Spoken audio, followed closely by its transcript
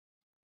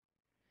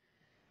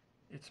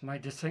It's my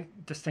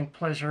distinct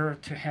pleasure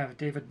to have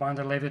David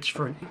Bondelevitch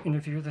for an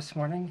interview this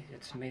morning.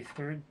 It's May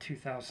 3rd,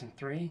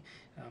 2003.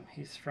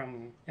 He's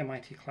from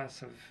MIT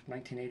class of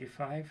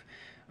 1985.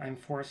 I'm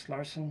Forrest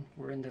Larson.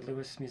 We're in the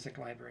Lewis Music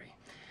Library.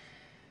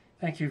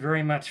 Thank you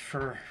very much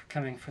for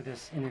coming for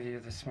this interview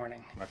this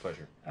morning. My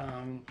pleasure.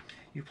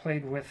 You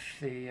played with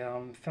the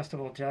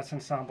Festival Jazz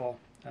Ensemble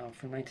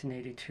from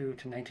 1982 to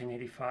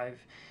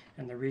 1985,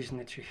 and the reason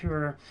that you're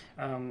here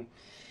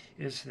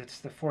is it's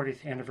the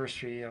 40th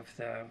anniversary of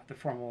the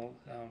formal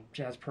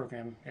jazz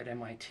program at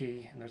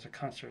MIT, and there's a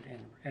concert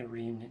and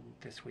reunion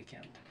this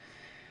weekend.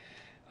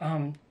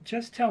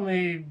 Just tell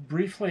me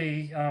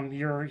briefly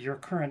your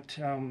current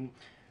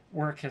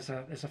work as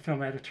a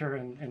film editor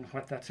and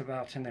what that's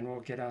about, and then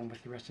we'll get on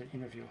with the rest of the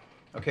interview.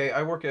 Okay,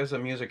 I work as a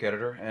music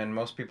editor, and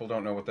most people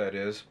don't know what that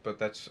is, but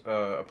that's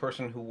a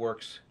person who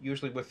works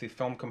usually with the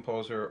film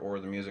composer or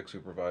the music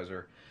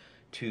supervisor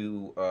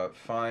to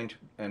find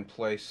and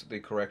place the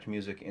correct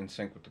music in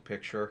sync with the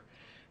picture,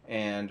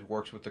 and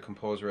works with the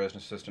composer as an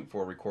assistant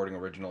for recording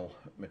original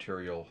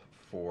material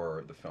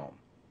for the film.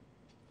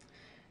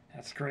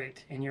 That's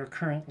great. And you're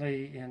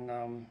currently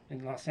in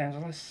Los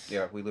Angeles?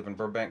 Yeah, we live in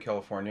Burbank,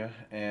 California,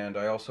 and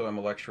I also am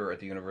a lecturer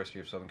at the University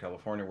of Southern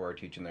California, where I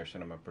teach in their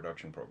cinema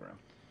production program.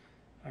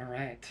 All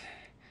right.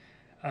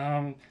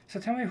 So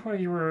tell me where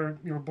you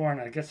were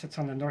born. I guess it's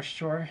on the North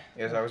Shore.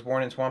 Yes, I was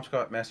born in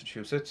Swampscott,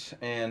 Massachusetts,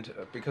 and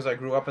because I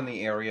grew up in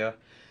the area,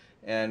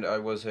 and I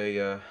was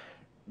a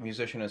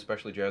musician,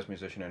 especially jazz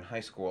musician in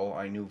high school,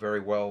 I knew very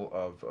well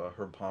of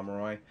Herb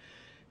Pomeroy.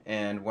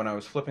 And when I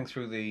was flipping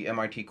through the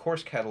MIT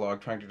course catalog,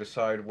 trying to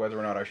decide whether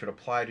or not I should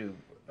apply to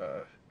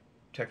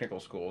technical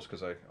schools,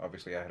 because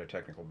obviously I had a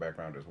technical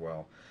background as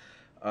well.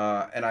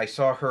 And I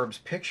saw Herb's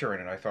picture in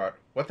it, and I thought,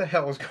 what the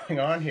hell is going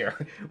on here?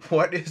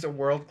 What is a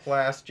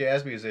world-class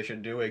jazz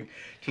musician doing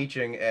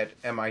teaching at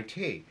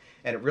MIT?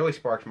 And it really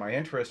sparked my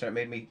interest, and it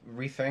made me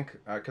rethink,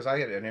 because I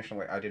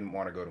didn't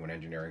want to go to an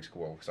engineering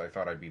school, because I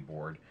thought I'd be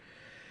bored.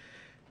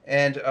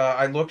 And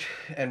I looked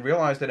and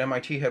realized that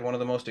MIT had one of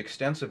the most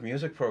extensive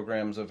music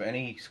programs of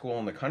any school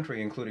in the country,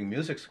 including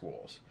music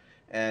schools.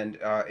 And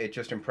it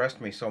just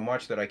impressed me so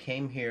much that I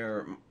came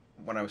here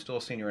when I was still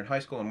a senior in high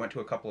school and went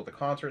to a couple of the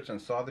concerts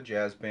and saw the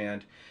jazz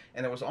band.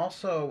 And there was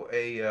also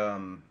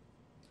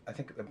I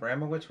think the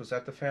Abramowitz, was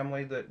that the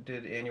family that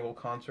did annual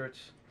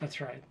concerts?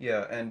 That's right.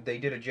 Yeah, and they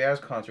did a jazz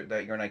concert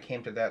that year, and I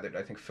came to that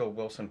I think Phil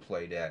Wilson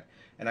played at.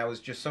 And I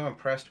was just so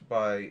impressed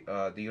by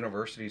the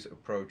university's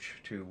approach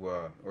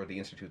to, or the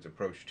institute's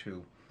approach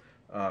to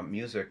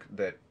music,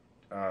 that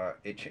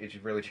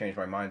it really changed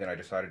my mind, and I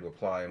decided to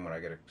apply, and when I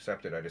got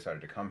accepted, I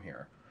decided to come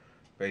here,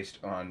 based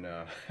on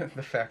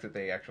the fact that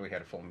they actually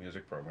had a full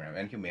music program,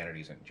 and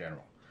humanities in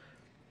general.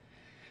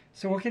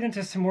 So we'll get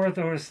into some more of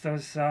those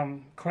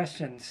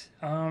questions.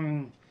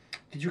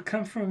 Did you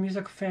come from a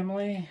musical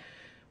family?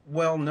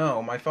 Well,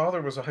 no. My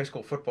father was a high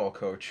school football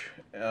coach,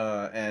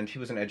 and he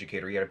was an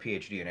educator. He had a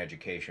PhD in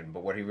education,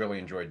 but what he really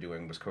enjoyed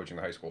doing was coaching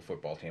the high school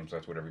football teams.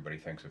 That's what everybody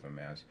thinks of him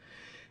as.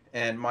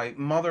 And my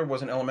mother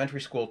was an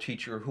elementary school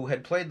teacher who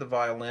had played the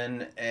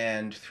violin,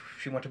 and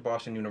she went to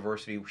Boston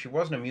University. She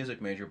wasn't a music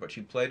major, but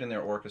she played in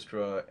their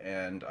orchestra,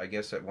 and I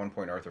guess at one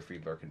point Arthur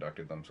Fiedler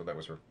conducted them, so that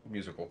was her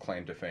musical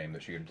claim to fame,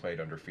 that she had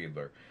played under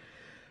Fiedler.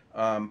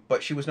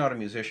 But she was not a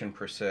musician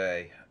per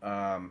se,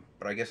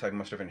 but I guess I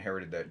must have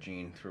inherited that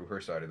gene through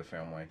her side of the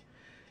family.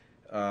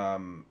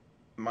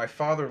 My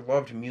father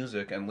loved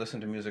music and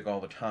listened to music all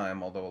the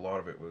time, although a lot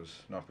of it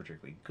was not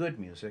particularly good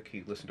music.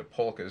 He listened to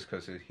polkas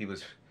because he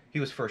was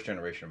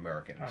first-generation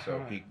American,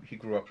 so he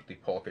grew up with the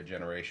polka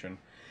generation,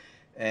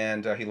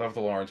 and he loved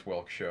the Lawrence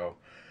Welk show.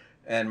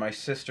 And my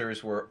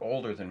sisters were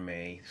older than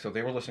me, so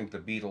they were listening to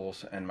the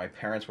Beatles, and my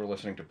parents were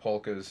listening to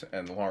polkas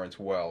and Lawrence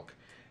Welk,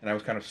 and I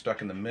was kind of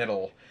stuck in the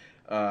middle.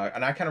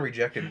 And I kind of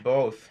rejected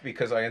both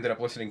because I ended up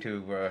listening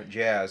to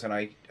jazz, and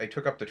I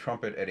took up the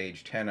trumpet at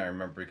age 10, I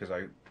remember, because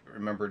I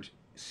remembered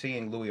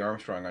seeing Louis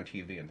Armstrong on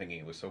TV and thinking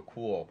it was so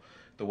cool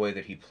the way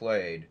that he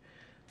played.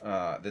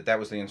 That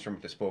was the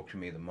instrument that spoke to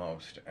me the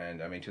most.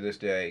 And I mean, to this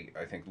day,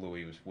 I think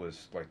Louis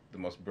was like the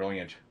most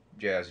brilliant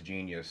jazz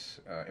genius,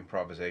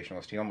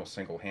 improvisationalist. He almost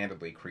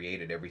single-handedly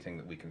created everything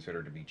that we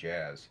consider to be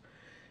jazz.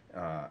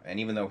 And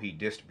even though he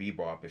dissed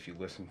bebop, if you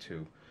listen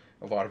to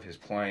a lot of his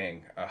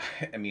playing,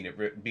 I mean,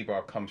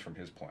 bebop comes from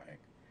his playing.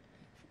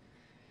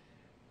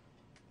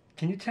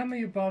 Can you tell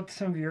me about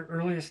some of your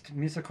earliest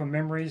musical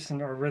memories,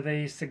 or were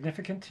they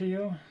significant to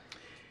you?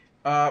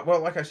 Well,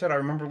 like I said, I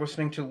remember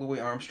listening to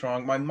Louis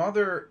Armstrong. My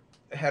mother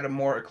had a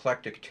more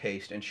eclectic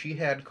taste, and she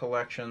had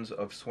collections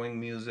of swing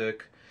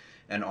music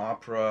and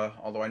opera,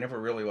 although I never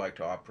really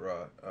liked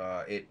opera.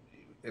 It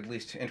at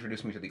least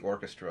introduced me to the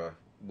orchestra,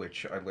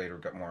 which I later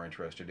got more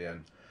interested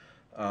in.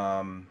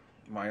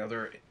 My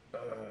other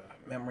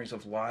memories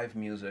of live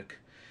music.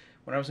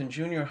 When I was in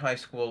junior high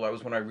school, that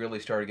was when I really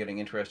started getting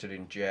interested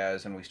in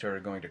jazz, and we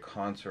started going to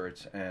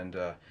concerts, and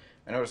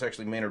I noticed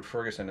actually Maynard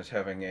Ferguson is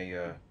having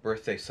a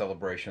birthday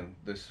celebration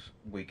this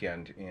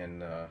weekend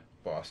in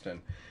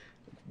Boston.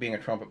 Being a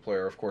trumpet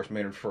player, of course,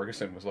 Maynard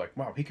Ferguson was like,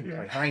 wow, he can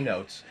play high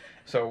notes.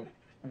 So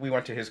we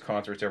went to his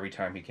concerts every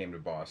time he came to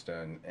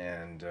Boston.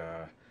 And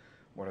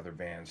what other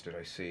bands did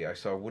I see? I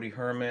saw Woody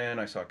Herman.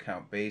 I saw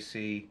Count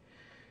Basie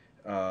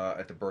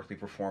at the Berkeley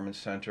Performance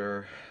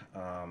Center.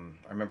 I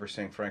remember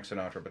seeing Frank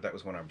Sinatra, but that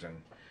was when I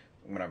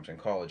was in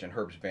college, and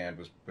Herb's band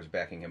was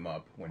backing him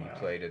up when he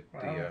played at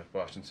the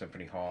Boston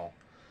Symphony Hall.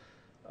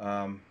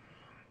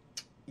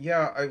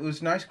 Yeah, it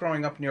was nice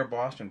growing up near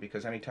Boston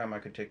because anytime I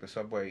could take the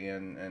subway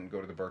in and go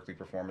to the Berkeley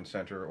Performance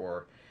Center,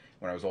 or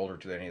when I was older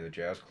to any of the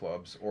jazz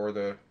clubs, or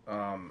the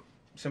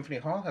Symphony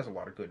Hall has a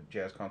lot of good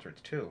jazz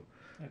concerts too.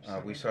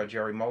 We saw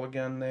Jerry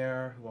Mulligan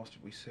there. Who else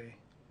did we see?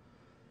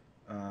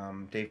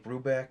 Dave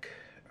Brubeck.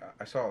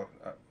 I saw,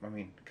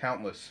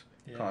 countless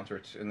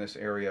concerts in this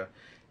area.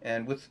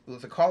 And with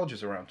the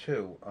colleges around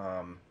too,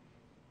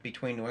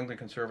 between New England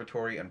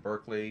Conservatory and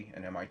Berkeley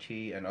and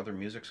MIT and other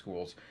music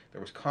schools,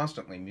 there was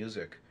constantly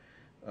music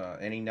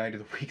any night of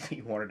the week that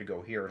you wanted to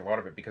go hear. And a lot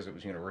of it, because it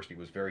was university,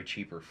 was very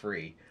cheap or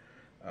free,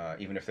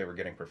 even if they were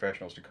getting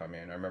professionals to come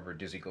in. I remember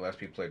Dizzy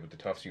Gillespie played with the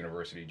Tufts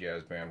University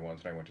Jazz Band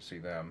once, and I went to see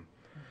them.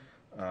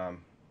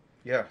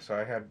 So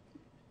I had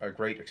a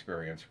great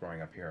experience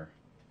growing up here.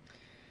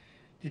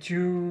 Did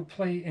you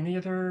play any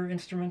other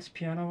instruments,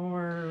 piano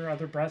or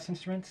other brass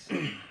instruments?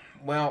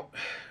 Well,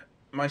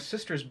 my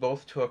sisters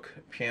both took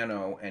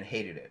piano and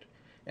hated it.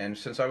 And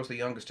since I was the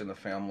youngest in the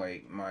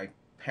family, my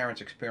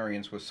parents'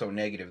 experience was so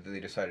negative that they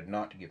decided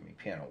not to give me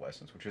piano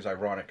lessons, which is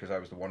ironic because I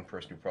was the one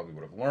person who probably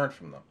would have learned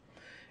from them.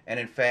 And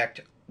in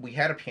fact, we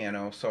had a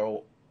piano,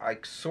 so I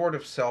sort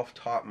of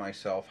self-taught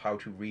myself how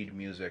to read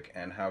music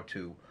and how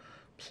to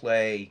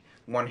play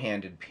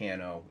one-handed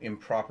piano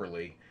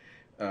improperly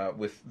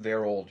with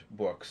their old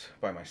books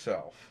by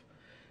myself.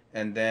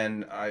 And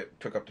then I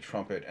took up the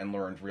trumpet and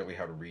learned really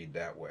how to read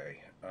that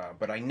way.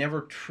 But I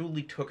never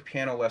truly took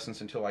piano lessons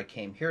until I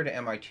came here to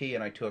MIT,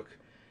 and I took,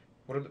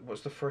 what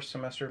was the first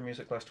semester of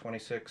music class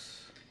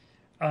 26?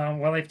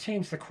 Well, they've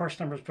changed the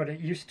course numbers, but it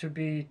used to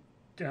be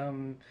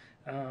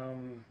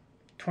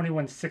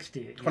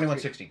 2160.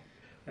 2160,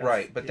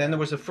 right. But then there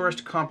was a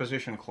first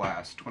composition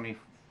class, 20...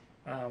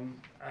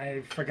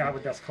 I forgot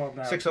what that's called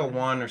now.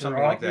 601 or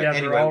something like that. Yeah,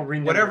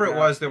 anyway, whatever it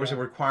was, there was a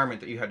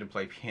requirement that you had to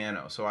play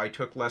piano. So I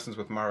took lessons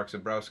with Marek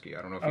Zabrowski.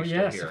 I don't know if he's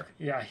still here.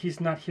 Yeah,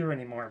 he's not here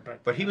anymore.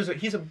 But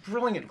he's a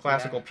brilliant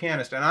classical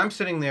pianist, and I'm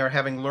sitting there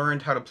having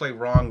learned how to play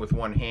wrong with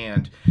one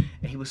hand,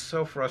 and he was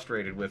so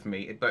frustrated with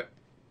me. But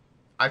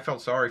I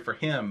felt sorry for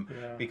him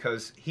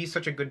because he's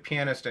such a good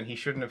pianist, and he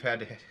shouldn't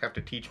have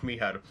to teach me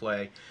how to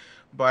play.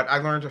 But I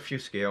learned a few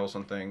scales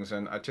and things,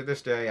 and to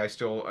this day, I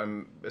still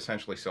am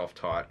essentially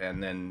self-taught.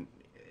 And then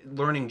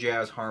learning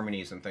jazz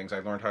harmonies and things, I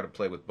learned how to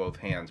play with both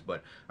hands,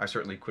 but I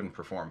certainly couldn't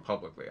perform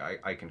publicly.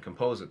 I can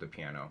compose at the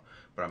piano,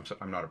 but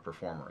I'm not a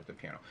performer at the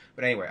piano.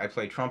 But anyway, I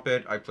played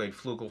trumpet, I played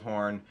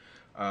flugelhorn.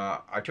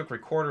 I took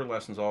recorder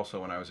lessons also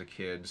when I was a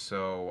kid,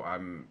 so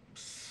I'm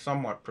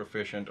somewhat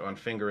proficient on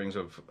fingerings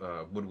of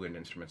woodwind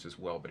instruments as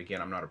well. But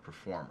again, I'm not a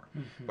performer.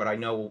 Mm-hmm. But I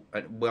know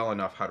well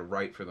enough how to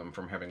write for them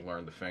from having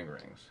learned the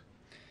fingerings.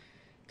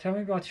 Tell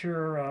me about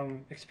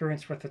your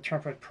experience with the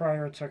trumpet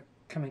prior to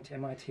coming to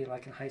MIT,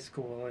 like in high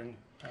school. And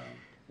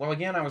well,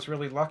 again, I was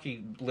really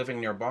lucky living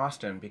near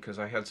Boston because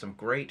I had some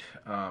great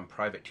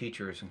private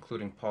teachers,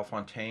 including Paul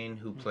Fontaine,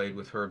 who played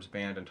with Herb's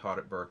band and taught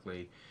at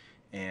Berkeley,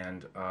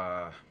 and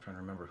I'm trying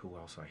to remember who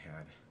else I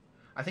had.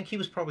 I think he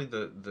was probably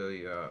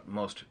the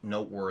most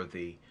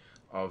noteworthy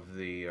of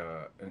the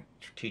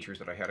teachers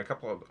that I had. A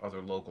couple of other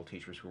local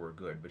teachers who were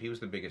good, but he was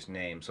the biggest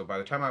name. So by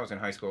the time I was in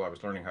high school, I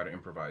was learning how to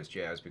improvise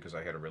jazz because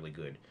I had a really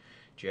good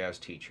jazz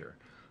teacher.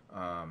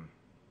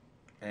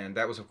 And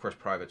that was, of course,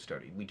 private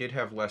study. We did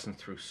have lessons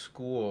through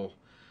school,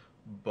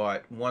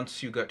 but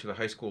once you got to the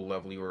high school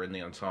level, you were in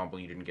the ensemble,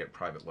 you didn't get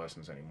private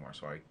lessons anymore.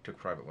 So I took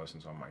private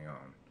lessons on my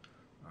own,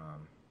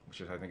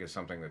 which I think is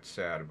something that's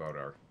sad about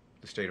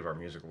the state of our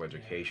musical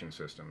education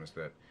system, is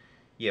that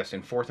yes,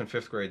 in 4th and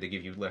 5th grade, they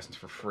give you lessons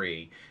for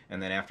free,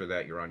 and then after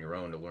that, you're on your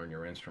own to learn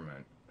your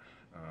instrument.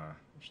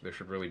 There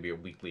should really be a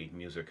weekly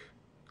music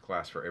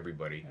class for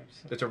everybody.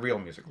 Absolutely. It's a real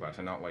music class,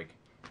 and not like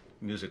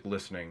music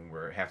listening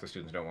where half the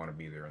students don't want to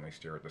be there and they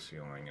stare at the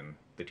ceiling, and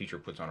the teacher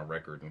puts on a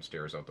record and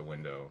stares out the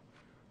window.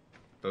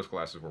 Those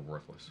classes were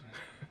worthless.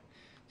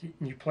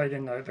 You played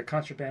in the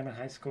concert band in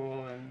high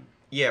school? And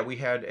yeah, we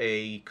had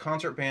a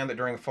concert band that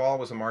during the fall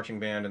was a marching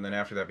band, and then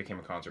after that became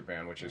a concert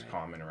band, which is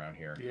common around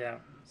here. Yeah.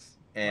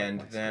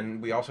 And then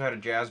we also had a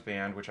jazz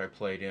band, which I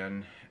played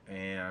in,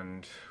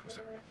 and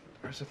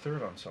where's the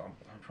third ensemble?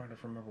 I'm trying to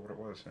remember what it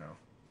was now.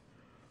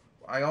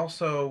 I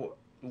also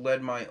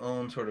led my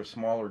own sort of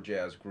smaller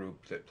jazz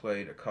group that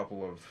played a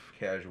couple of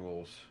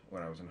casuals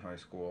when I was in high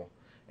school,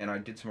 and I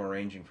did some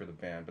arranging for the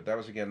band, but that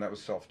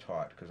was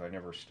self-taught because I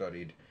never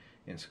studied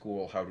in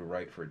school how to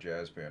write for a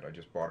jazz band. I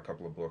just bought a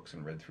couple of books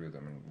and read through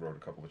them and wrote a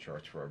couple of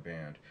charts for our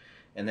band.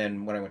 And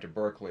then when I went to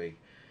Berkeley,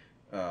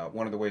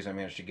 one of the ways I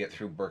managed to get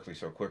through Berkeley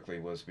so quickly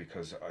was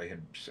because I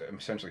had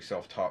essentially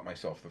self-taught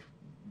myself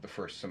the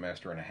first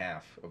semester and a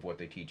half of what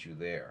they teach you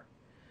there.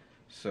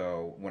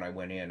 So when I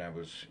went in,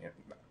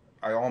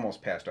 I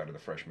almost passed out of the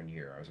freshman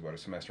year. I was about a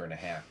semester and a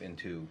half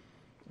into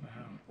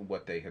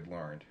what they had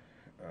learned,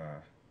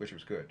 which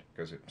was good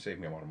because it saved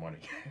me a lot of money.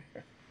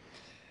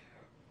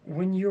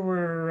 When you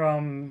were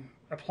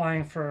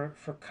applying for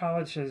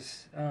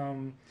colleges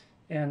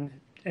and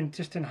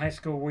just in high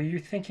school, were you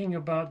thinking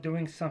about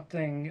doing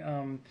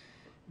something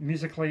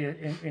musically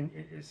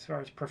as far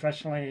as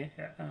professionally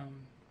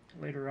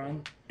later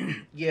on?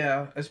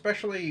 Yeah,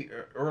 especially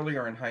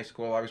earlier in high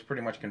school, I was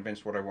pretty much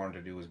convinced what I wanted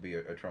to do was be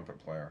a trumpet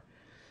player.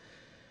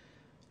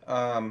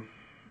 Um,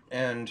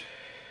 and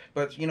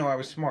But I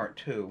was smart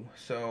too.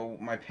 So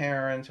my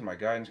parents and my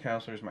guidance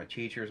counselors, my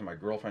teachers, and my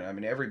girlfriend, I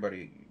mean,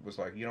 everybody was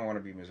like, "You don't want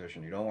to be a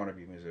musician. You don't want to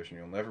be a musician.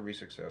 You'll never be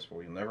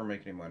successful. You'll never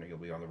make any money. You'll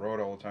be on the road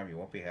all the time. You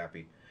won't be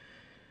happy."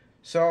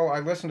 So I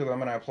listened to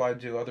them and I applied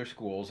to other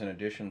schools in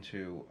addition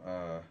to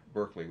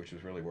Berkeley, which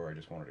is really where I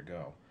just wanted to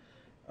go.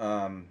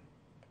 Um,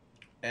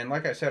 and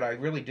like I said, I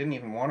really didn't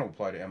even want to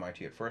apply to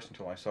MIT at first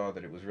until I saw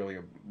that it was really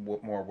a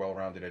more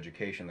well-rounded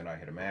education than I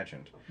had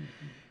imagined.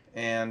 Mm-hmm.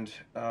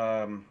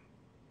 And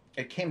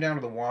it came down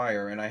to the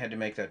wire, and I had to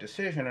make that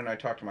decision. And I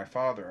talked to my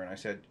father, and I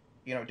said,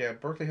 Dad,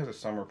 Berkeley has a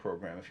summer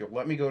program. If you'll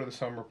let me go to the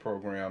summer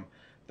program,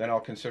 then I'll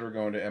consider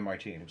going to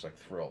MIT. And he was like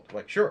thrilled.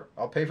 Like, sure,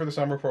 I'll pay for the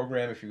summer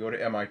program if you go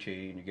to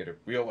MIT and you get a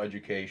real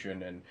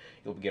education and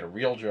you'll get a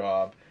real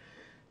job,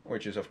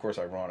 which is, of course,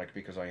 ironic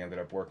because I ended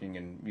up working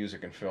in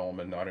music and film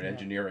and not in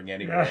engineering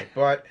anyway.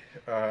 But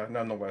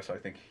nonetheless, I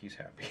think he's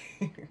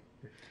happy.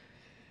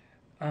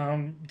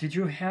 Did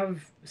you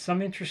have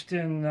some interest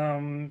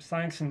in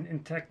science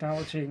and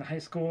technology in high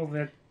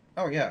school?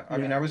 Oh, yeah. I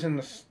mean, I was in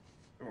the...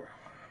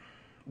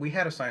 We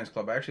had a science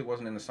club. I actually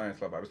wasn't in the science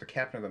club. I was the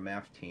captain of the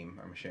math team,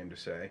 I'm ashamed to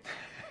say.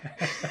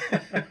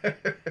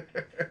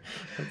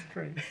 That's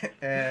great.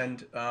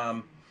 And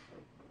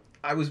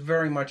I was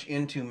very much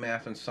into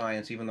math and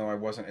science, even though I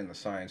wasn't in the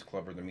science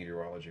club or the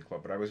meteorology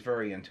club. But I was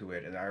very into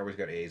it, and I always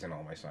got A's in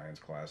all my science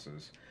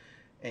classes.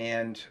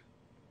 And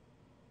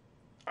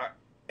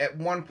at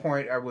one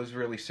point, I was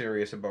really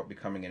serious about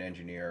becoming an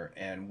engineer.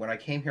 And when I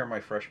came here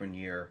my freshman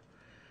year,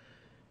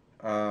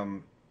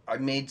 I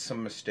made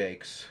some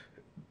mistakes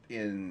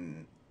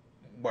in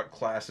what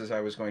classes I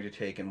was going to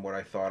take and what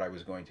I thought I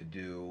was going to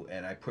do,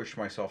 and I pushed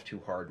myself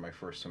too hard my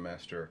first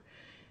semester,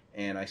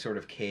 and I sort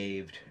of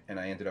caved, and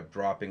I ended up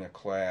dropping a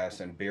class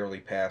and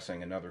barely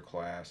passing another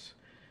class,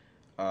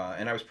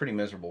 and I was pretty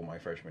miserable my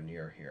freshman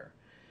year here,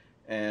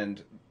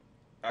 and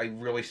I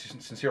really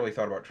sincerely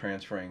thought about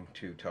transferring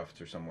to Tufts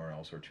or somewhere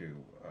else, or to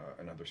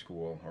another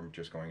school, or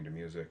just going into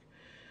music,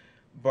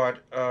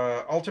 but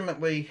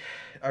ultimately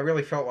I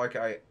really felt like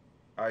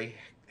I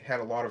had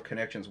a lot of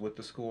connections with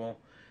the school,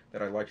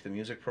 that I liked the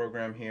music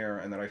program here,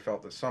 and that I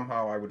felt that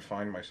somehow I would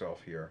find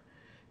myself here.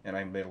 And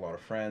I made a lot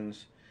of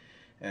friends,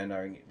 and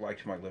I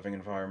liked my living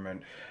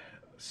environment.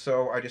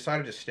 So I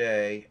decided to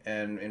stay,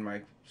 and in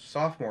my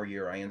sophomore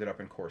year I ended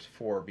up in course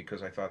 4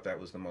 because I thought that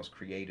was the most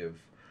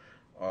creative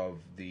of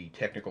the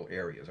technical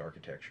areas,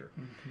 architecture.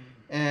 Mm-hmm.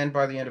 And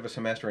by the end of a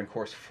semester in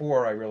course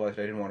 4, I realized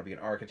I didn't want to be an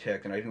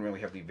architect, and I didn't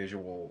really have the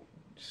visual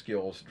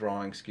skills,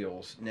 drawing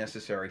skills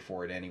necessary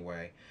for it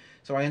anyway.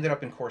 So I ended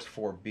up in course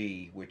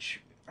 4B,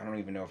 which I don't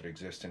even know if it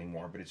exists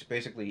anymore, but it's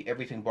basically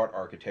everything but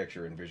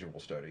architecture and visual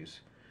studies.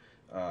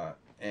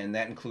 And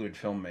that included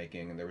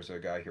filmmaking, and there was a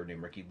guy here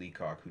named Ricky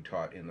Leacock who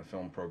taught in the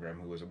film program,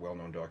 who was a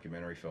well-known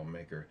documentary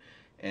filmmaker.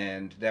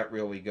 And that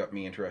really got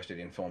me interested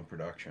in film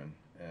production.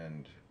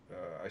 And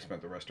I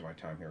spent the rest of my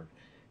time here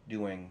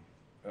doing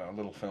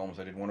little films.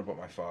 I did one about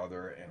my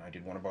father, and I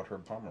did one about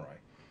Herb Pomeroy.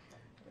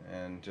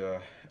 And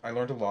I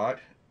learned a lot.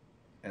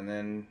 And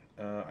then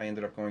I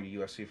ended up going to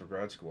USC for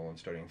grad school and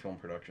studying film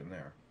production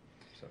there.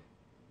 So,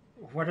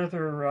 what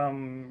other,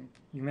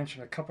 you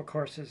mentioned a couple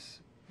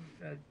courses,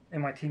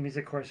 MIT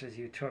music courses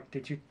you took.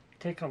 Did you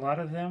take a lot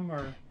of them,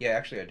 or? Yeah,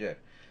 actually I did.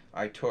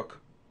 I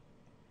took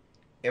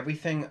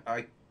everything.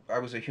 I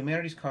was a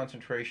humanities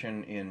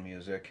concentration in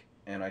music,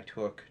 and I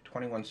took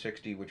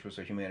 2160, which was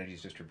a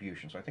humanities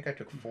distribution. So I think I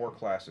took 4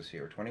 classes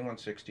here,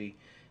 2160,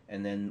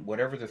 and then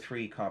whatever the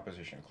 3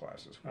 composition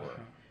classes were.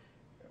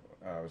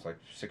 It was like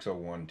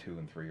 601, 2,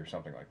 and 3 or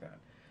something like that.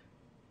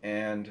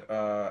 And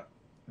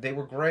they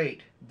were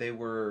great. They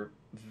were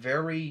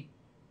very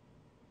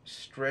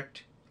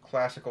strict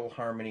classical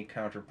harmony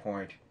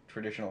counterpoint,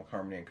 traditional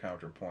harmony and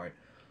counterpoint,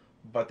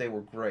 but they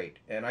were great.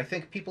 And I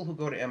think people who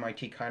go to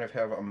MIT kind of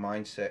have a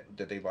mindset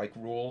that they like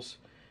rules,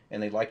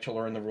 and they like to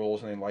learn the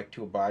rules, and they like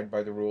to abide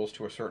by the rules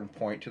to a certain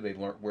point till they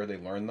learn where they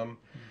learn them,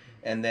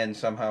 and then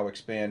somehow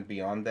expand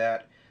beyond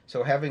that.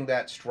 So having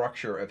that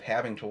structure of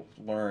having to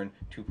learn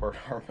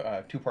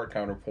two-part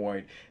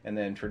counterpoint and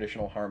then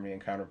traditional harmony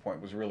and counterpoint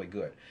was really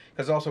good.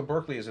 Because also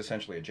Berkeley is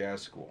essentially a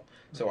jazz school,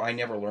 so I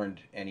never learned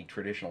any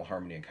traditional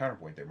harmony and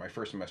counterpoint there. My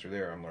first semester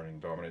there, I'm learning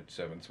dominant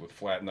sevenths with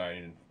flat 9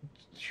 and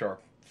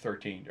sharp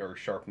 13, or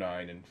sharp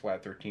 9 and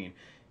flat 13,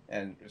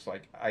 and it's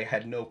like I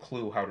had no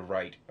clue how to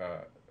write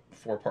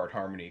 4-part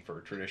harmony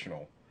for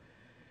traditional.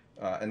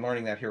 And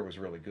learning that here was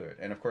really good.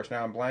 And of course,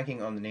 now I'm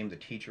blanking on the name of the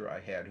teacher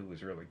I had who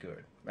was really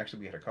good.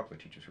 Actually, we had a couple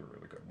of teachers who were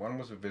really good. One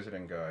was a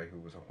visiting guy who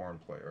was a horn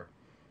player,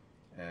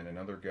 and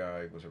another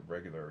guy was a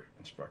regular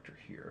instructor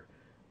here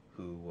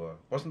who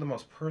wasn't the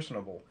most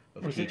personable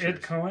of Was teachers. it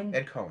Ed Cohen?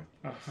 Ed Cohen.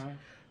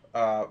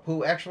 Uh-huh.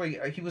 Who actually,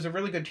 he was a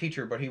really good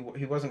teacher, but he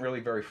wasn't really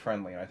very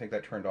friendly, and I think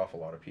that turned off a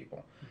lot of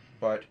people.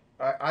 But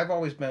I've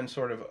always been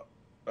sort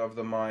of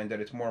the mind that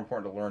it's more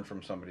important to learn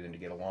from somebody than to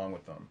get along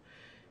with them.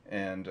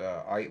 And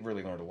I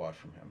really learned a lot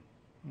from him.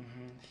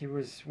 Mm-hmm. He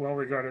was well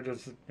regarded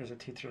as a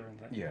teacher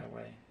in that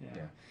way.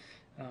 Yeah.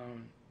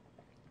 Um,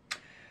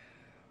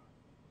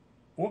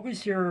 what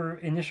was your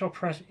initial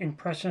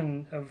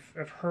impression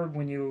of Herb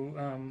when you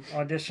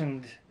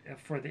auditioned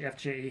for the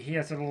FJE? He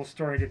has a little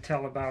story to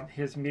tell about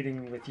his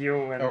meeting with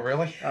you. And, oh,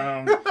 really?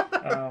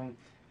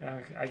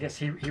 I guess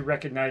he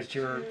recognized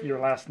your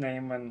last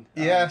name. And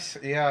Yes,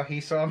 yeah, he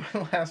saw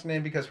my last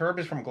name because Herb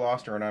is from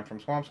Gloucester and I'm from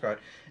Swampscott.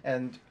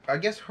 And I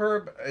guess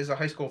Herb is a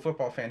high school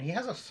football fan. He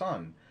has a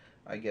son,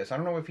 I guess. I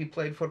don't know if he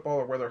played football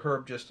or whether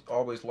Herb just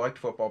always liked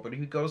football, but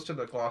he goes to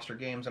the Gloucester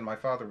games, and my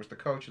father was the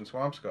coach in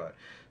Swampscott.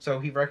 So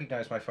he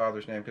recognized my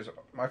father's name because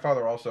my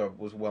father also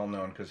was well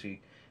known because he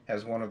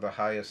has one of the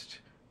highest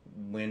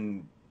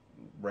win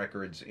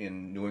records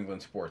in New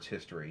England sports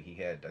history. He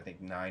had, I think,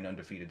 9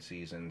 undefeated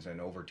seasons and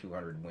over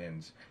 200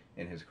 wins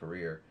in his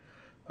career.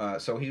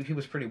 So he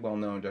was pretty well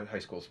known to high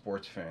school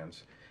sports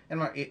fans.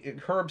 And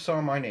Herb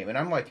saw my name, and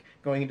I'm like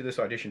going into this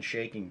audition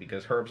shaking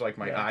because Herb's like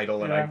my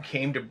idol, and I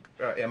came to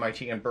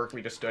MIT and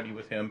Berkeley to study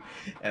with him,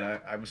 and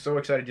I was so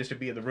excited just to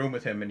be in the room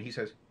with him. And he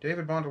says,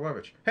 "David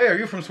Bondelevitch, hey, are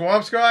you from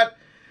Swampscott?"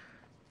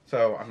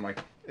 So I'm like,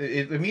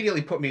 it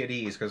immediately put me at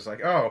ease because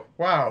like, oh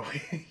wow,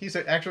 he's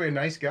actually a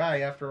nice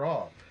guy after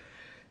all.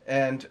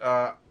 And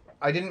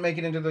I didn't make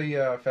it into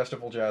the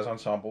Festival Jazz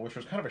Ensemble, which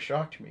was kind of a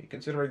shock to me,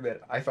 considering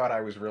that I thought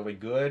I was really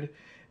good,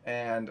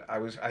 and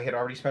I had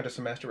already spent a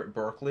semester at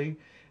Berkeley,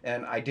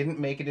 and I didn't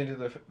make it into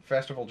the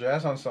Festival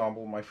Jazz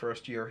Ensemble my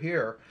first year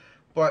here,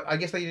 but I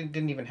guess they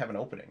didn't even have an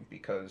opening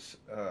because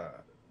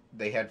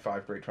they had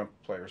 5 great trumpet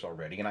players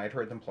already, and I had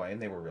heard them play, and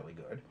they were really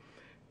good.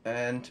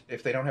 And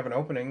if they don't have an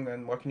opening,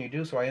 then what can you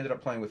do? So I ended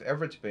up playing with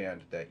Everett's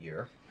band that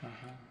year,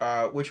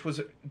 which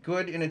was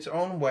good in its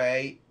own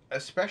way,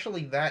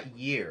 especially that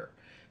year,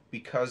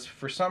 because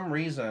for some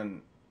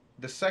reason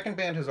the second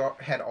band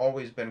had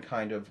always been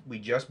kind of, we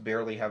just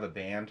barely have a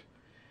band,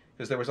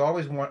 because there was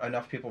always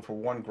enough people for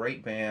one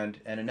great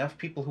band and enough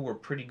people who were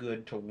pretty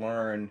good to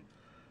learn,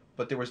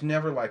 but there was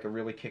never like a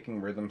really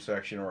kicking rhythm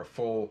section or a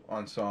full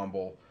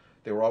ensemble.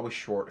 They were always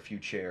short, a few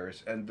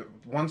chairs, and the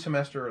one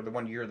semester or the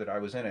one year that I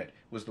was in it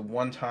was the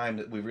one time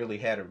that we really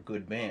had a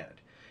good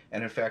band.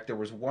 And in fact, there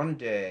was one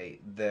day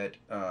that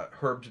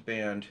Herb's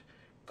band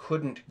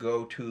couldn't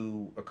go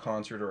to a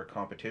concert or a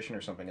competition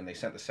or something, and they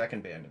sent the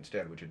second band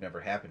instead, which had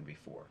never happened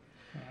before.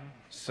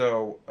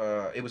 So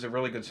it was a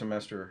really good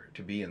semester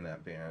to be in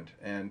that band.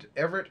 And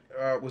Everett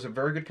was a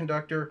very good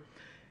conductor.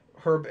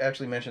 Herb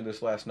actually mentioned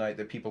this last night,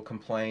 that people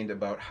complained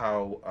about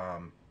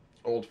how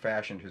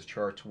old-fashioned his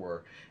charts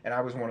were. And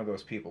I was one of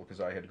those people because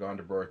I had gone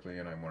to Berkeley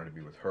and I wanted to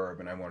be with Herb,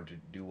 and I wanted to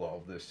do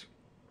all this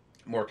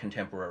more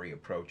contemporary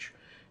approach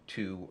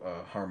to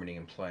harmony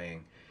and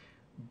playing.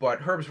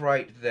 But Herb's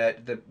right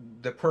that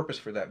the purpose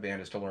for that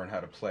band is to learn how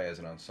to play as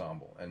an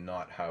ensemble and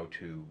not how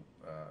to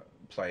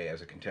play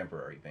as a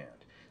contemporary band.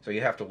 So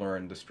you have to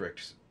learn the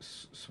strict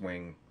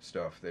swing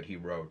stuff that he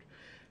wrote.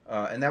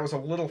 And that was a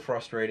little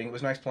frustrating. It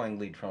was nice playing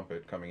lead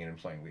trumpet, coming in and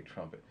playing lead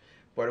trumpet.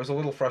 But it was a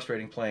little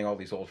frustrating playing all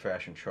these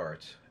old-fashioned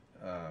charts.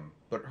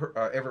 But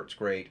Everett's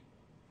great.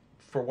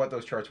 For what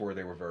those charts were,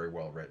 they were very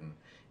well written.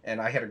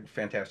 And I had a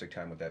fantastic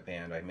time with that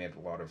band. I made a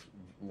lot of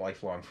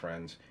lifelong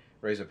friends.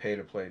 Ray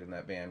Zapata played in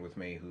that band with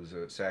me, who's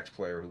a sax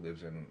player who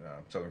lives in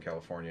Southern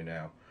California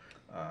now.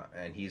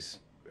 And he's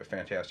a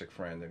fantastic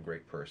friend and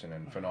great person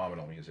and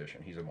phenomenal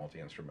musician. He's a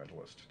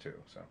multi-instrumentalist, too.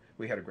 So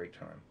we had a great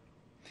time.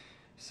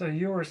 So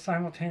you were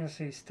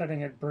simultaneously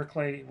studying at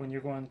Berkeley when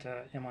you're going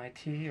to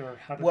MIT, or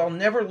how did Well,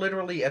 never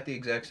literally at the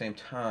exact same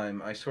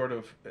time. I sort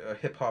of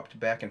hip-hopped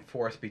back and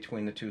forth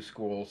between the two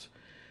schools.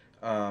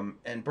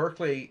 And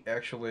Berkeley,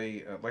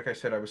 actually, like I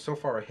said, I was so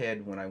far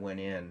ahead when I went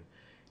in,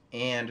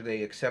 and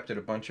they accepted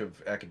a bunch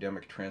of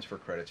academic transfer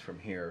credits from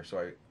here,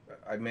 so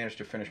I managed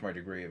to finish my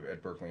degree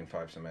at Berkeley in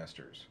 5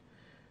 semesters.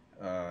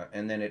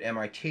 And then at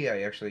MIT,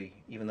 I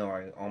actually, even though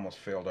I almost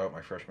failed out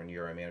my freshman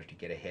year, I managed to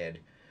get ahead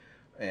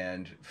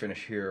and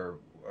finish here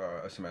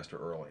a semester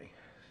early.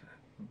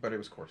 But it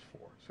was course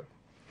 4, so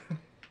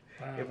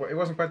Wow. it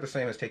wasn't quite the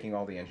same as taking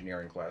all the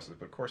engineering classes,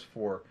 but course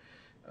 4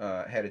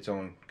 had its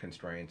own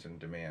constraints and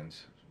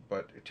demands.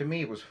 But to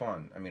me, it was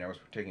fun. I mean, I was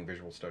taking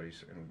visual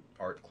studies and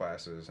art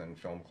classes and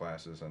film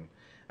classes, and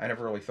I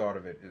never really thought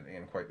of it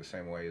in quite the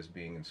same way as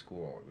being in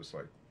school.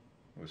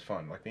 It was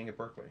fun, like being at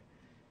Berkeley.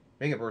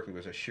 Being at Berkeley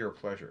was a sheer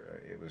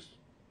pleasure. It was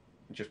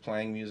just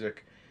playing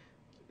music,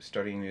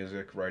 studying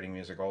music, writing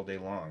music all day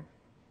long.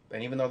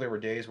 And even though there were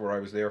days where I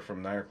was there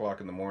from 9 o'clock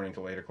in the morning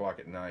till 8 o'clock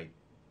at night,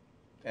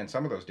 and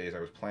some of those days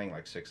I was playing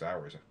like 6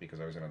 hours because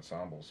I was in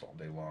ensembles all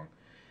day long,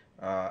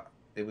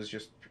 it was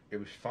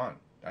fun.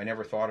 I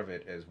never thought of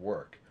it as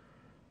work.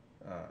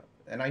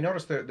 And I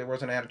noticed that there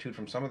was an attitude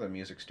from some of the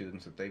music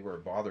students that they were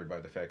bothered by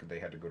the fact that they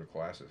had to go to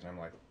classes. And I'm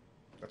like,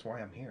 That's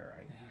why I'm here.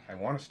 Yeah. I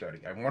want to study.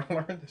 I want to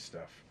learn this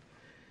stuff.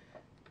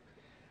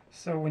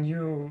 So when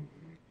you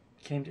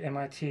came to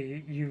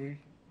MIT, you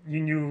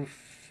knew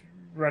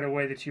right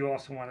away that you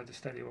also wanted to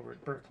study over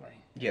at Berkeley.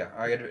 Yeah,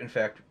 I had, in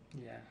fact,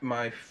 Yeah,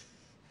 my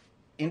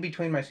in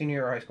between my senior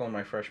year of high school and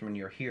my freshman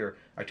year here,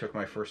 I took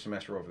my first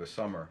semester over the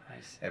summer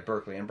I see. at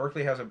Berkeley. And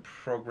Berkeley has a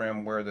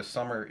program where the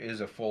summer is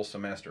a full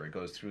semester. It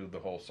goes through the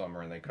whole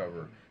summer and they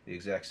cover the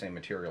exact same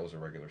material as a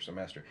regular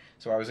semester.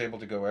 So I was able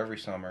to go every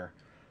summer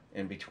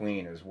in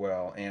between as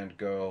well and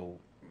go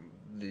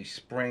the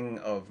spring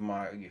of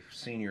my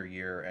senior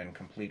year and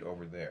complete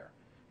over there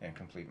and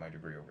complete my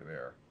degree over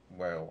there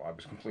while I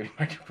was completing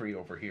my degree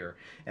over here.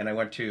 And I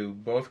went to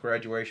both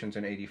graduations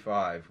in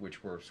 '85,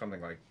 which were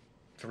something like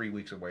 3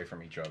 weeks away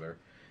from each other,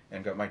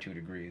 and got my 2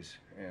 degrees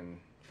in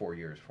 4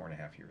 years,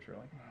 4.5 years, really.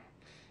 Wow.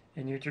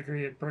 And your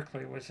degree at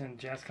Berkeley was in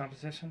jazz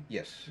composition?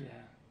 Yes. Yeah.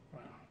 Wow.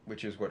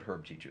 Which is what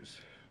Herb teaches.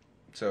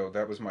 So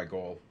that was my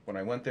goal. When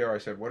I went there, I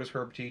said, what does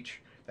Herb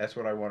teach? That's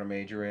what I want to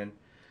major in.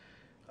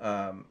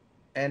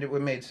 And it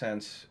made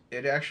sense.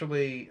 It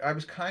actually, I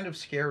was kind of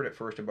scared at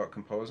first about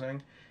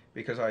composing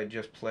because I had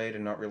just played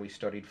and not really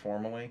studied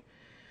formally.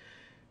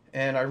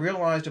 And I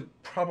realized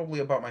probably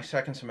about my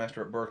second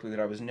semester at Berkeley that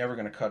I was never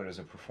going to cut it as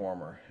a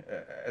performer.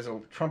 As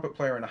a trumpet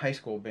player in a high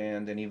school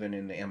band and even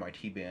in the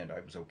MIT band, I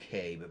was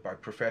okay. But by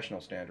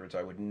professional standards,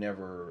 I would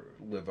never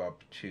live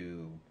up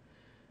to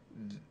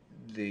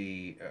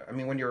I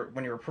mean, when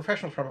you're a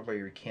professional trumpet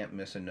player, you can't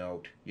miss a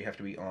note. You have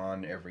to be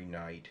on every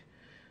night.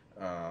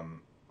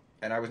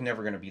 And I was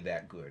never going to be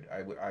that good.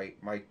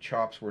 My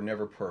chops were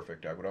never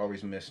perfect. I would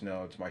always miss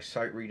notes. My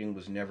sight reading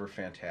was never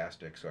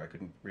fantastic, so I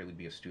couldn't really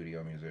be a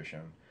studio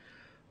musician.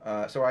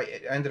 So I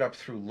ended up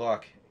through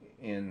luck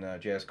in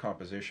jazz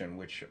composition,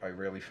 which I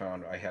really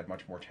found I had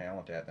much more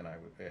talent at than I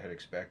had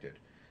expected.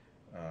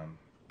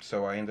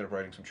 So I ended up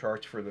writing some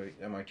charts for the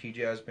MIT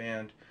Jazz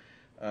Band.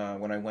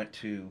 When I went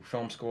to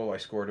film school, I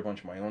scored a bunch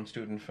of my own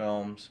student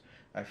films.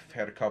 I've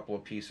had a couple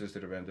of pieces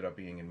that have ended up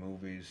being in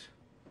movies.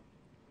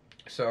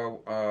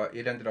 So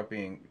it ended up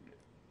being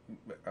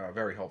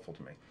very helpful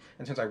to me.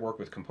 And since I work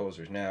with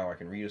composers now, I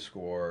can read a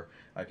score,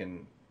 I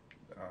can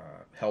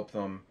help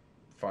them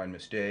find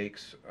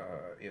mistakes.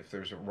 If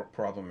there's a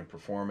problem in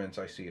performance,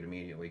 I see it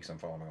immediately because I'm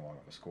following along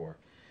on the score.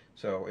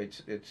 So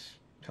it's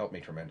helped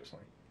me tremendously.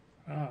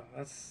 Oh,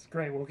 that's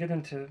great. We'll get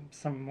into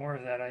some more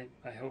of that,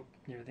 I hope,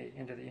 near the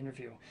end of the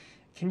interview.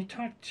 Can you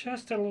talk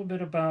just a little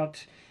bit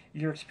about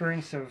your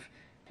experience of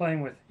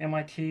playing with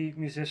MIT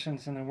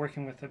musicians and then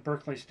working with the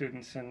Berkeley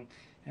students and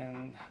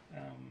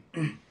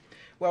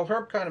Well,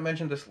 Herb kind of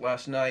mentioned this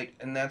last night,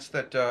 and that's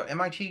that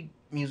MIT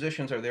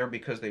musicians are there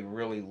because they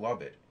really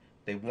love it.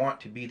 They want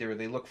to be there.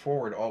 They look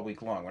forward all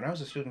week long. When I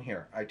was a student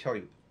here, I tell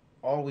you,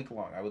 all week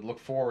long, I would look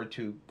forward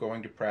to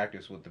going to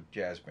practice with the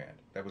jazz band.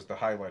 That was the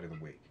highlight of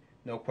the week.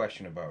 No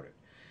question about it.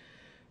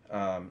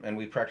 And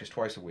we practiced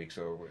twice a week,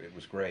 so it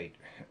was great.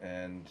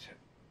 And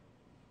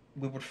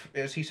we would,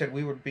 as he said,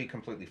 we would be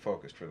completely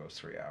focused for those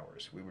 3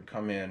 hours. We would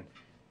come in.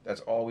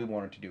 That's all we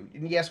wanted to do.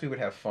 And yes, we would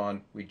have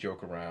fun. We'd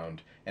joke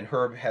around. And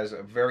Herb has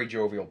a very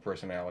jovial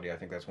personality. I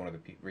think that's one of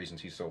the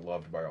reasons he's so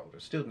loved by all of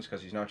his students,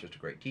 because he's not just a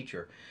great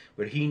teacher,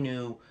 but he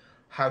knew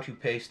how to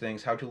pace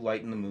things, how to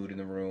lighten the mood in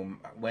the room,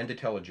 when to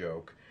tell a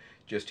joke,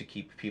 just to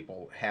keep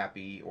people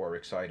happy or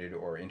excited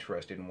or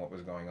interested in what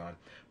was going on.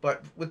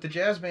 But with the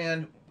jazz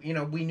band,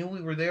 we knew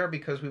we were there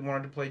because we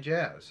wanted to play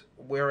jazz.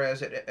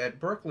 Whereas at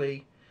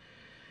Berkeley,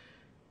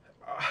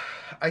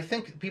 I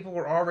think people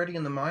were already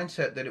in the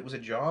mindset that it was a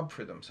job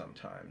for them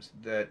sometimes.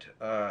 That,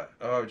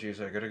 oh,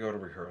 geez, I got to go to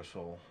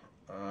rehearsal.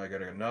 I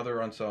got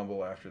another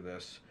ensemble after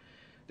this.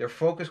 Their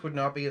focus would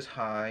not be as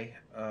high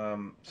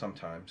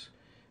sometimes.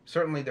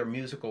 Certainly their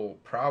musical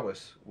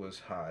prowess was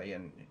high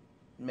and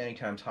many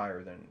times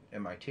higher than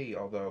MIT,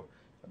 although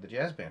the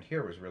jazz band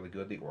here was really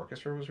good. The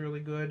orchestra was really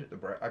good.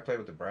 I played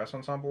with the brass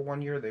ensemble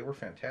one year. They were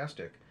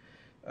fantastic.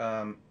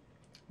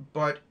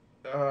 But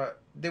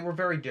they were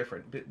very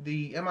different.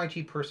 The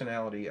MIT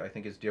personality, I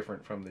think, is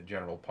different from the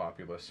general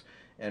populace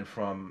and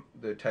from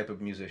the type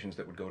of musicians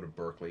that would go to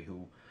Berkeley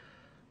who,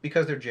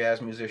 because they're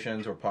jazz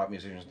musicians or pop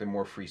musicians, they're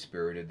more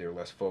free-spirited, they're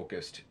less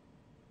focused.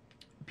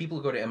 People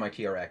who go to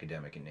MIT are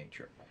academic in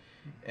nature.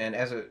 And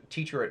as a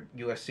teacher at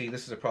USC,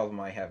 this is a problem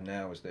I have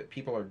now, is that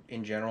people are,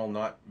 in general,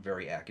 not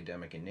very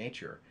academic in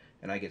nature.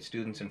 And I get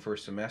students in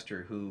first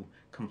semester who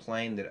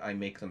complain that I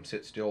make them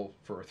sit still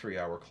for a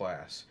 3-hour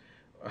class.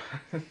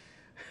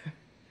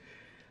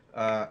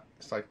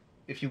 It's like,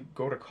 if you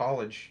go to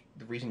college,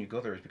 the reason you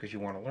go there is because you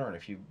want to learn.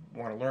 If you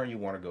want to learn, you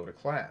want to go to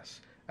class.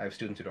 I have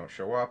students who don't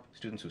show up,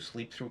 students who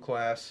sleep through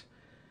class.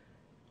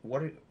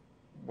 What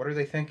are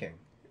they thinking?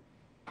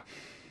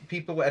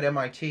 People at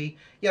MIT,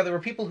 yeah, there were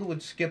people who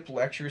would skip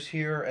lectures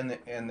here,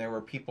 and there were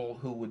people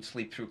who would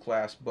sleep through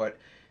class, but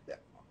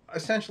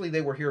essentially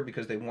they were here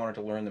because they wanted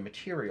to learn the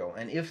material.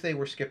 And if they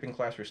were skipping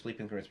class or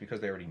sleeping through, it's because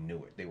they already knew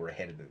it. They were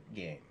ahead of the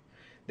game.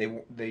 They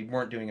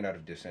weren't doing it out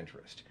of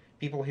disinterest.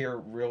 People here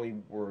really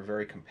were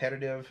very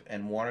competitive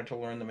and wanted to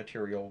learn the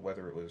material,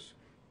 whether it was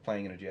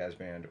playing in a jazz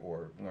band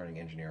or learning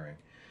engineering.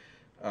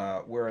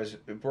 Whereas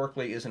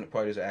Berkeley isn't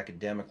quite as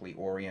academically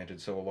oriented,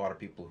 so a lot of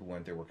people who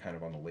went there were kind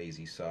of on the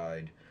lazy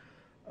side.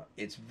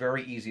 It's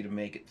very easy to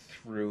make it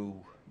through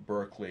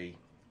Berkeley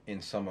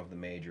in some of the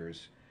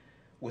majors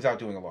without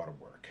doing a lot of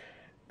work.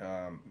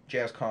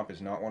 Jazz comp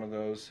is not one of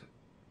those.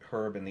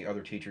 Herb and the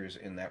other teachers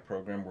in that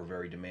program were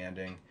very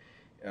demanding.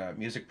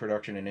 Music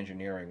production and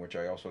engineering, which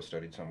I also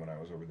studied some when I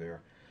was over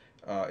there,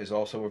 is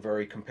also a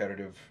very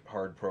competitive,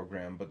 hard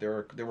program. But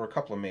there were a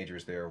couple of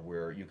majors there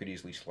where you could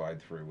easily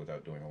slide through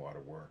without doing a lot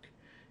of work.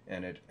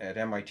 And at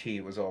MIT,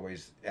 it was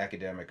always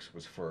academics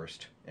was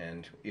first.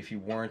 And if you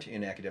weren't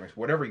in academics,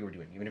 whatever you were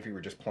doing, even if you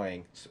were just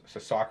playing a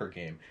soccer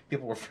game,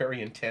 people were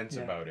very intense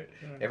Yeah. about it.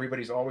 Yeah.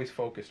 Everybody's always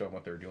focused on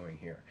what they're doing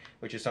here,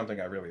 which is something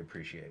I really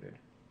appreciated.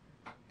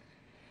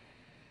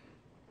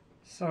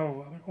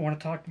 So I want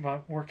to talk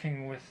about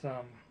working with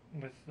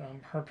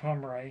Herb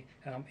Pomeroy.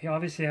 He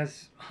obviously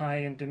has high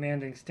and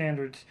demanding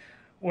standards.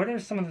 What are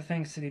some of the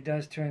things that he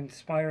does to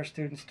inspire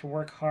students to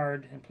work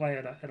hard and play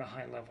at a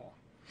high level?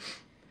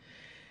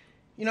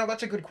 You know,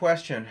 that's a good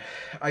question.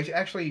 I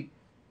actually,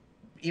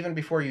 even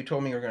before you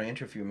told me you were going to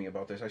interview me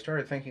about this, I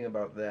started thinking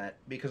about that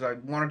because I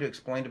wanted to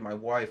explain to my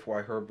wife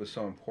why Herb was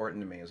so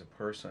important to me as a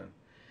person.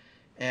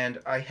 And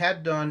I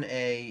had done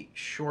a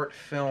short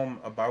film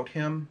about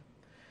him,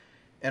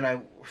 and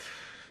I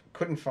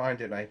couldn't find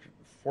it. And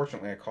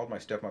fortunately, I called my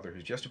stepmother,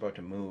 who's just about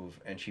to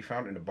move, and she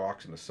found it in a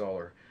box in the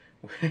cellar,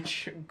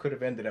 which could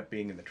have ended up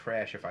being in the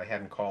trash if I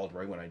hadn't called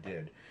right when I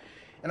did.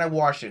 And I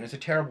watched it, and it's a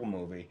terrible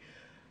movie.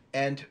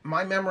 And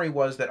my memory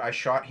was that I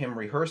shot him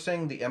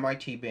rehearsing the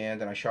MIT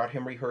band, and I shot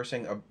him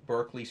rehearsing a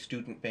Berkeley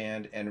student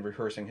band and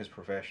rehearsing his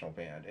professional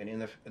band.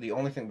 And the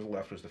only thing that was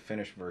left was the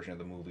finished version of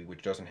the movie,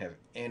 which doesn't have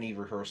any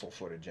rehearsal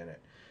footage in it.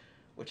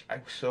 Which I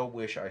so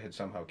wish I had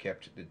somehow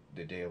kept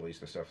the dailies,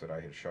 the stuff that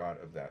I had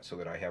shot of that, so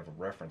that I have a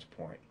reference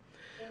point.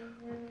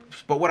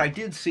 But what I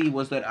did see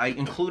was that I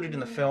included in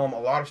the film a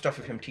lot of stuff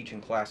of him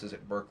teaching classes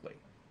at Berkeley.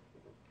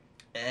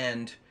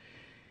 And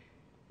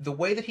the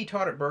way that he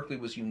taught at Berkeley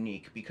was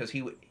unique because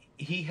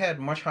he had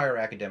much higher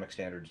academic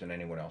standards than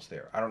anyone else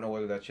there. I don't know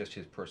whether that's just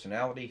his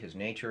personality, his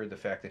nature, the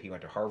fact that he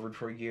went to Harvard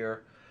for a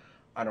year.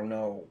 I don't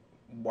know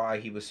why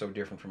he was so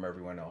different from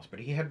everyone else, but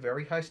he had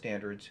very high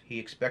standards. He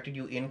expected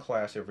you in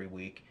class every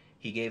week.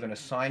 He gave an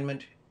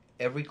assignment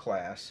every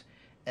class,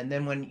 and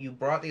then when you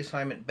brought the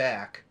assignment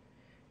back,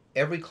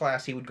 every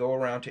class he would go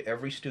around to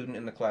every student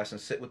in the class and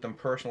sit with them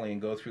personally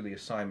and go through the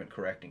assignment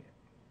correcting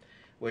it,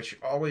 which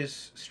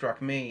always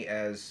struck me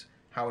as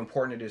how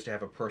important it is to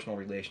have a personal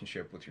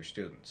relationship with your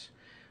students.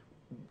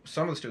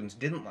 Some of the students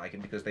didn't like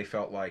it because they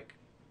felt like,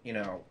 you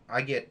know,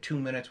 I get 2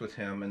 minutes with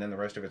him and then the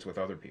rest of it's with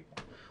other people.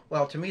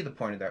 Well, to me, the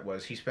point of that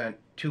was he spent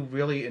 2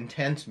 really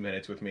intense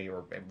minutes with me,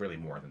 or really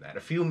more than that,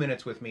 a few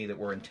minutes with me that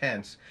were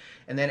intense.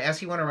 And then as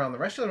he went around the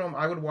rest of the room,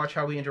 I would watch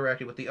how he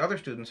interacted with the other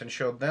students and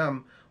showed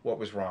them what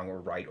was wrong or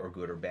right or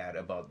good or bad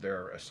about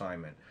their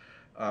assignment.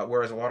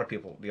 Whereas a lot of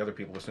people, the other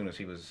people, as soon as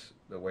he was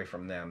away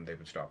from them, they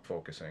would stop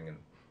focusing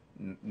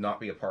and not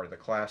be a part of the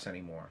class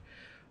anymore.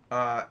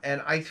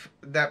 And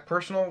that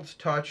personal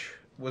touch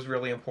was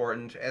really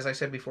important. As I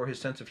said before, his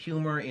sense of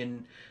humor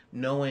in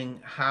knowing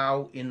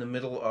how, in the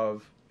middle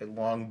of a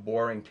long,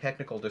 boring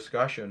technical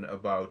discussion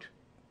about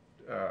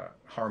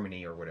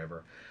harmony or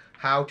whatever,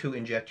 how to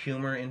inject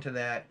humor into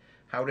that,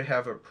 how to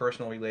have a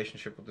personal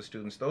relationship with the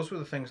students. Those were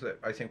the things that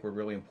I think were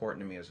really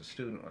important to me as a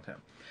student with him.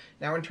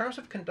 Now, in terms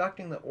of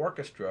conducting the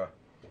orchestra,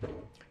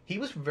 he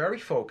was very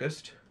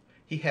focused.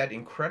 He had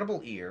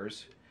incredible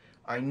ears.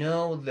 I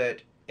know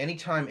that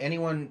anytime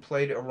anyone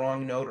played a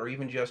wrong note or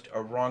even just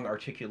a wrong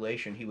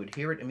articulation, he would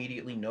hear it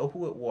immediately, know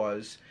who it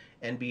was,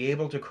 and be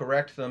able to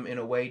correct them in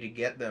a way to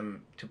get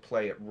them to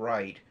play it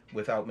right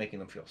without making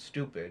them feel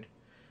stupid.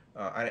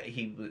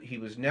 He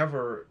was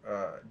never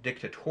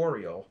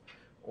dictatorial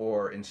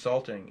or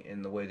insulting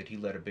in the way that he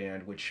led a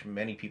band, which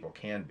many people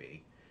can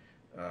be,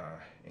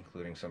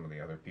 including some of the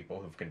other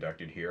people who've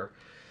conducted here.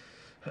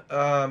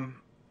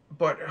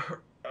 But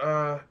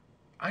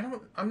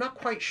I'm not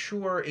quite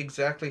sure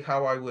exactly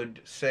how I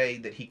would say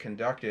that he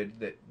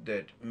conducted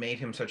that made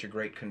him such a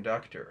great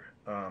conductor.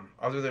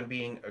 Other than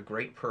being a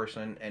great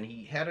person, and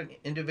he had an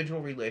individual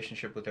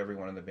relationship with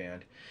everyone in the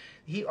band.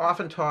 He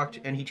often talked,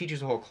 and he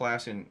teaches a whole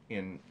class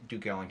in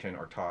Duke Ellington,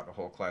 or taught a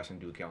whole class in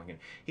Duke Ellington.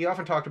 He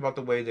often talked about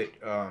the way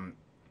that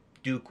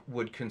Duke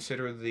would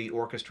consider the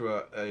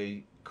orchestra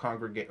a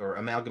or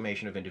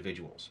amalgamation of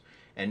individuals,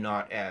 and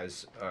not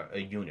as a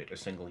unit, a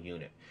single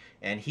unit.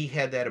 And he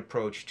had that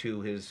approach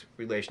to his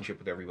relationship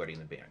with everybody in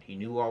the band. He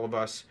knew all of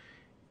us,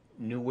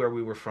 knew where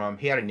we were from.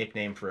 He had a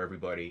nickname for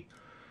everybody.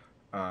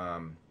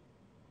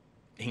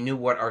 He knew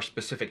what our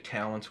specific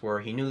talents were.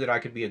 He knew that I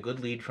could be a good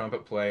lead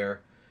trumpet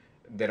player,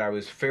 that I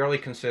was fairly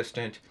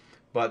consistent,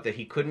 but that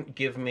he couldn't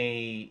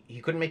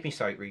make me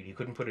sight read. He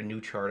couldn't put a new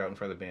chart out in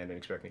front of the band and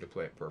expect me to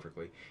play it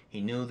perfectly.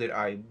 He knew that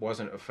I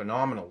wasn't a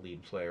phenomenal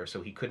lead player,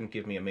 so he couldn't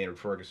give me a Maynard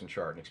Ferguson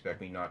chart and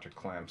expect me not to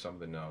clam some of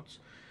the notes.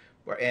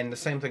 And the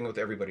same thing with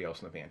everybody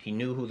else in the band. He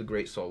knew who the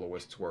great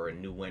soloists were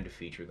and knew when to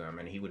feature them,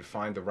 and he would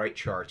find the right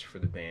charts for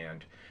the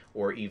band,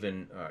 or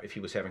even if he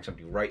was having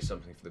somebody write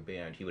something for the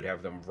band, he would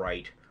have them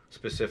write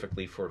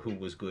specifically for who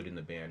was good in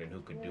the band and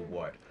who could do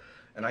what.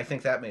 And I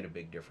think that made a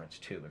big difference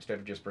too. Instead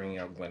of just bringing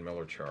out Glenn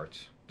Miller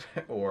charts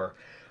or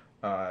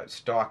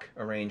stock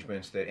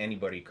arrangements that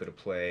anybody could have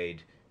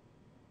played,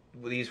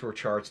 these were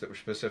charts that were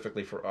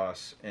specifically for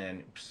us,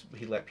 and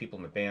he let people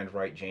in the band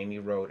write. Jamie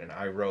wrote, and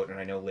I wrote, and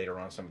I know later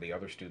on some of the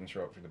other students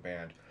wrote for the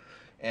band.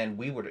 And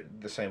we would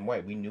the same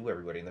way. We knew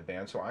everybody in the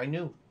band, so I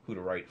knew who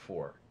to write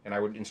for. And I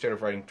would, instead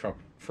of writing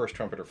first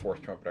trumpet or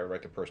fourth trumpet, I would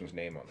write the person's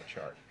name on the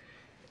chart.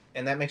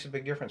 And that makes a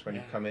big difference when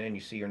you come in and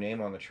you see your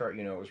name on the chart.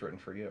 You know it was written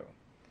for you.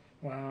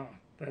 Wow,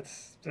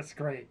 that's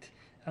great.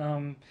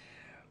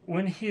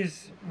 When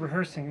he's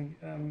rehearsing,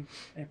 and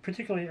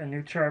particularly a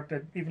new chart,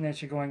 but even as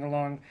you're going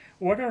along,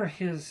 what are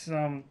his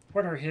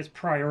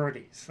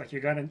priorities? Like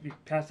you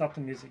pass out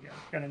the music, you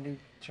got a new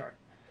chart.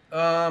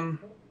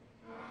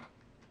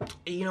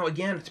 You know,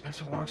 again, it's been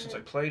so long since I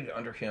played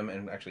under him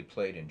and actually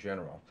played in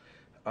general.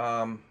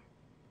 I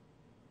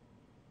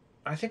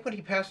think when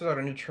he passes out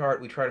a new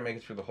chart, we try to make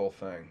it through the whole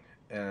thing,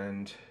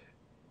 and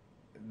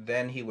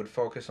then he would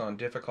focus on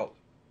difficult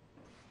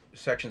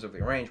sections of the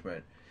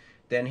arrangement.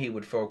 Then he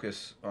would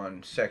focus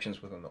on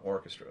sections within the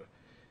orchestra,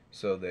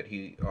 so that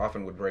he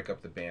often would break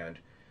up the band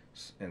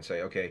and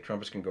say, okay,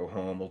 trumpets can go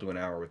home, we'll do an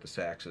hour with the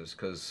saxes,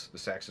 because the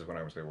saxes when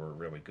I was there were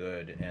really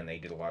good, and they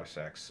did a lot of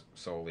sax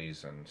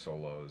solis and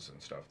solos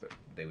and stuff that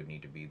they would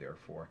need to be there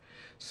for.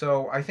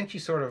 So I think he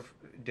sort of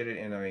did it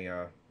in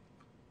a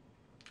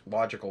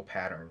logical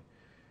pattern.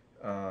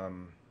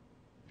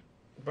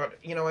 But,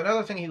 you know,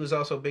 another thing he was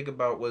also big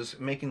about was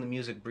making the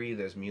music breathe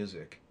as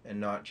music,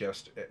 and not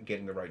just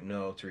getting the right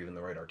notes or even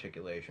the right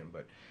articulation,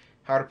 but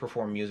how to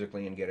perform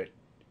musically and get it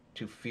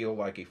to feel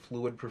like a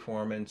fluid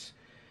performance.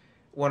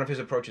 One of his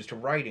approaches to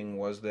writing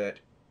was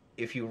that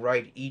if you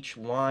write each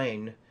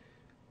line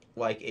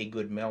like a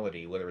good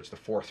melody, whether it's the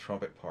fourth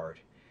trumpet part,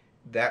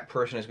 that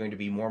person is going to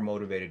be more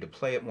motivated to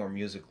play it more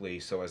musically,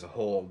 so as a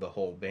whole, the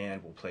whole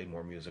band will play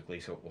more musically,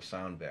 so it will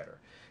sound better.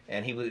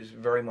 And he was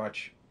very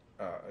much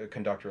a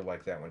conductor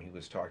like that when he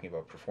was talking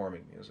about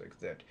performing music,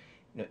 that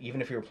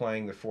even if you were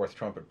playing the fourth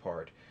trumpet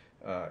part,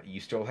 you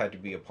still had to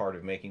be a part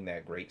of making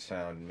that great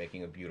sound and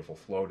making a beautiful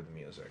flow to the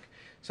music.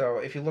 So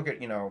if you look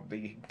at,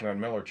 the Glenn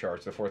Miller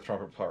charts, the fourth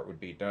trumpet part would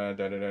be da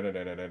da da da da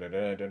da da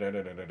da da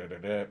da da da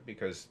da,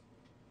 because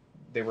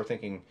they were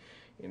thinking,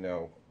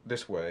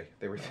 this way.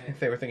 They were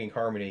thinking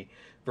harmony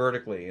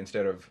vertically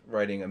instead of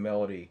writing a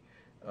melody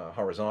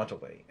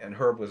horizontally. And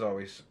Herb was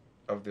always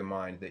of the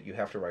mind that you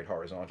have to write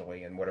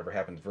horizontally, and whatever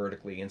happens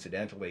vertically,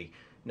 incidentally,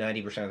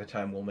 90% of the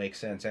time will make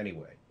sense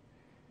anyway.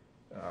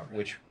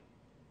 Which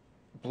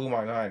blew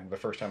my mind the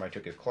first time I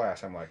took his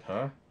class. I'm like,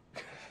 huh?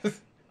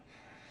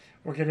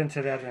 We'll get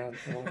into that in a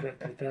little bit,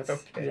 but that's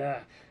okay.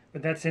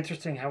 But that's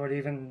interesting how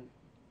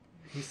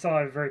he saw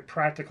a very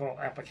practical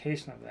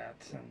application of that,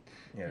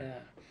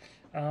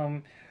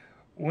 and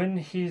when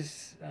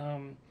he's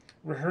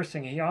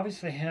rehearsing, he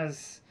obviously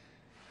has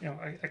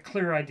a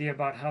clear idea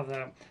about how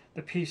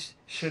the piece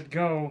should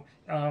go.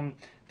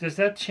 Does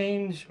that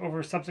change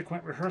over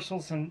subsequent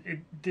rehearsals,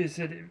 and is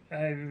it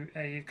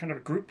a kind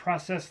of group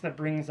process that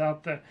brings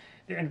out the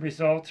end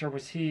results, or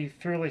was he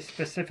fairly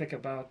specific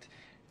about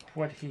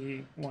what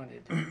he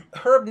wanted?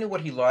 Herb knew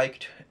what he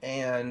liked,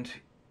 and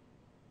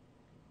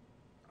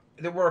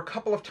there were a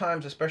couple of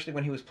times, especially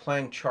when he was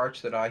playing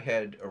charts that I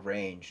had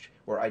arranged,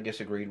 where I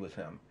disagreed with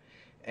him.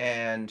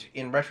 And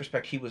in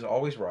retrospect, he was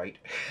always right.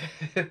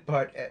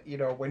 But,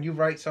 when you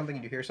write something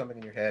and you hear something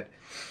in your head,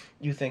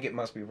 you think it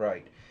must be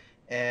right.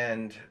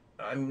 And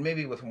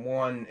maybe with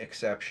one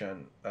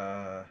exception,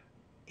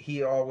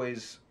 he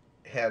always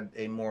had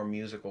a more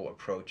musical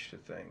approach to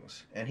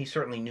things. And he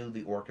certainly knew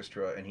the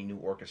orchestra, and he knew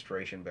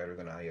orchestration better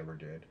than I ever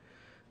did.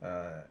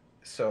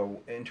 So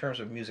in terms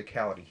of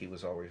musicality, he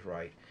was always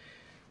right.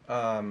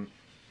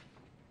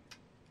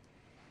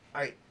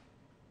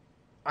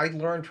 I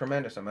learned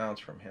tremendous amounts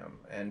from him,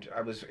 and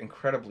I was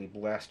incredibly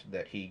blessed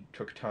that he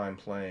took time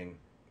playing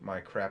my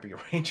crappy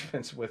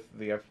arrangements with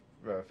the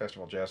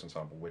Festival Jazz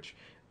Ensemble, which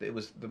the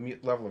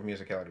level of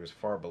musicality was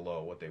far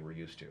below what they were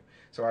used to.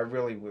 So I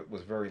really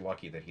was very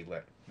lucky that he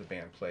let the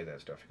band play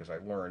that stuff, because I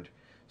learned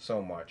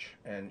so much.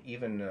 And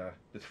even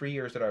the 3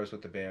 years that I was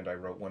with the band, I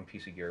wrote one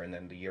piece a year, and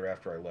then the year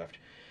after I left,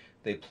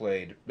 they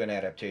played an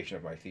adaptation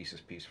of my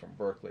thesis piece from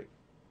Berkeley.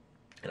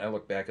 And I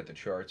look back at the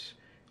charts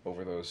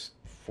over those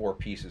 4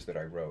 pieces that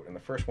I wrote. And the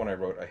first one I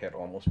wrote, I had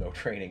almost no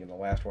training, and the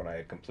last one I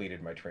had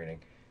completed my training.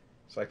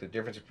 It's like the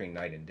difference between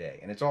night and day.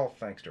 And it's all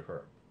thanks to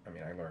Herb. I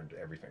mean, I learned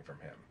everything from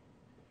him.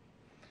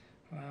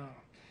 Wow.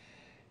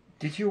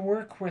 Did you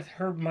work with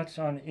Herb much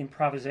on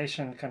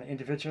improvisation, kind of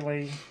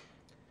individually?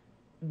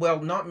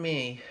 Well, not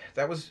me.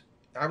 I was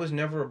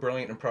never a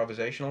brilliant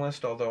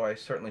improvisationalist, although I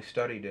certainly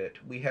studied it.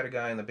 We had a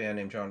guy in the band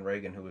named John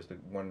Reagan, who was the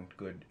one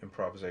good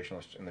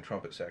improvisationalist in the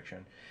trumpet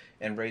section.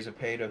 And Ray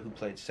Zepeda, who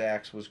played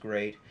sax, was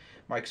great.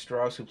 Mike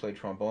Strauss, who played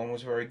trombone,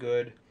 was very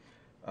good.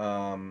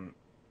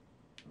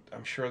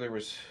 I'm sure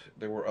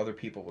there were other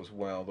people as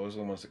well. Those are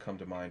the ones that come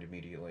to mind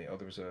immediately. Oh,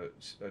 there was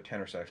a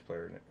tenor sax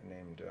player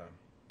named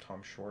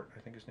Tom Short, I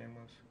think his name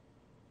was.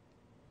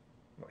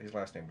 Well, his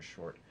last name was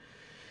Short.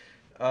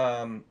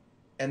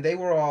 And they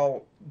were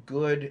all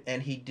good,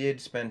 and he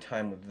did spend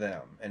time with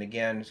them. And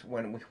again,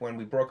 when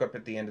we broke up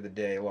at the end of the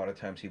day, a lot of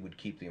times he would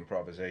keep the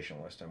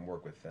improvisationalist and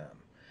work with them.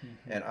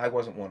 Mm-hmm. And I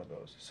wasn't one of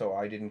those, so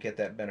I didn't get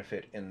that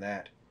benefit in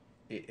that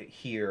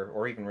here,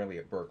 or even really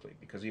at Berkeley,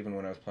 because even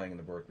when I was playing in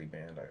the Berkeley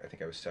band, I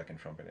think I was second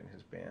trumpet in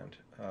his band.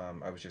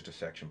 I was just a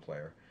section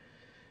player.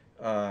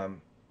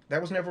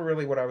 That was never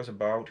really what I was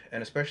about,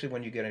 and especially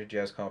when you get into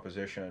jazz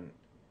composition,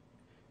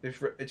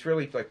 it's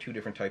really like two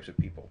different types of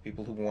people.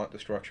 People who want the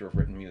structure of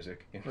written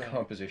music in right.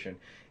 composition,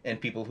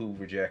 and people who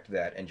reject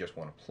that and just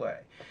want to play.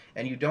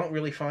 And you don't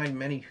really find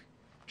many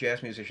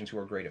jazz musicians who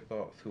are great at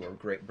both, who are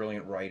great,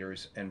 brilliant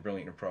writers and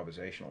brilliant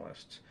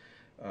improvisationalists.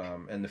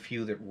 And the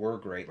few that were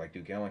great, like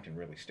Duke Ellington,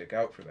 really stick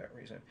out for that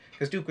reason.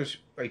 Because Duke was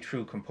a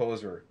true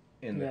composer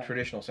in the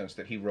traditional sense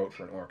that he wrote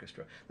for an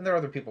orchestra. And there are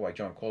other people like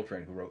John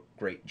Coltrane who wrote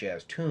great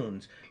jazz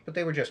tunes, but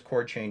they were just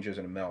chord changes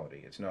and a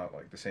melody. It's not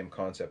like the same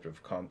concept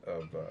of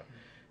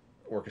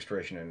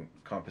orchestration and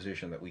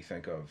composition that we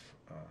think of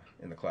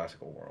in the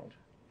classical world.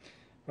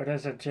 But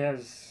as a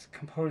jazz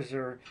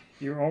composer,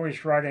 you're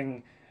always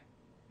writing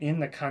in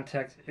the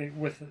context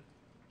with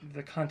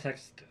the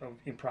context of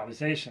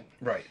improvisation,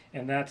 right?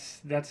 And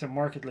that's a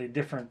markedly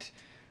different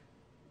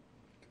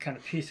kind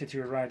of piece that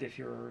you would write if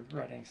you're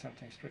writing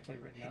something strictly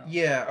written out.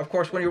 Yeah, of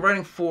course, when you're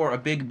writing for a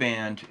big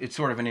band, it's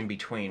sort of an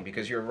in-between,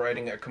 because you're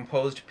writing a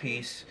composed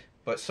piece,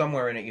 but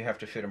somewhere in it you have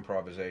to fit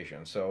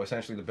improvisation. So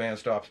essentially the band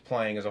stops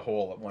playing as a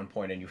whole at one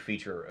point and you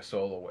feature a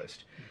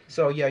soloist. Mm-hmm.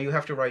 So yeah, you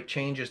have to write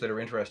changes that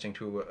are interesting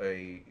to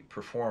a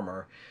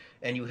performer,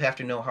 and you have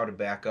to know how to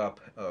back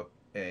up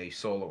a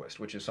soloist,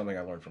 which is something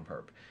I learned from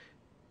Herb.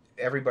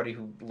 Everybody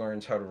who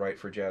learns how to write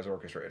for jazz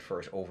orchestra at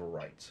first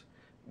overwrites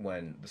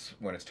when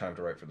it's time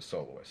to write for the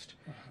soloist.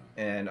 Uh-huh.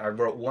 And I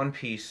wrote one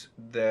piece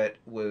that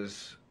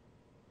was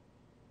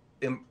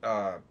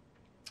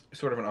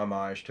sort of an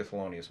homage to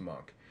Thelonious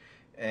Monk.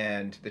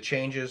 And the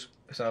changes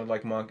sounded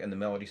like Monk and the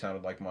melody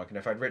sounded like Monk. And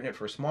if I'd written it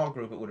for a small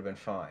group, it would have been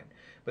fine.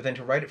 But then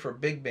to write it for a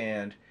big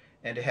band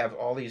and to have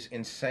all these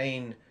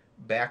insane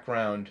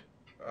background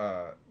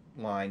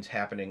lines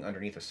happening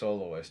underneath a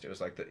soloist, it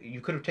was like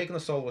you could have taken the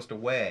soloist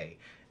away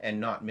and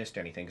not missed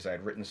anything, because I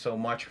had written so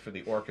much for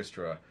the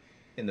orchestra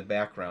in the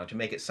background to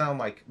make it sound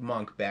like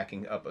Monk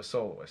backing up a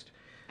soloist.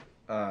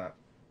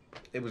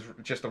 It was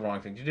just the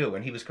wrong thing to do,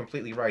 and he was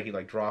completely right. He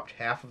dropped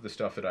half of the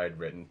stuff that I had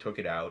written, took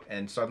it out,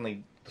 and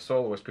suddenly the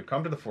soloist could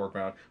come to the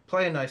foreground,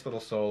 play a nice little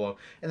solo,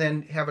 and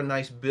then have a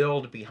nice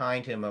build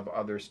behind him of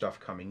other stuff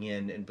coming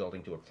in and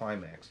building to a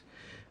climax.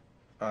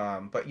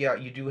 But yeah,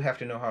 you do have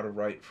to know how to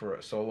write for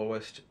a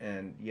soloist,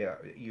 and yeah,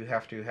 you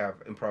have to have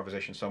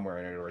improvisation somewhere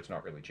in it, or it's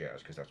not really jazz,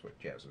 because that's what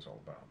jazz is all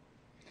about.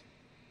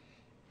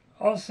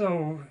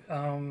 Also,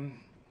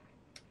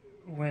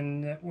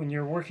 when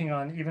you're working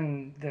on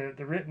even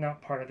the written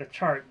out part of the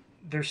chart,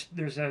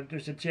 there's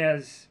a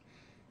jazz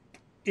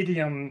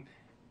idiom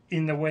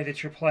in the way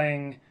that you're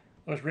playing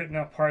those written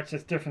out parts.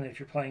 That's different if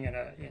you're playing in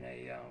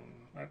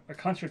a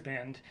concert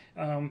band.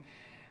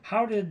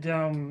 How did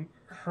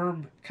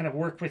Herb kind of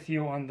work with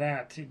you on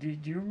that? Do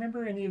you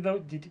remember any of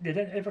those? Did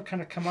it ever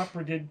kind of come up,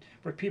 or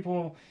were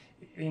people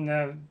in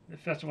the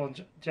Festival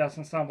Jazz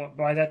Ensemble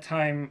by that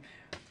time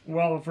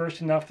well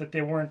versed enough that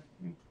they weren't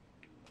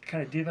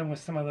kind of dealing with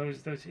some of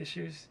those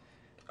issues?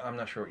 I'm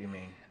not sure what you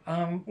mean.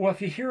 Well,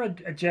 if you hear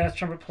a jazz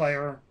trumpet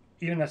player,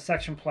 even a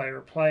section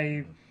player,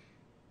 play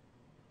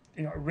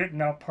a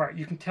written out part,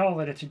 you can tell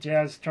that it's a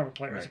jazz trumpet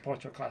player as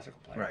opposed to a classical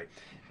player.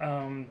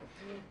 Right.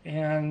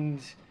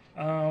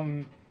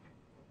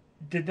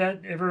 Did that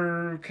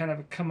ever kind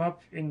of come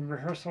up in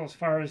rehearsal as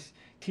far as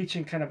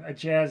teaching kind of a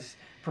jazz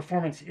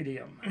performance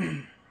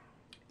idiom?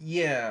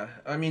 Yeah,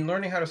 I mean,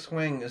 learning how to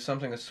swing is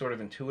something that's sort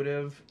of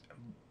intuitive,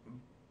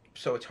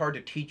 so it's hard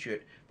to teach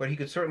it, but he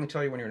could certainly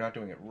tell you when you're not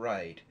doing it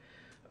right.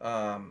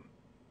 I've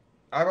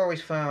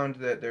always found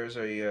that there's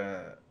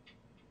a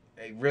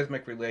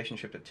rhythmic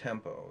relationship to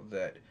tempo,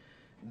 that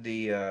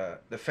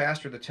the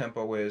faster the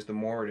tempo is, the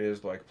more it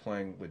is like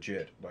playing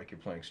legit, like you're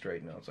playing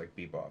straight notes, like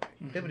bebop.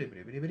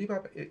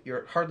 Mm-hmm.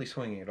 You're hardly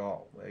swinging at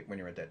all, like when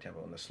you're at that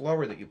tempo. And the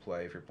slower that you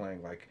play, if you're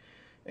playing like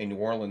a New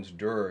Orleans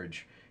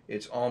dirge,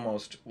 it's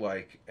almost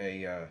like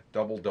a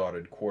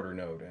double-dotted quarter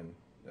note and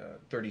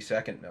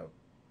 30-second note.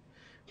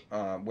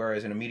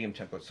 Whereas in a medium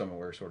tempo, it's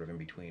somewhere sort of in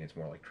between. It's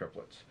more like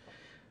triplets.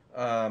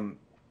 And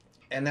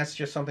that's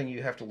just something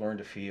you have to learn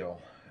to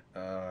feel.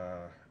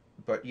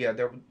 But yeah,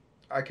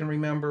 I can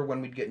remember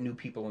when we'd get new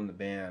people in the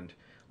band,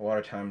 a lot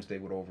of times they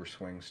would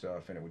overswing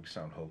stuff and it would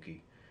sound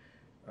hokey,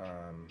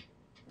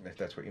 if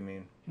that's what you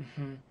mean.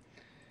 Mm-hmm.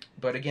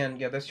 But again,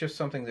 yeah, that's just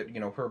something that,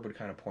 Herb would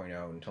kind of point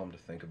out and tell him to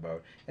think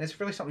about. And it's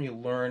really something you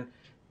learn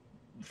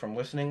from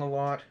listening a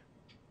lot.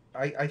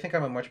 I think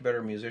I'm a much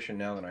better musician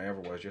now than I ever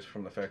was, just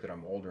from the fact that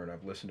I'm older and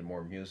I've listened to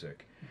more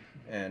music.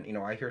 Mm-hmm. And,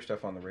 I hear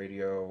stuff on the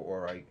radio,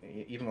 or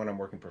even when I'm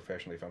working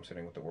professionally, if I'm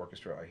sitting with the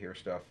orchestra, I hear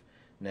stuff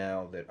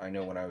now that I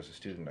know when I was a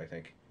student. I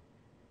think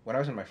when I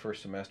was in my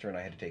first semester and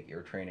I had to take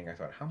ear training, I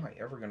thought, how am I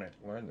ever going to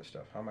learn this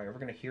stuff? How am I ever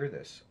going to hear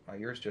this? My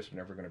ear's just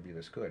never going to be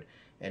this good.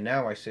 And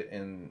now I sit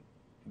in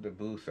the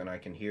booth and I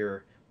can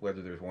hear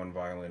whether there's one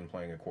violin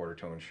playing a quarter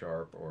tone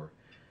sharp, or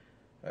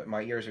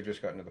my ears have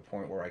just gotten to the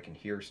point where I can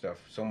hear stuff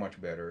so much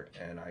better,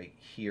 and I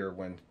hear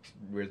when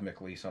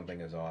rhythmically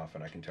something is off,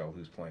 and I can tell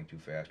who's playing too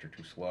fast or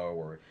too slow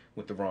or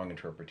with the wrong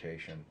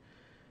interpretation.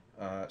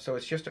 So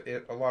it's just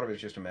a lot of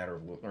it's just a matter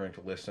of learning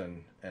to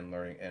listen and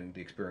learning and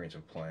the experience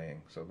of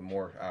playing. So the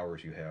more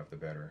hours you have, the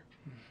better.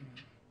 Mm-hmm.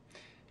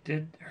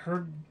 Did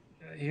Herb?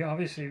 He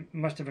obviously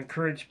must have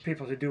encouraged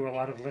people to do a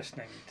lot of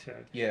listening.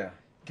 Yeah.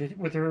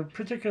 Were there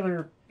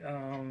particular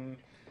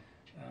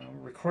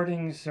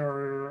recordings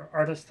or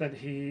artists that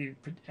he?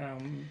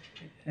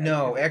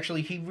 No,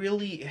 actually, he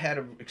really had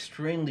an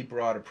extremely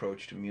broad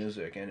approach to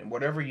music, and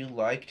whatever you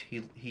liked,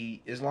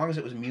 he as long as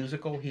it was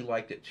musical, he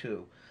liked it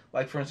too.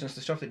 Like, for instance,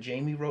 the stuff that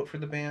Jamie wrote for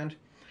the band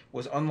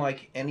was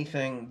unlike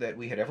anything that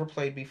we had ever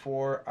played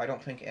before. I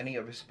don't think any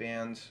of his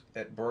bands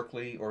at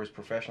Berkeley or his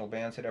professional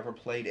bands had ever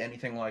played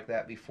anything like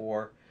that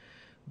before.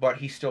 But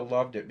he still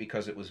loved it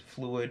because it was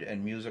fluid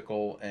and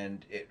musical,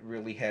 and it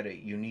really had a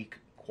unique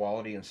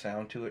quality and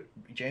sound to it.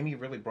 Jamie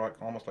really brought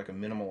almost like a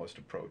minimalist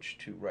approach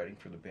to writing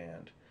for the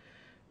band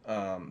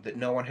that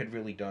no one had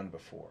really done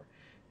before.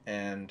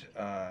 And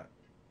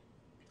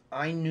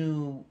I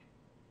knew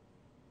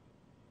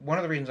one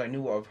of the reasons I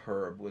knew of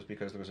Herb was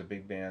because there was a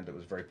big band that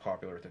was very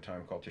popular at the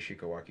time called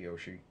Toshiko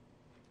Akiyoshi,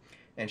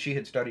 and she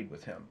had studied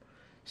with him.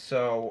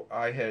 So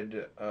I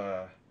had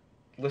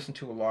listened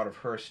to a lot of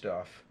her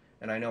stuff,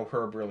 and I know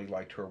Herb really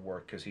liked her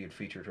work because he had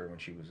featured her when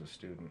she was a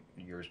student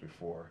years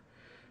before.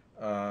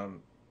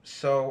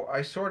 So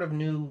I sort of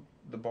knew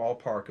the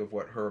ballpark of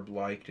what Herb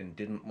liked and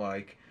didn't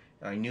like.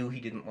 I knew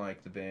he didn't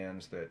like the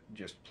bands that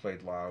just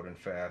played loud and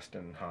fast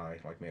and high,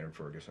 like Maynard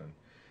Ferguson.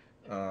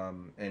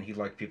 And he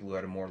liked people who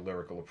had a more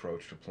lyrical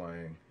approach to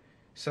playing.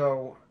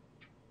 So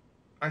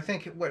I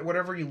think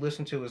whatever you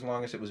listened to, as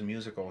long as it was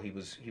musical, he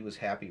was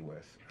happy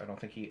with. I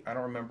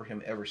don't remember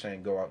him ever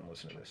saying go out and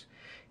listen to this,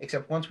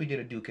 except once we did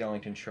a Duke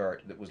Ellington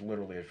chart that was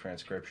literally a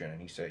transcription,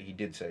 and he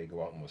did say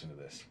go out and listen to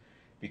this,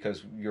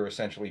 because you're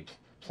essentially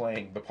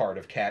playing the part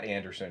of Cat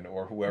Anderson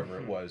or whoever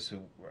it was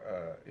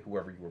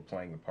whoever you were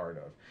playing the part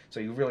of. So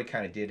you really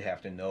kind of did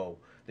have to know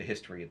the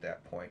history at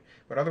that point.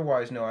 But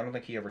otherwise, no, I don't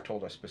think he ever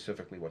told us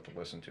specifically what to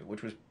listen to,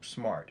 which was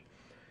smart,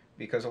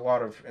 because a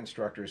lot of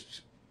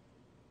instructors,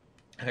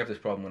 I have this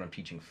problem when I'm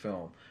teaching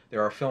film.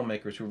 There are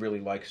filmmakers who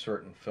really like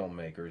certain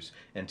filmmakers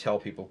and tell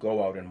people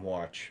go out and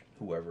watch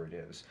whoever it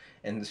is,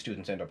 and the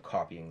students end up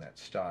copying that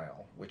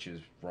style, which is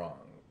wrong.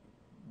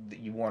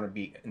 You want to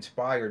be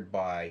inspired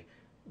by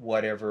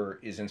whatever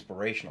is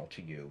inspirational to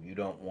you. You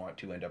don't want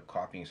to end up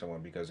copying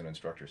someone because an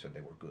instructor said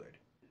they were good.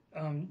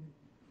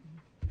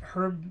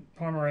 Herb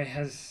Pomeroy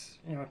has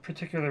a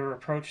particular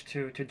approach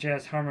to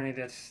jazz harmony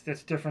that's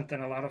different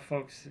than a lot of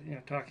folks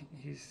talking.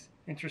 He's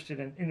interested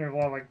in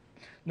interval, like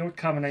note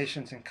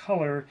combinations and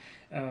color,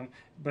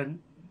 but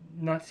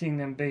not seeing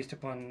them based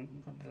upon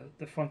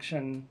the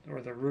function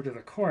or the root of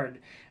the chord.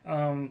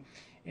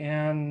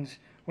 And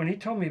when he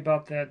told me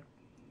about that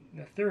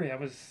the theory, I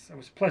was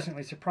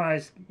pleasantly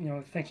surprised,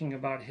 thinking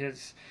about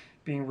his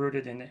being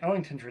rooted in the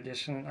Ellington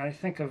tradition. And I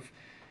think of,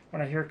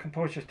 when I hear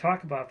composers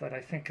talk about that,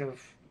 I think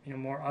of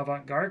more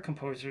avant-garde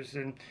composers.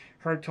 And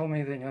Herb told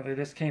me that that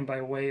this came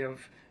by way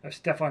of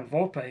Stefan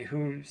Volpe,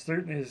 who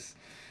certainly is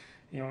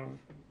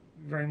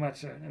very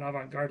much an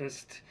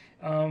avant-gardist.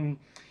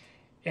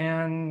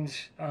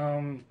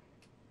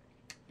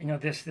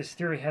 This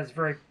theory has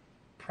very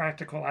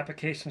practical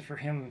applications for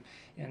him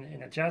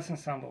in a jazz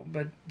ensemble.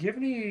 But do you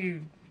have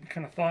any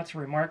kind of thoughts or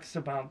remarks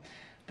about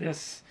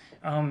this?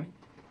 I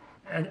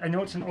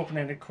know it's an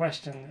open-ended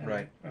question.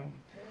 Right.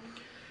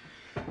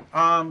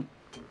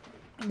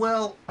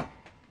 Well,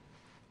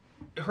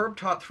 Herb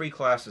taught 3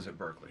 classes at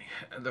Berkeley.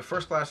 The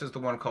first class is the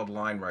one called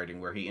line writing,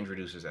 where he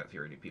introduces that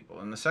theory to people.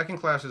 And the second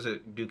class is a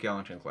Duke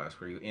Ellington class,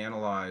 where you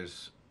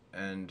analyze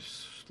and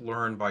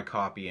learn by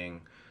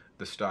copying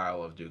the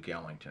style of Duke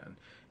Ellington.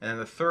 And then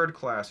the third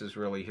class is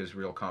really his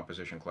real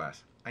composition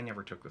class. I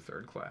never took the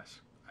third class.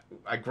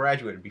 I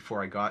graduated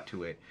before I got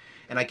to it.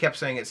 And I kept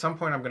saying, at some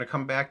point I'm going to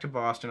come back to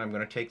Boston, I'm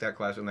going to take that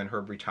class, and then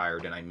Herb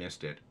retired and I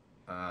missed it.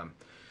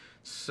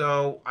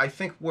 So I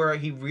think where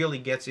he really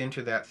gets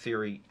into that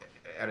theory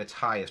at its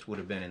highest would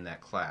have been in that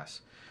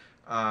class.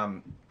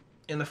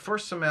 In the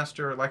first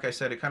semester, like I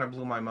said, it kind of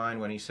blew my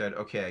mind when he said,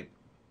 okay,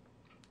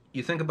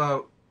 you think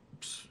about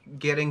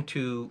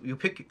you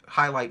pick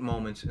highlight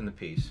moments in the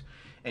piece,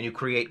 and you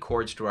create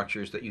chord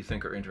structures that you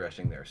think are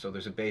interesting there. So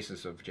there's a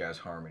basis of jazz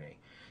harmony.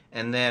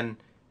 And then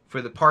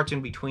for the parts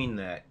in between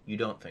that, you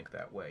don't think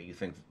that way. You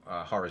think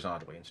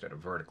horizontally instead of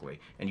vertically.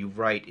 And you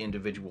write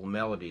individual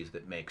melodies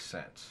that make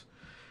sense.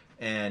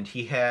 And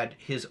he had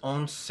his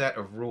own set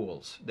of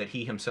rules that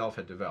he himself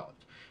had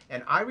developed.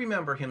 And I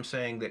remember him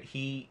saying that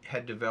he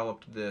had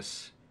developed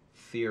this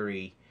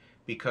theory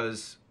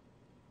because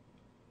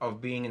of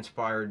being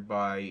inspired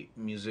by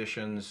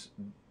musicians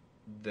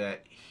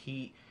that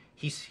he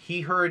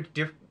he heard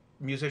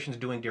musicians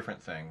doing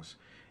different things,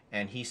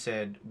 and he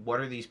said, "What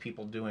are these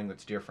people doing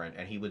that's different?"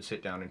 And he would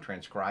sit down and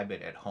transcribe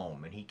it at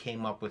home, and he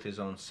came up with his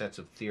own sets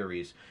of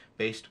theories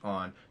based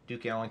on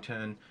Duke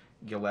Ellington.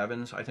 Gil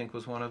Evans, I think,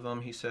 was one of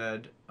them. He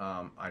said,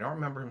 I don't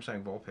remember him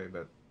saying Volpe,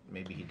 but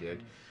maybe he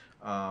did.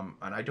 And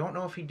I don't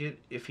know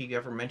if he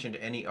ever mentioned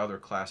any other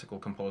classical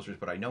composers,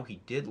 but I know he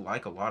did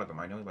like a lot of them.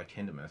 I know he liked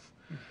Hindemith.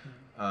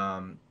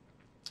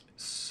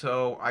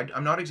 So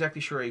I'm not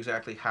exactly sure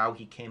how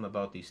he came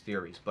about these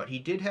theories, but he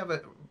did have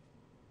a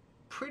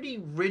pretty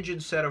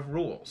rigid set of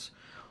rules,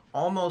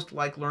 almost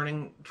like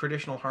learning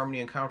traditional harmony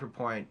and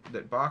counterpoint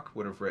that Bach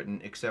would have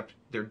written, except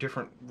they're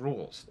different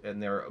rules,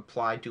 and they're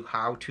applied to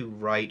how to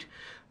write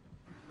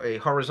a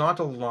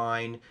horizontal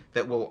line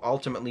that will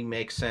ultimately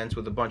make sense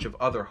with a bunch of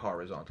other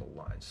horizontal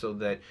lines, so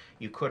that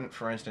you couldn't,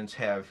 for instance,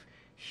 have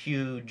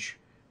huge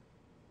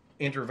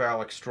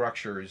intervallic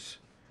structures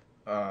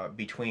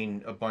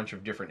between a bunch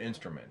of different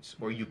instruments,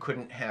 or you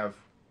couldn't have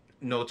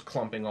notes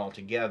clumping all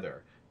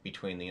together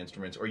between the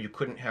instruments, or you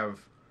couldn't have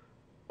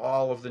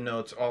all of the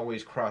notes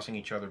always crossing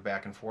each other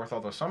back and forth,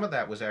 although some of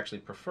that was actually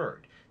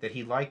preferred, that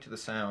he liked the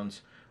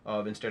sounds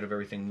of, instead of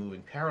everything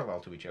moving parallel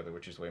to each other,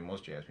 which is the way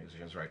most jazz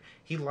musicians write,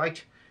 he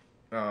liked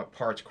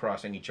parts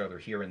crossing each other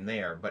here and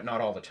there, but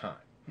not all the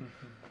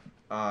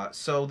time.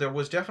 So there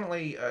was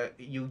definitely,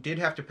 you did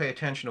have to pay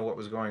attention to what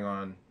was going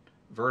on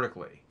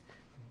vertically,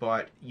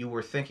 but you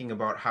were thinking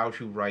about how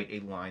to write a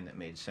line that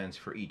made sense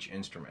for each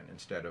instrument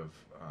instead of...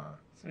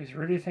 So he's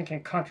really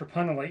thinking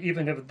contrapuntally,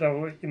 even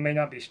though it may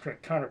not be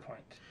strict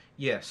counterpoint.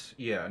 Yes,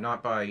 yeah,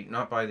 not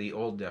by the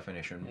old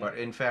definition, but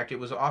in fact it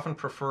was often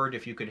preferred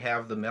if you could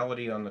have the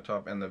melody on the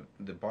top and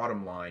the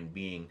bottom line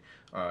being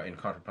in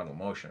contrapuntal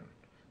motion,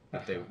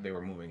 that they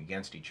were moving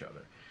against each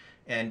other.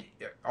 And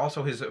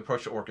also his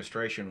approach to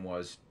orchestration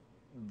was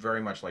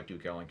very much like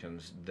Duke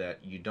Ellington's, that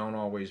you don't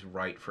always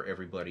write for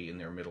everybody in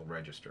their middle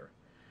register.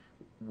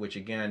 Which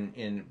again,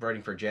 in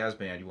writing for a jazz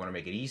band, you want to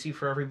make it easy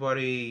for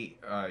everybody,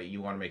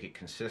 you want to make it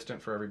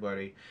consistent for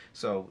everybody,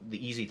 so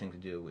the easy thing to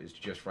do is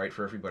to just write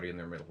for everybody in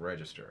their middle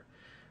register.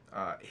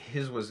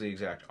 His was the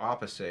exact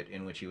opposite,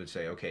 in which he would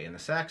say, okay, in the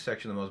sax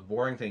section, the most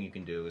boring thing you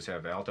can do is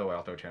have alto,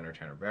 alto, tenor,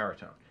 tenor,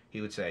 baritone. He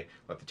would say,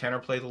 let the tenor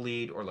play the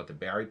lead, or let the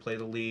bari play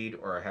the lead,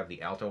 or have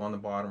the alto on the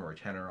bottom, or a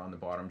tenor on the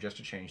bottom, just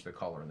to change the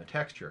color and the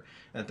texture.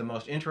 And that the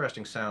most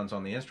interesting sounds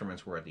on the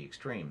instruments were at the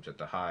extremes, at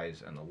the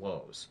highs and the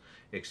lows,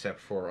 except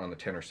for on the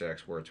tenor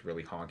sax, where it's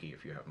really honky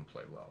if you have them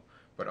play low.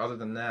 But other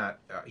than that,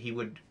 he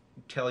would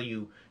tell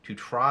you to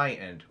try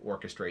and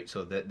orchestrate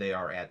so that they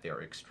are at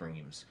their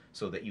extremes,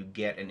 so that you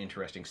get an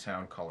interesting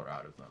sound color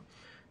out of them.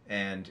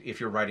 And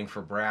if you're writing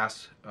for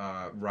brass,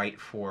 write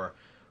for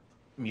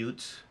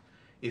mutes.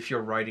 If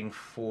you're writing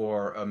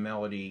for a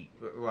melody,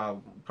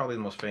 well, probably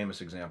the most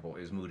famous example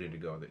is Mood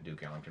Indigo that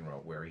Duke Ellington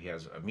wrote, where he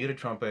has a muted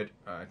trumpet,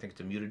 I think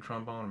it's a muted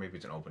trombone, or maybe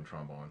it's an open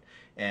trombone,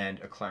 and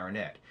a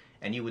clarinet.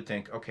 And you would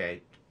think,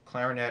 okay,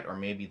 clarinet or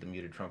maybe the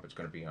muted trumpet's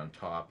going to be on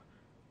top.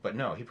 But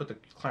no, he put the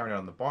clarinet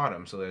on the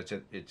bottom so that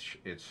it's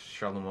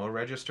chalumeau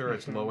register,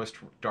 its lowest,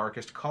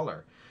 darkest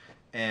color.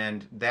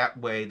 And that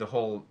way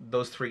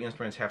those three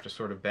instruments have to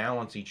sort of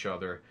balance each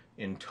other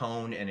in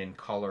tone and in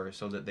color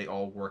so that they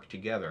all work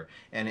together.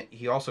 And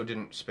he also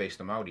didn't space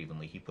them out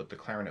evenly. He put the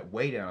clarinet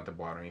way down at the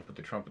bottom, he put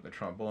the trumpet and the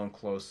trombone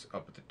close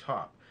up at the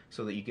top,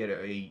 so that you get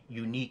a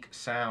unique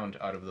sound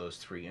out of those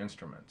three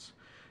instruments.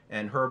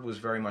 And Herb was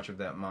very much of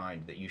that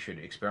mind, that you should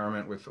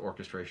experiment with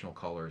orchestrational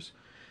colors.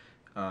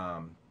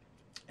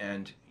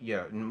 And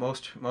yeah,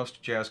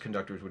 most jazz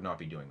conductors would not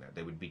be doing that.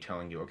 They would be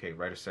telling you, okay,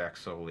 write a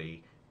sax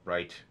soli,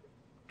 write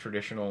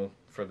traditional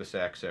for the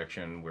sax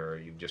section, where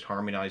you just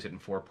harmonize it in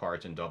 4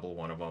 parts and double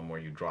one of them, where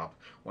you drop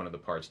one of the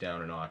parts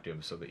down an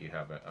octave so that you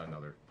have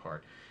another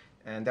part.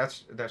 And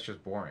that's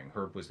just boring.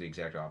 Herb was the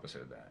exact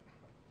opposite of that.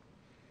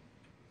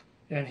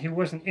 And he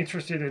wasn't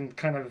interested in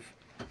kind of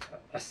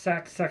a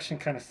sax section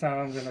kind of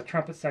sound and a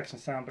trumpet section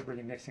sound, but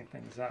really mixing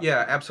things up.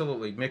 Yeah,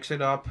 absolutely. Mix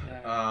it up.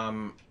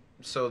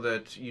 So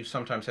that you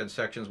sometimes had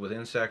sections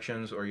within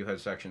sections, or you had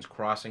sections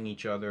crossing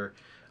each other.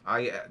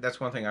 That's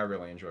one thing I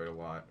really enjoyed a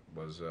lot,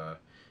 was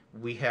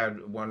we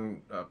had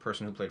one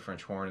person who played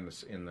French horn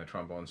in the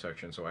trombone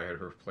section, so I had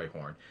her play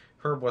horn.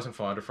 Herb wasn't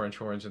fond of French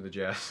horns in the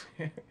jazz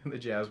in the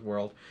jazz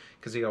world,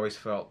 because he always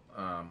felt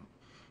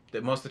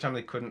that most of the time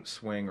they couldn't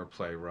swing or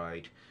play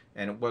right,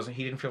 and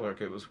he didn't feel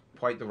like it was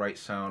quite the right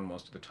sound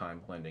most of the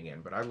time blending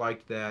in. But I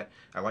liked that.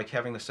 I liked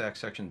having the sax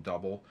section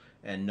double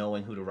and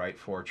knowing who to write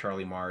for.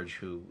 Charlie Marge,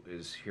 who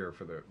is here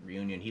for the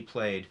reunion, he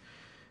played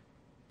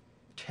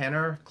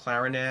tenor,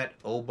 clarinet,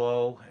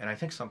 oboe, and I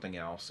think something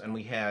else. And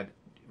we had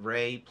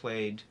Ray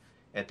played,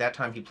 at that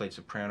time he played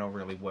soprano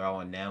really well,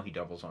 and now he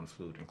doubles on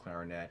flute and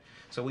clarinet.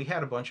 So we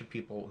had a bunch of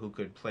people who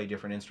could play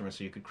different instruments,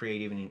 so you could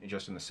create, even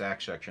just in the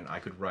sax section, I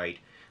could write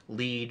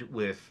lead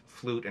with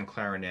flute and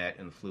clarinet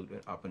and flute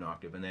up an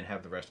octave, and then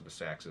have the rest of the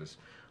saxes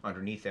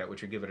underneath that,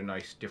 which would give it a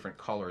nice different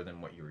color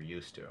than what you were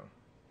used to.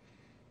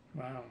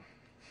 Wow.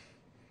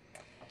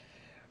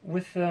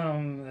 With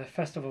the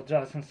Festival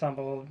Jazz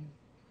Ensemble,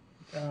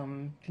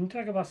 Can you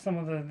talk about some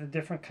of the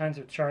different kinds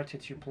of charts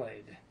that you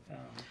played? Um,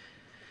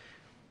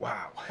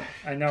 Wow.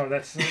 I know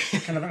that's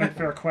kind of an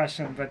unfair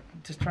question, but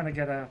just trying to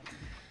get a.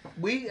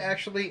 We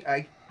actually,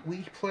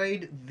 we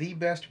played the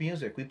best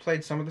music. We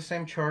played some of the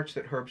same charts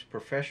that Herb's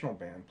professional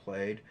band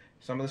played,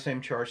 some of the same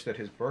charts that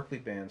his Berkeley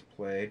bands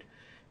played.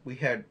 We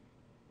had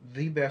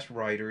the best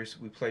writers.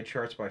 We played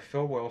charts by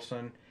Phil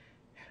Wilson,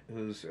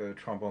 who's a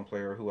trombone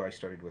player who I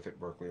studied with at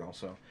Berkeley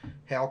also.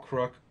 Hal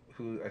Crook,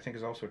 who I think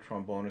is also a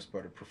trombonist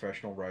but a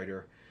professional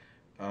writer.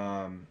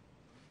 Um,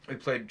 we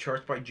played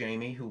charts by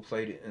Jamie, who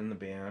played in the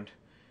band.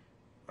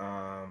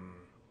 Um,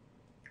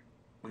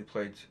 we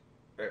played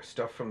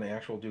stuff from the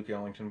actual Duke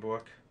Ellington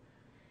book.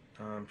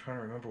 I'm trying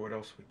to remember what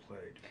else we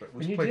played, but we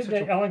When you played did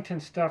such the a.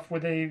 Ellington stuff, were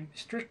they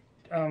strict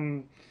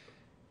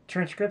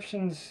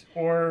transcriptions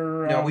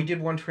or? No, we did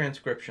one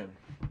transcription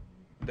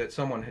that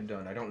someone had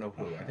done. I don't know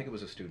who. I Uh-huh. think it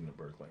was a student at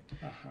Berkeley,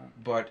 Uh-huh.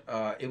 but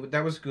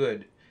that was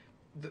good.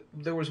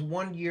 There was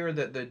one year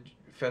that the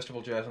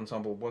Festival Jazz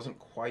Ensemble wasn't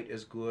quite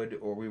as good,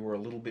 or we were a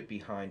little bit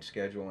behind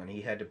schedule, and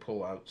he had to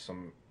pull out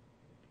some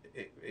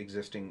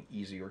existing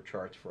easier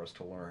charts for us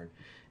to learn,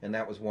 and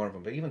that was one of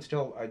them. But even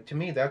still, to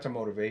me, that's a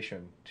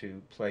motivation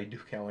to play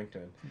Duke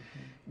Ellington. Mm-hmm.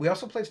 We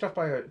also played stuff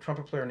by a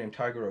trumpet player named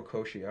Tiger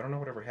Okoshi. I don't know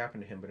whatever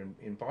happened to him, but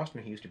in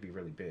Boston he used to be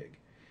really big.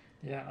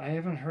 Yeah, I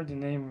haven't heard the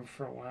name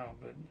for a while,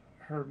 but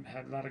Herb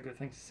had a lot of good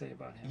things to say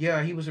about him.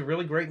 Yeah, he was a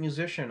really great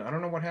musician. I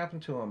don't know what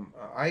happened to him.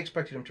 I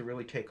expected him to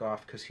really take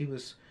off because he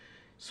was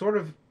sort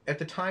of at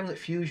the time that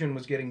fusion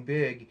was getting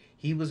big,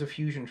 he was a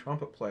fusion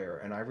trumpet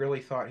player, and I really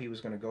thought he was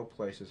going to go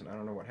places, and I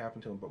don't know what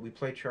happened to him, but we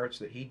played charts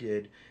that he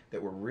did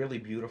that were really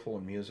beautiful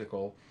and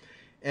musical,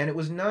 and it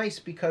was nice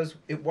because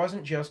it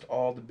wasn't just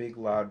all the big,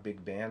 loud,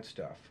 big band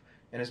stuff.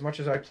 And as much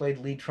as I played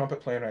lead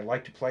trumpet player and I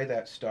like to play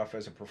that stuff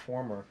as a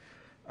performer,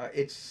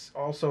 it's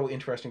also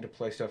interesting to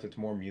play stuff that's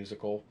more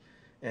musical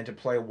and to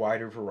play a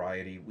wider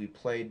variety. We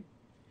played,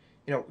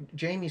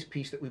 Jamie's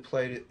piece that we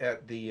played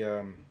at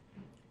the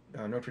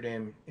Notre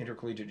Dame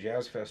Intercollegiate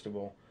Jazz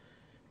Festival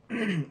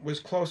was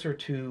closer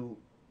to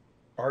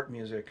art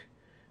music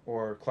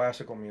or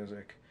classical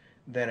music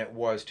than it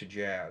was to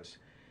jazz.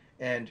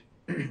 And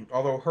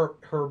although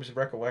Herb's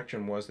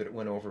recollection was that it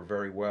went over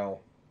very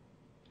well,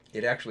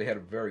 it actually had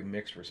a very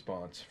mixed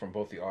response from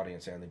both the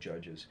audience and the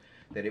judges.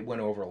 That it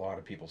went over a lot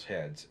of people's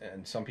heads,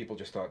 and some people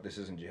just thought this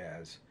isn't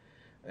jazz,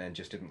 and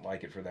just didn't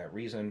like it for that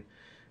reason.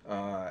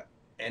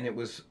 And it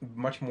was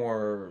much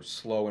more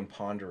slow and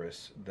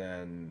ponderous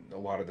than a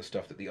lot of the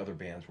stuff that the other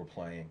bands were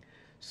playing.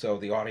 So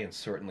the audience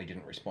certainly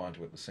didn't respond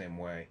to it the same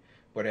way.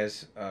 But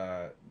as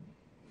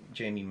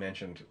Jamie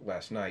mentioned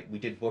last night, we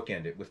did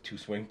bookend it with two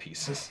swing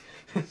pieces.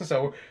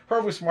 So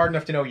Herb was smart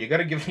enough to know you got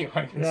to give the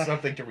audience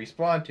something to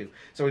respond to.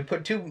 So we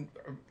put two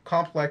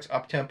complex,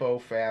 up-tempo,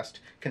 fast,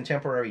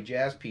 contemporary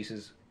jazz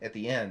pieces at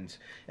the ends,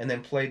 and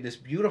then played this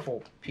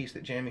beautiful piece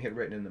that Jamie had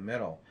written in the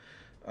middle,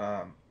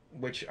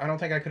 which I don't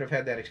think I could have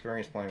had that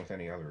experience playing with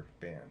any other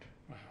band.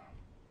 Wow.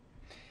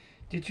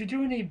 Did you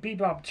do any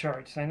bebop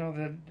charts? I know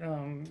that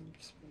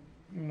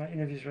in my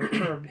interviews with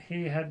Herb,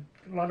 he had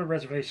a lot of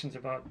reservations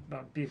about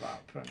bebop.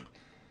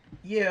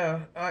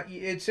 Yeah,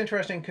 it's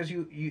interesting because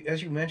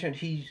as you mentioned,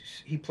 he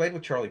played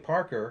with Charlie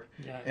Parker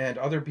Yeah. and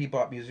other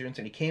bebop musicians,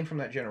 and he came from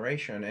that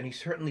generation, and he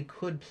certainly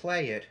could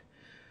play it.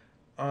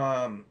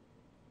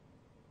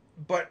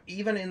 But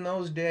even in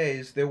those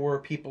days, there were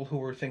people who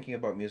were thinking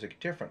about music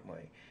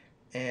differently,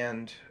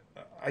 and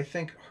I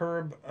think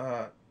Herb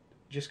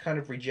just kind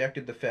of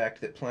rejected the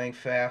fact that playing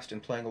fast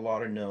and playing a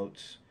lot of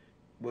notes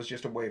was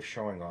just a way of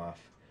showing off.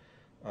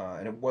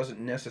 And it wasn't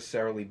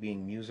necessarily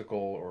being musical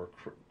or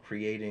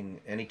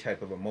creating any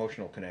type of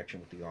emotional connection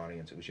with the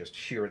audience. It was just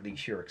the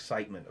sheer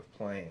excitement of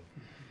playing.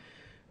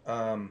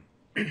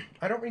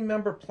 I don't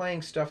remember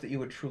playing stuff that you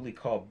would truly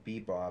call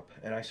bebop,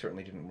 and I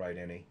certainly didn't write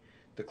any.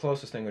 The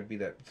closest thing would be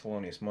that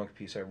Thelonious Monk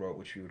piece I wrote,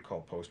 which you would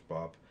call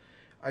post-bop.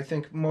 I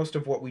think most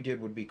of what we did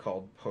would be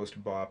called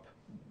post-bop,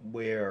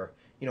 where,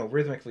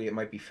 rhythmically it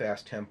might be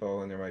fast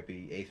tempo and there might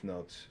be eighth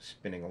notes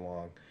spinning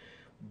along.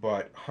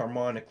 But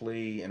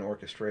harmonically and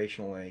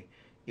orchestrationally,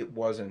 it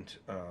wasn't.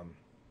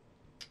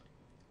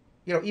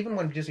 Even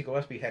when Dizzy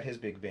Gillespie had his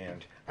big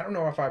band, I don't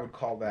know if I would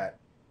call that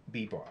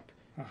bebop.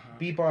 Uh-huh.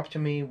 Bebop to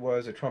me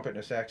was a trumpet and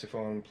a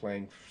saxophone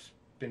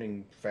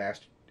spinning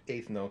fast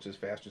eighth notes as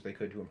fast as they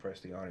could to impress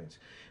the audience.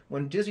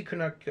 When Dizzy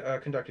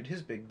conducted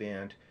his big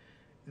band,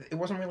 it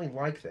wasn't really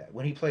like that.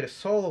 When he played a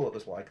solo, it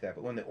was like that.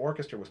 But when the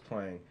orchestra was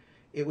playing,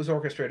 it was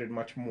orchestrated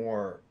much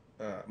more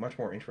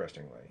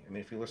interestingly. I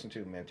mean, if you listen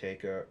to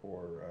Manteca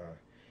or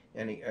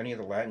any of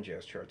the Latin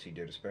jazz charts he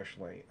did,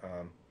 especially,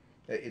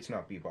 it's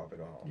not bebop at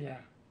all. Yeah,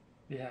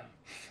 yeah.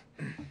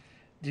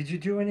 Did you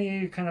do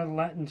any kind of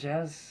Latin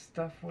jazz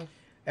stuff with?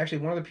 Actually,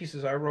 one of the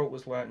pieces I wrote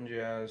was Latin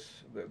jazz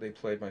that they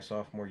played my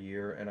sophomore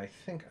year, and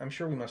I'm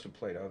sure we must have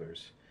played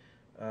others.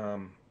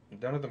 None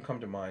of them come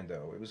to mind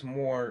though. It was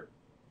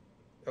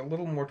a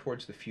little more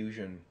towards the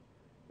fusion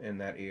in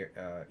that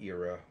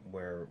era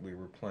where we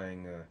were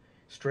playing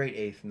straight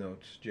eighth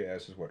notes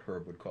jazz is what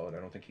Herb would call it. I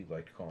don't think he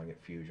liked calling it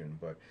fusion,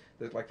 but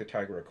like the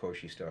Tiger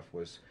Akoshi stuff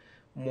was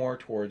more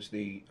towards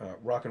the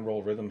rock and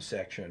roll rhythm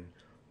section,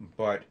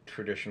 but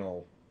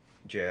traditional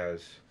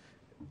jazz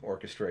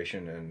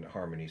orchestration and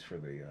harmonies for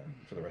the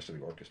rest of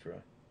the orchestra.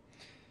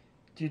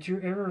 Did you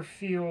ever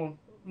feel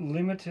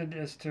limited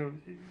as to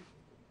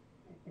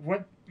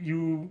what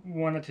you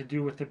wanted to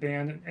do with the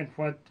band and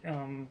what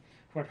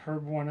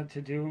Herb wanted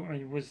to do? I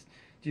mean,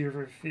 do you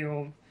ever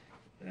feel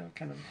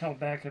kind of held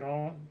back at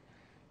all?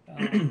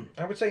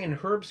 I would say in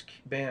Herb's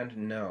band,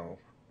 no.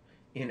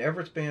 In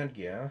Everett's band,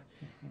 yeah.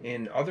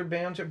 In other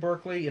bands at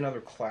Berklee, in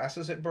other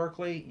classes at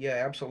Berklee,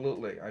 yeah,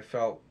 absolutely. I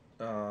felt,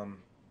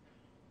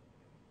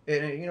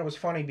 it was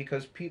funny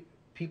because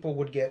people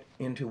would get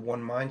into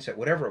one mindset,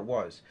 whatever it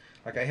was.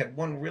 Like I had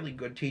one really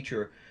good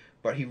teacher,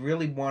 but he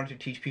really wanted to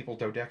teach people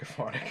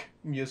dodecaphonic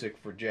music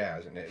for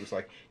jazz, and it was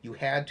like you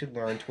had to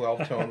learn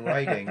 12-tone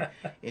writing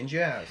in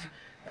jazz.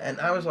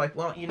 And I was like,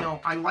 well,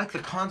 I like the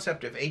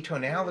concept of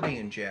atonality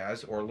in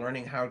jazz or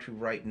learning how to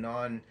write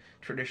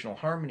non-traditional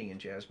harmony in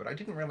jazz, but I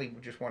didn't really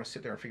just want to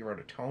sit there and figure out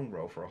a tone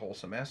row for a whole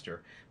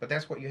semester. But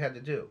that's what you had to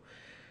do.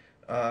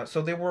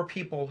 So there were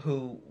people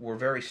who were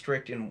very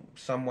strict in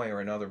some way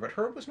or another, but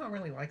Herb was not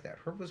really like that.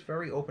 Herb was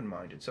very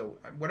open-minded. So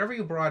whatever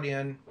you brought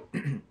in,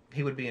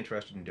 he would be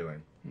interested in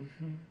doing.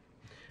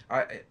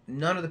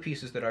 None of the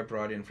pieces that I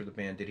brought in for the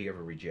band did he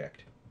ever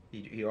reject.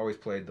 He always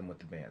played them with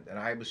the band. And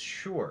I was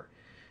sure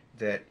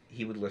that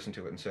he would listen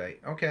to it and say,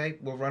 okay,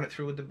 we'll run it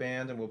through with the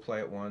band and we'll play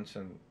it once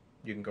and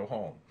you can go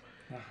home.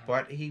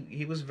 But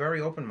he was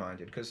very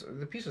open-minded because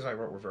the pieces I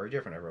wrote were very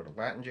different. I wrote a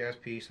Latin jazz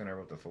piece, then I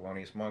wrote the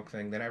Thelonious Monk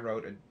thing, then I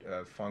wrote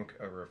a funk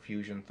or a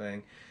fusion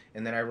thing,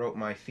 and then I wrote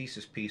my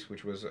thesis piece,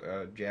 which was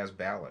a jazz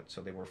ballad.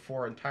 So they were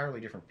 4 entirely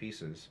different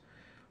pieces,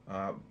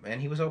 and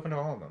he was open to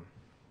all of them.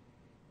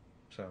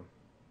 So.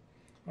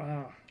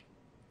 Wow.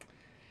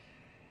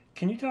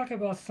 Can you talk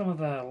about some of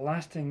the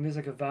lasting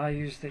musical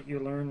values that you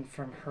learned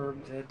from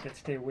Herb that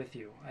stay with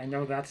you? I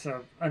know that's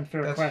an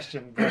unfair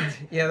question, but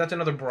yeah, that's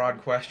another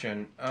broad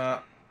question.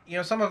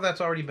 Some of that's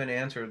already been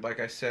answered.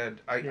 Like I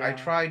said, I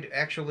tried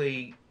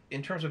actually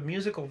in terms of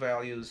musical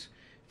values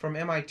from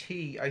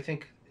MIT. I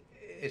think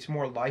it's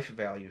more life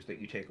values that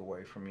you take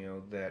away from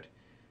you. That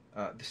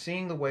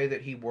seeing the way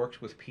that he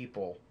worked with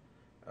people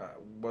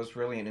was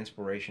really an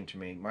inspiration to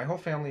me. My whole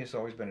family has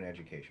always been in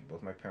education.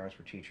 Both my parents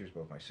were teachers.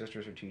 Both my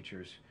sisters are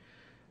teachers.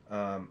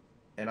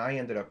 And I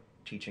ended up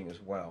teaching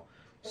as well.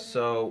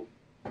 So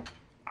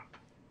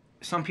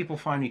some people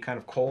find me kind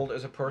of cold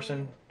as a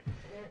person.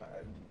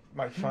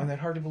 Might find that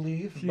hard to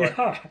believe. But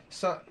yeah.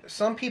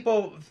 Some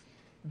people,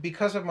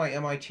 because of my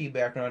MIT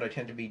background, I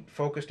tend to be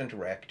focused and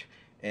direct.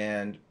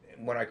 And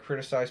when I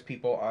criticize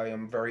people, I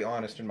am very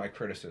honest in my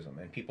criticism.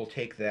 And people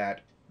take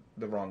that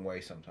the wrong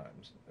way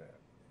sometimes.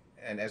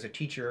 And as a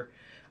teacher,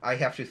 I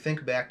have to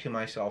think back to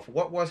myself,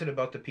 what was it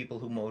about the people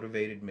who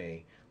motivated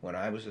me when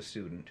I was a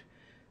student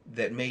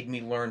that made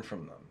me learn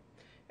from them?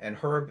 And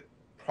Herb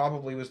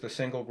probably was the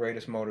single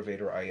greatest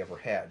motivator I ever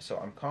had. So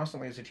I'm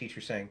constantly as a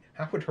teacher saying,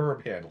 how would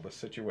Herb handle this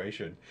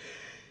situation?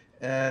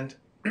 And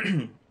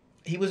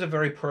he was a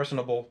very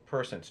personable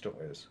person, still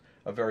is,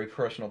 a very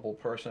personable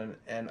person,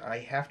 and I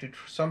have to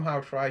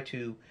somehow try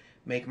to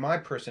make my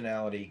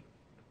personality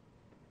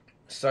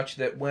such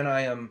that when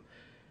I am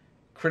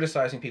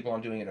criticizing people,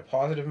 I'm doing it in a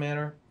positive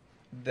manner,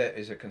 that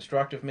is a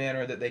constructive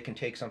manner, that they can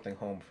take something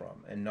home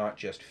from and not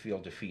just feel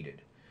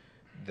defeated,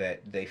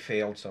 that they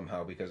failed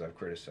somehow because I've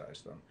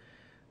criticized them,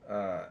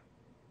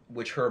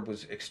 which Herb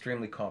was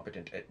extremely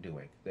competent at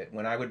doing. That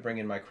when I would bring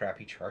in my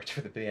crappy charts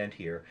for the band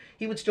here,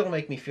 he would still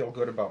make me feel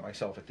good about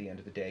myself at the end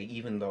of the day,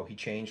 even though he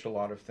changed a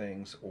lot of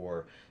things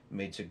or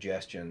made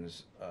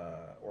suggestions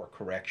or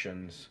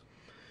corrections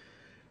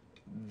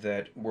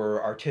that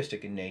were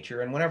artistic in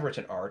nature. And whenever it's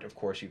an art, of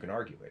course, you can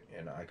argue it.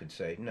 And I could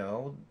say,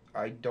 no,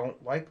 I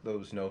don't like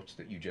those notes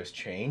that you just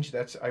changed.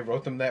 I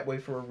wrote them that way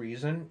for a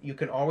reason. You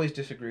can always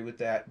disagree with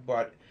that,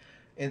 but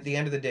at the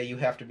end of the day, you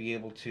have to be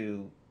able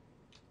to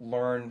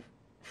learn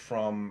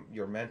from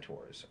your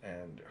mentors.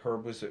 And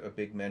Herb was a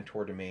big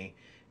mentor to me,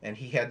 and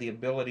he had the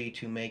ability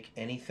to make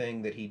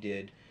anything that he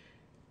did,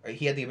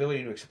 he had the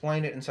ability to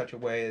explain it in such a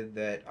way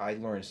that I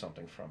learned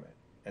something from it.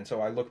 And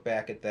so I look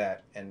back at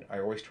that, and I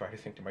always try to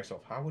think to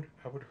myself, how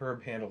would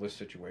Herb handle this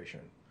situation?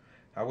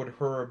 How would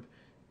Herb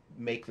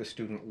make the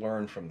student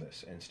learn from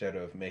this instead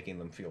of making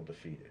them feel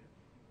defeated?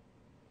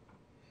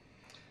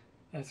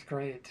 That's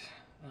great.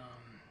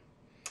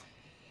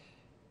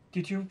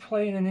 Did you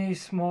play in any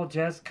small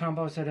jazz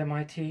combos at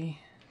MIT?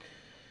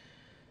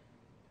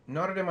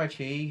 Not at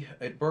MIT.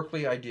 At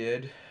Berklee, I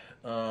did.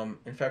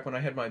 In fact, when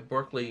I had my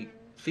Berklee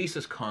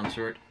thesis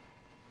concert,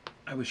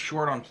 I was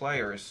short on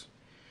players.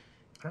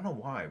 I don't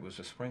know why. It was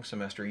a spring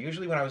semester.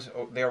 Usually when I was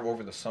there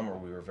over the summer,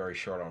 we were very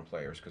short on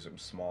players because it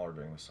was smaller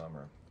during the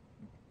summer.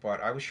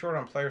 But I was short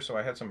on players, so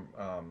I had some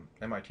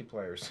MIT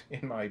players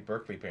in my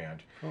Berklee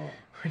band, Cool.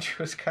 which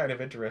was kind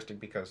of interesting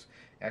because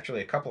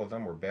actually a couple of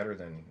them were better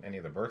than any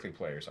of the Berklee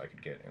players I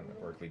could get in the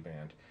Berklee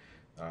band.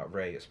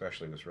 Ray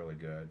especially was really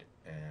good,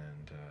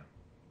 and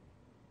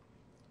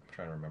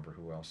trying to remember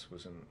who else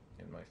was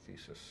in my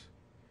thesis.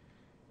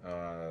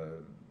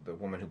 The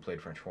woman who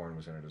played French horn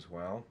was in it as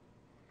well.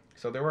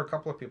 So there were a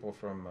couple of people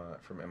from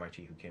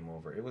MIT who came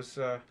over. It was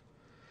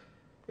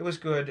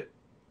good.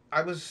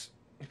 I was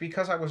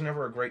because I was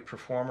never a great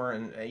performer,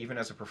 and even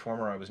as a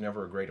performer, I was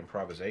never a great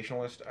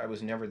improvisationalist. I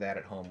was never that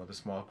at home with a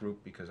small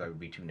group because I would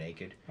be too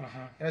naked.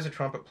 Uh-huh. And as a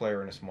trumpet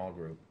player in a small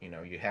group,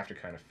 you have to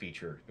kind of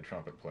feature the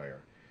trumpet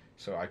player.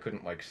 So I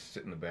couldn't like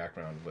sit in the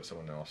background and let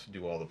someone else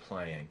do all the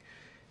playing.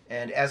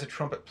 And as a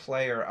trumpet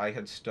player, I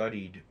had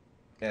studied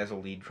as a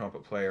lead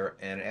trumpet player,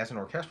 and as an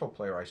orchestral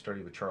player, I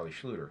studied with Charlie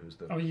Schluter, who's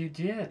the Oh, you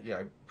did?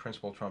 yeah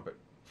principal trumpet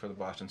for the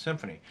Boston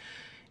Symphony.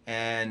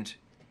 And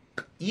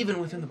even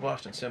within the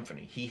Boston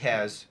Symphony, he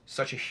has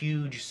such a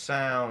huge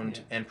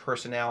sound and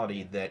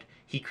personality that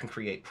he can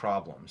create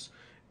problems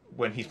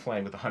when he's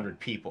playing with 100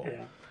 people.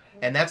 Yeah.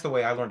 And that's the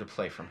way I learned to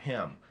play from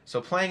him.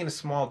 So playing in a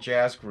small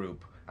jazz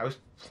group, I was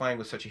playing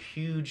with such a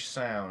huge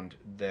sound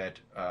that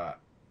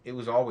it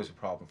was always a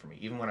problem for me.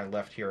 Even when I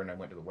left here and I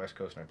went to the West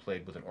Coast and I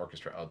played with an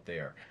orchestra out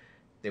there,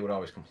 they would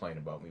always complain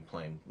about me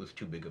playing with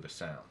too big of a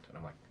sound. And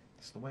I'm like,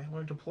 that's the way I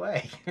learned to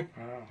play.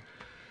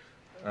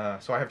 Wow.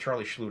 So I have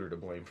Charlie Schluter to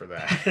blame for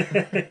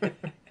that.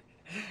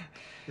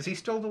 Is he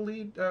still the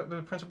lead,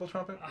 the principal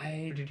trumpet?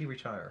 Or did he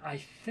retire? I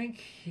think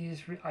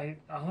he's.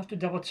 I'll have to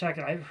double check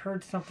it. I've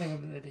heard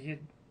something that he.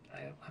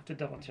 I'll have to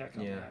double check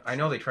on that. I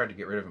know they tried to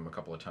get rid of him a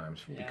couple of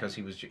times because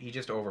he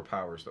just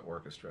overpowers the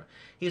orchestra.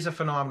 He's a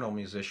phenomenal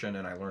musician,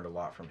 and I learned a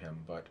lot from him.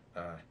 But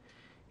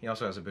he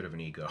also has a bit of an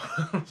ego.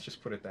 Let's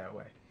just put it that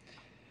way.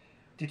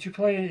 Did you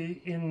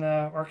play in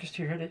the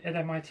orchestra here at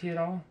MIT at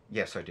all?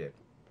 Yes, I did.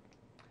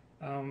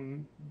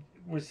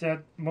 Was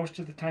that most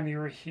of the time you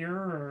were here,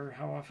 or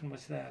how often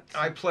was that?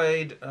 I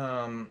played,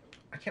 I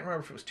can't remember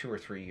if it was 2 or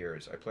 3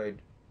 years.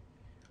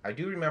 I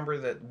do remember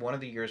that one of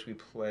the years we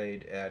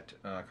played at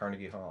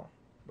Carnegie Hall.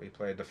 We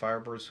played the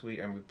Firebird Suite,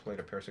 and we played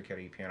a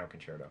Persichetti piano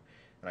concerto.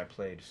 And I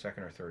played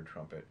second or third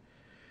trumpet.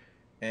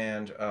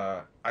 And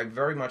I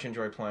very much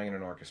enjoyed playing in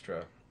an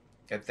orchestra.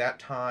 At that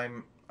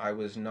time, I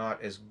was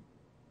not as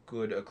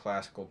good a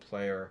classical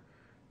player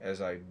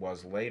as I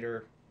was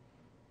later.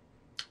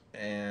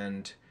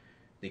 And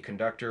the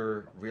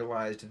conductor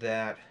realized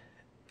that.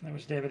 That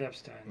was David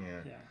Epstein.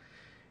 Yeah.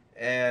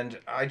 And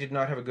I did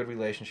not have a good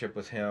relationship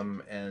with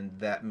him, and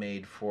that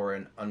made for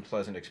an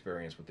unpleasant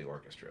experience with the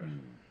orchestra,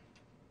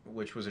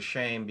 which was a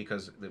shame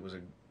because it was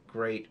a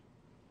great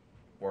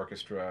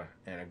orchestra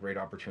and a great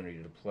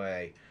opportunity to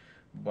play.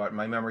 But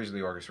my memories of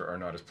the orchestra are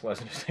not as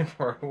pleasant as they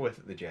were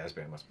with the jazz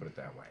band, let's put it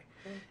that way.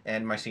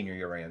 And my senior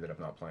year, I ended up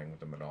not playing with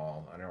them at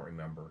all. I don't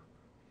remember.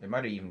 It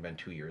might have even been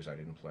 2 years I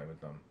didn't play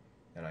with them.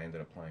 And I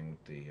ended up playing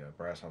with the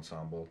brass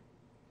ensemble.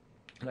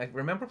 And I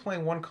remember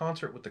playing one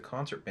concert with the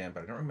concert band,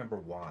 but I don't remember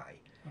why.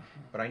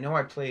 But I know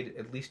I played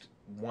at least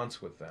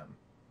once with them.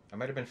 I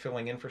might have been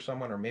filling in for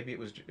someone, or maybe it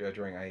was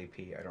during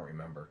IAP. I don't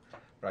remember.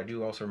 But I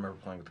do also remember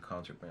playing with the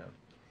concert band.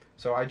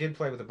 So I did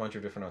play with a bunch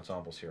of different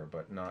ensembles here,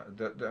 but none of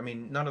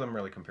them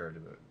really compared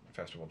to the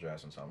Festival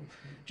Jazz Ensemble.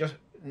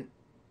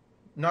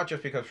 Not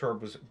just because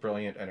Herb was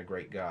brilliant and a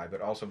great guy,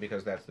 but also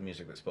because that's the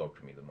music that spoke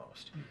to me the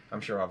most. I'm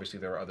sure obviously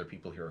there are other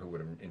people here who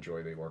would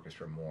enjoy the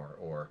orchestra more,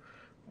 or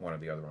one of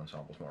the other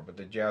ensembles more. But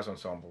the jazz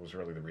ensemble was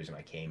really the reason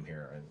I came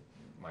here and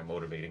my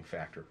motivating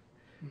factor.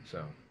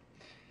 So,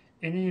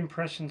 any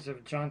impressions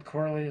of John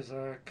Corley as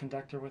a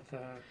conductor with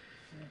the?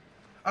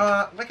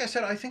 Like I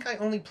said, I think I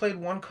only played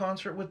one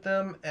concert with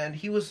them, and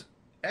he was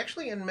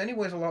actually in many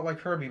ways a lot like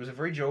Herb. He was a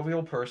very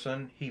jovial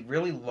person. He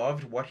really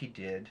loved what he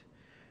did.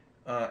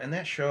 And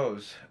that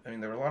shows. I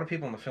mean, there were a lot of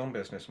people in the film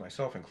business,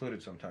 myself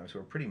included sometimes, who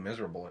were pretty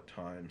miserable at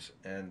times.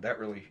 And that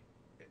really,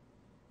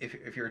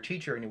 if you're a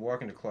teacher and you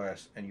walk into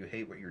class and you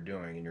hate what you're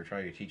doing and you're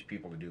trying to teach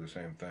people to do the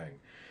same thing,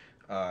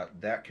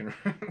 that can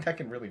that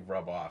can really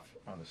rub off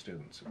on the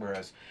students.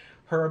 Whereas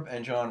Herb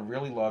and John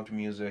really loved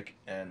music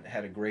and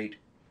had a great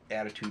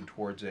attitude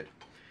towards it.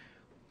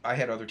 I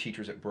had other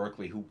teachers at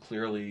Berkeley who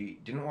clearly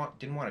didn't want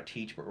to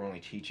teach, but were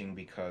only teaching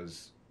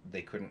because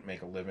they couldn't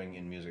make a living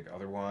in music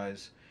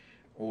otherwise,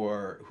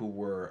 or who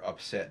were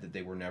upset that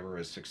they were never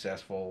as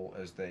successful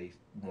as they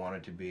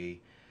wanted to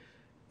be.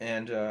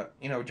 And,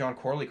 John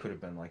Corley could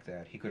have been like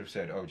that. He could have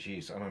said, oh,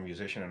 geez, I'm a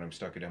musician and I'm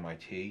stuck at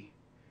MIT.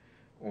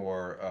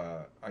 Or,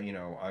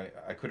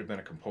 I could have been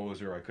a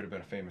composer, I could have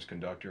been a famous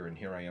conductor, and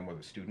here I am with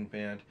a student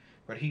band.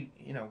 But he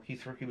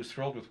was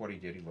thrilled with what he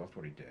did. He loved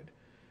what he did.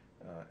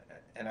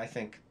 And I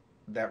think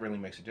that really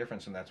makes a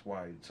difference, and that's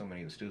why so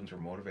many of the students were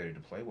motivated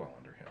to play well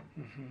under him.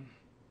 Mm-hmm.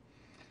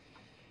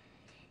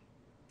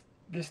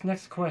 This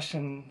next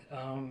question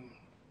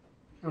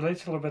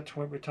relates a little bit to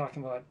what we were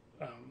talking about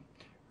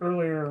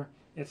earlier.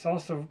 It's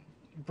also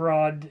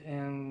broad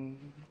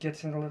and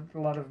gets into a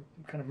lot of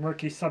kind of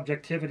murky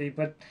subjectivity,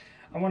 but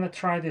I want to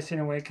try this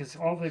anyway because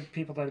all the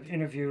people that I've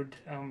interviewed,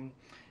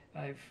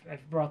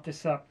 I've brought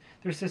this up.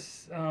 There's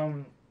this,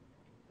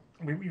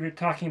 we were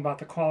talking about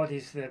the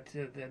qualities that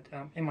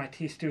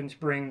MIT students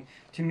bring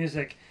to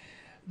music.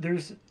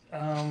 There's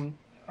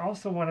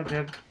also wanted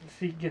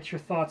to get your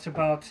thoughts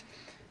about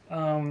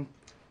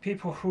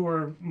people who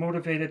are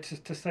motivated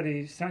to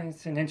study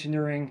science and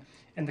engineering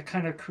and the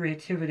kind of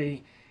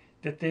creativity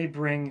that they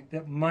bring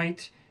that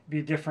might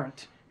be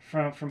different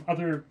from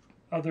other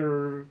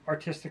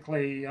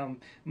artistically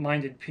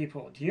minded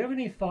people. Do you have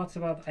any thoughts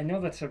about? I know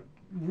that's a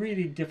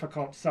really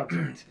difficult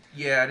subject.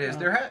 Yeah, it is.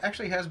 There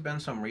actually has been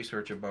some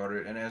research about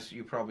it, and as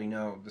you probably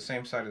know, the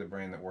same side of the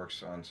brain that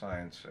works on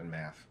science and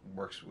math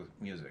works with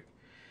music.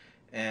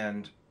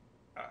 And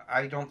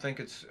I don't think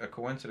it's a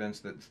coincidence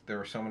that there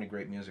are so many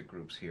great music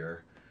groups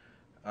here.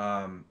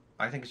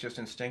 I think it's just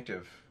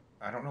instinctive.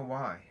 I don't know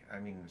why. I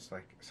mean, it's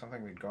like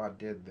something that God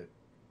did that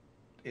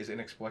is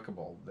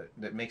inexplicable,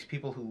 that makes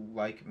people who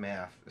like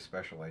math,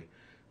 especially,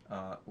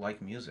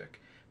 like music.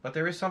 But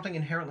there is something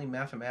inherently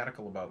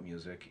mathematical about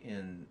music,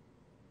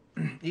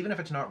 even if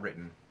it's not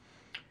written.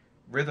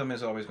 Rhythm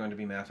is always going to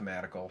be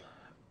mathematical.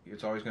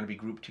 It's always going to be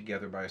grouped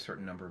together by a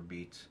certain number of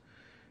beats.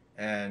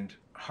 And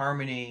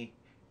harmony,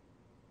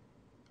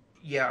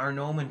 yeah, our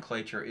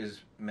nomenclature is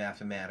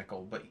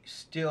mathematical, but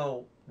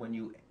still, when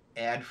you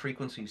add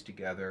frequencies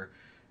together,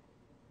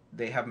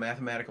 they have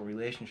mathematical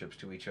relationships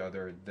to each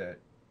other that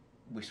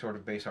we sort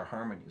of base our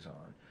harmonies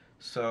on.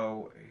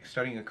 So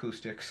studying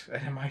acoustics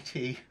at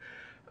MIT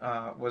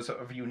was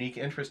of unique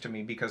interest to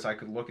me because I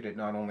could look at it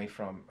not only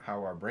from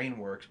how our brain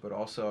works, but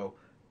also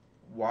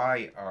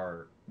why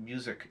our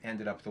music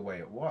ended up the way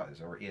it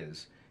was or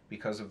is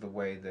because of the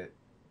way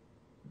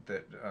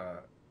that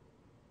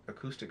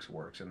acoustics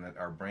works and that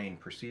our brain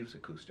perceives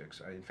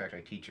acoustics. In fact,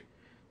 I teach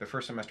the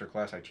first semester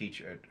class I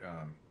teach at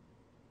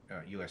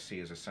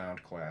USC is a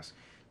sound class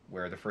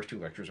where the first two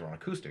lectures are on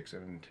acoustics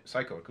and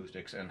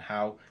psychoacoustics and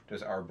how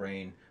does our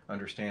brain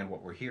understand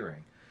what we're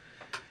hearing.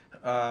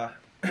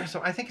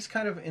 So I think it's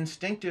kind of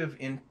instinctive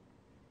in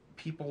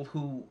people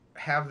who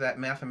have that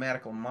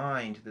mathematical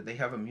mind that they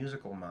have a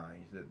musical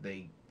mind, that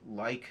they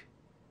like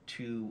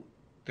to,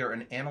 they're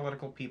an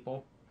analytical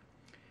people.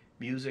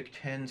 Music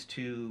tends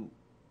to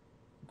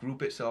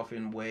group itself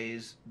in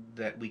ways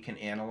that we can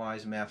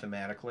analyze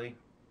mathematically.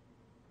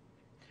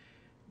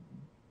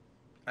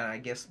 And I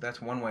guess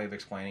that's one way of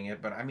explaining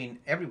it, but I mean,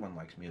 everyone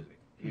likes music.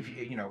 If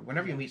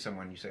whenever you meet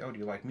someone, you say, "Oh, do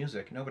you like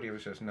music?" Nobody ever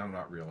says, "No,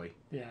 not really."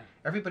 Yeah.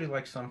 Everybody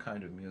likes some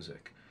kind of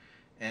music.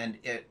 And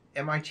at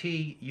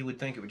MIT, you would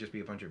think it would just be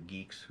a bunch of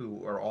geeks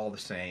who are all the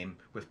same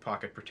with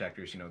pocket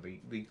protectors,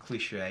 the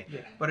cliche. Yeah.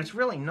 But it's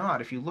really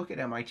not. If you look at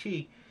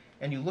MIT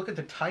and you look at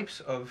the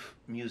types of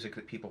music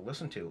that people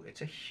listen to,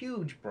 it's a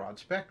huge broad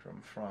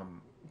spectrum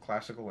from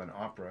classical and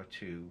opera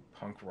to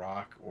punk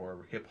rock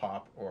or hip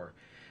hop or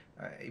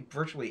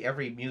virtually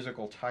every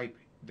musical type.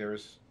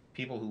 There's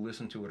people who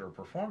listen to it or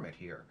perform it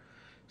here.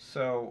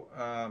 So,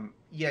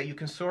 yeah, you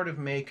can sort of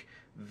make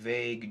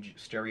vague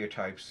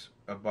stereotypes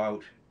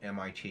about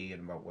MIT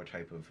and about what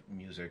type of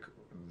music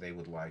they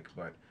would like,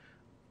 but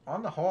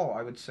on the whole,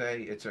 I would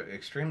say it's an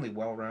extremely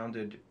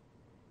well-rounded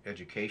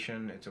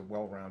education. It's a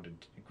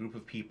well-rounded group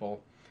of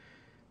people.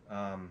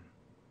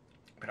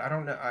 But I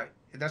don't know.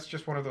 That's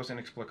just one of those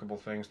inexplicable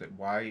things that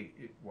why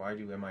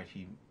do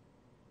MIT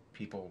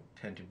people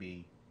tend to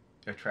be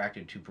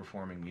attracted to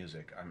performing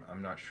music?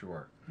 I'm not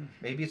sure. Mm-hmm.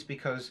 Maybe it's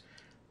because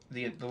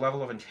the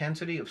level of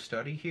intensity of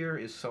study here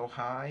is so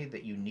high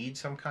that you need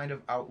some kind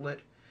of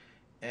outlet,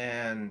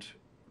 and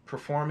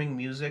performing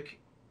music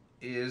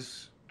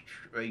is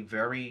a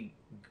very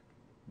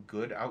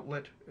good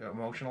outlet,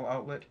 emotional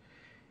outlet.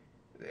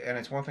 And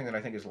it's one thing that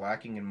I think is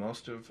lacking in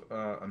most of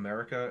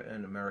America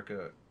and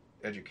America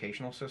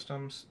educational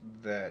systems,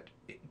 that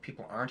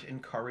people aren't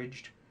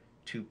encouraged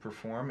to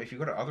perform. If you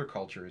go to other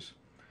cultures,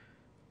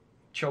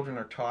 children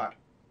are taught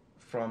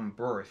from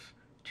birth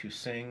to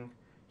sing,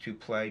 to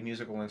play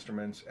musical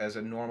instruments as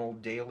a normal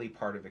daily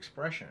part of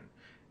expression,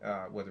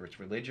 whether it's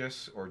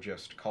religious or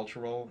just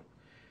cultural.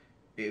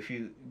 If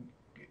you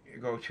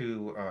go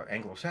to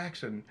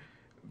Anglo-Saxon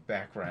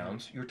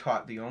backgrounds, you're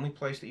taught the only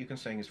place that you can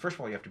sing is, first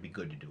of all, you have to be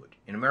good to do it.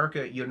 In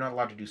America, you're not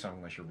allowed to do something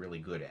unless you're really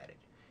good at it.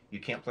 You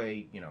can't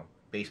play,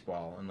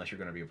 baseball unless you're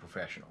going to be a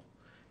professional.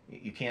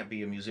 You can't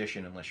be a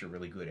musician unless you're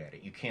really good at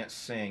it. You can't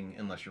sing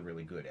unless you're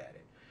really good at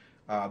it.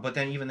 But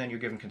then even then you're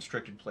given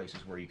constricted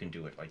places where you can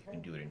do it. Like you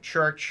can do it in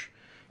church,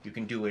 you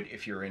can do it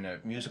if you're in a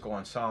musical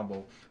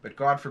ensemble, but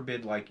God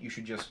forbid, like, you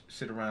should just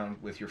sit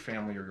around with your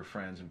family or your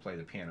friends and play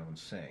the piano and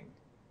sing.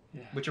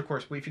 Yeah. Which, of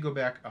course, if you go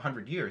back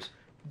 100 years,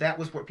 that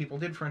was what people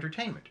did for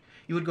entertainment.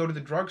 You would go to the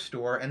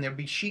drugstore and there'd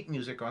be sheet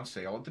music on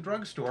sale at the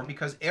drugstore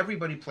because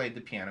everybody played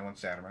the piano and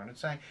sat around and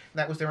sang.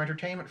 That was their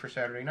entertainment for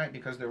Saturday night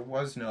because there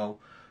was no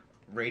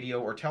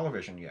radio or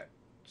television yet.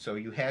 So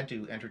you had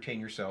to entertain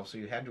yourself, so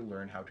you had to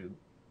learn how to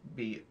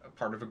be a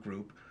part of a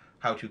group,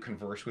 how to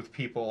converse with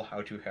people,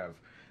 how to have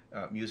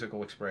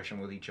musical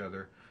expression with each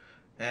other.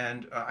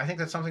 And I think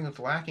that's something that's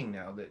lacking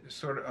now, that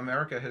sort of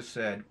America has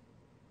said,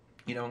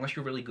 unless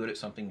you're really good at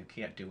something, you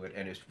can't do it.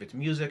 And if it's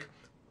music,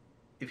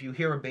 if you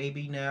hear a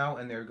baby now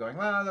and they're going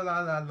la la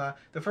la la la,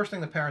 the first thing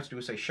the parents do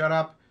is say, shut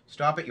up,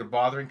 stop it, you're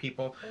bothering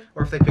people.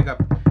 Or if they pick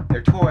up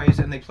their toys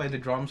and they play the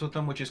drums with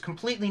them, which is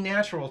completely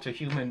natural to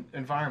human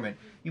environment,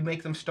 you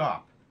make them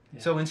stop.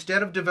 Yeah. So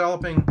instead of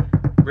developing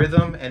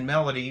rhythm and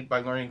melody by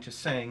learning to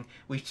sing.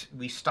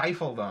 We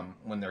stifle them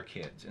when they're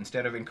kids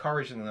instead of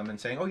encouraging them and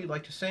saying, "Oh, you'd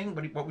like to sing?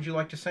 What would you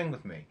like to sing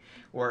with me?"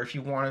 Or if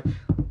you want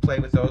to play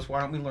with those,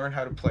 why don't we learn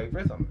how to play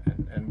rhythm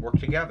and work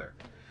together?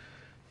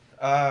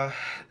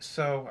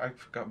 So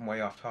I've gotten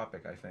way off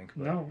topic, I think.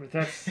 But. No, but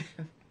that's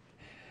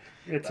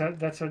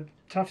a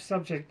tough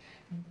subject.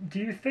 Do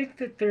you think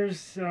that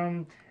there's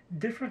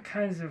different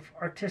kinds of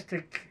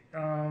artistic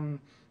kind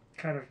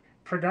of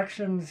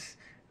productions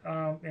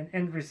and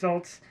end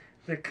results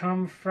that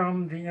come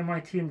from the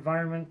MIT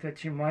environment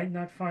that you might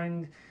not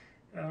find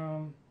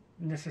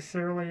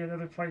necessarily at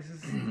other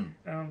places?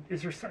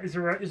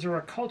 Is there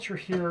a culture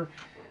here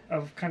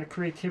of kind of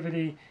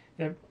creativity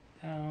that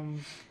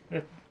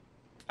that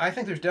I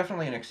think there's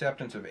definitely an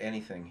acceptance of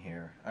anything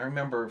here. I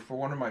remember for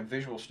one of my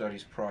visual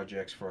studies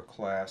projects for a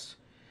class,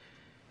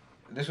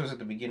 this was at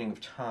the beginning of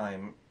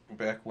time,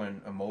 back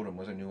when a modem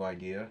was a new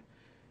idea,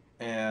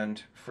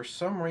 and for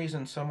some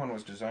reason someone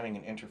was designing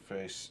an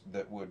interface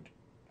that would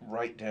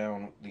write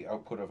down the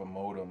output of a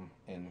modem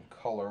in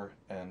color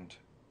and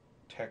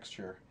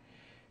texture.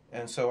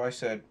 And so I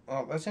said,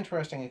 well, that's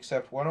interesting,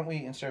 except why don't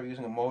we, instead of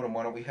using a modem,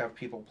 why don't we have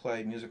people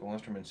play musical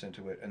instruments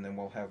into it, and then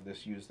we'll have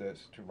use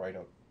this to write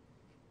out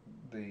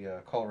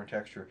the color and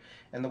texture.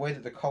 And the way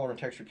that the color and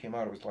texture came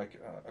out, it was like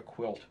a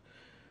quilt.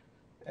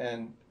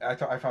 And I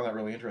found that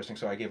really interesting,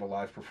 so I gave a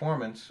live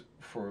performance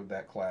for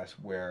that class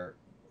where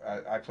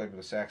I played with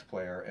a sax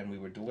player, and we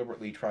would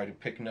deliberately try to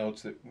pick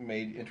notes that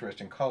made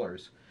interesting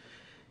colors.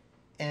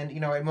 And,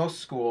 at most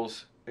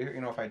schools,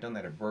 if I'd done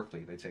that at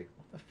Berkeley, they'd say,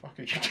 what the fuck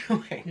are you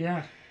doing?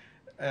 yeah.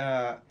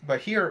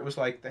 But here it was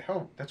like,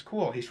 oh, that's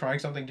cool. He's trying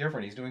something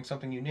different. He's doing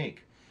something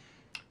unique.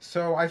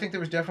 So I think there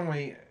was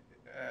definitely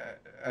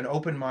an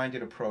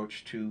open-minded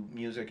approach to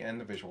music and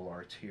the visual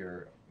arts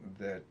here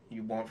that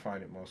you won't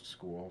find at most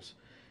schools.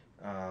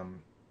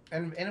 And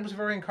it was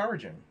very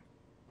encouraging.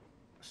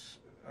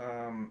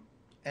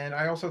 And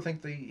I also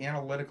think the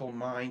analytical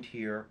mind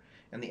here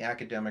and the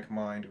academic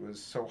mind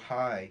was so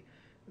high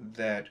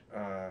that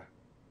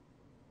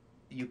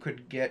you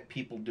could get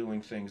people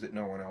doing things that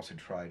no one else had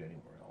tried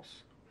anywhere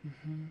else.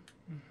 Mm-hmm.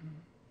 Mm-hmm.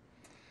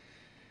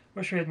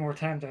 Wish we had more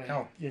time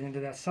to get into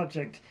that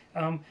subject.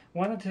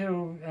 Wanted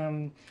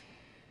to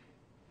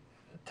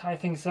tie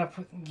things up,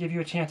 give you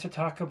a chance to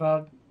talk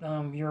about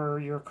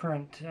your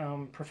current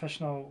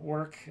professional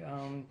work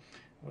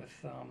with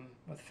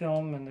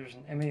film, and there's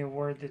an Emmy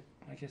Award that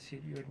I guess you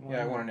had won.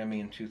 Yeah, I won an Emmy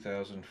in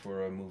 2000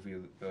 for a movie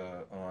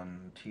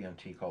on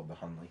TNT called The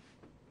Hunley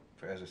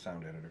as a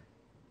sound editor.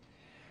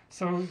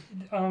 So,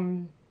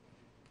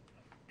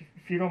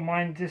 if you don't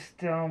mind, just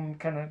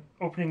kind of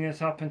opening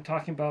this up and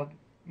talking about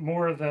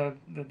more of the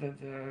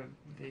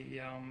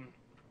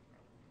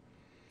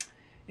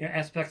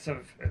aspects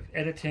of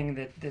editing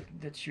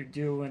that you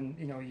do, and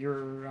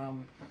your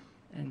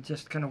and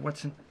just kind of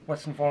what's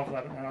involved.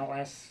 And I'll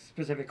ask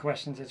specific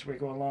questions as we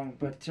go along,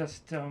 but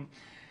just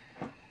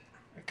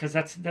because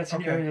that's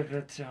an area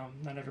that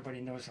not everybody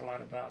knows a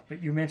lot about.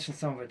 But you mentioned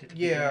some of it.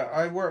 Yeah,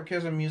 I work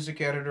as a music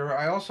editor.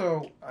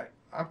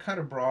 I'm kind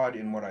of broad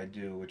in what I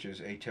do, which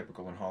is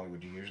atypical in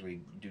Hollywood. You usually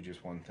do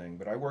just one thing,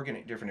 but I work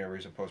in different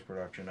areas of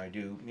post-production. I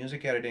do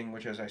music editing,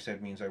 which, as I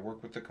said, means I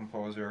work with the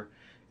composer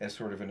as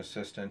sort of an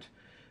assistant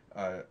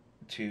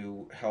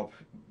to help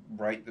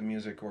write the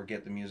music or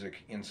get the music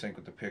in sync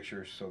with the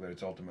picture so that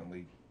it's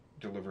ultimately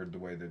delivered the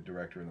way the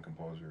director and the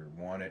composer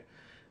want it.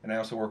 And I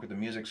also work with the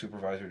music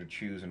supervisor to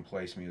choose and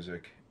place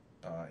music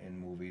in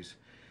movies.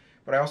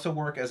 But I also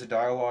work as a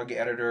dialogue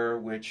editor,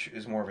 which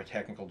is more of a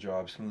technical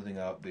job, smoothing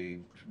out the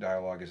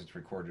dialogue as it's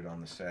recorded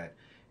on the set.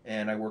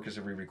 And I work as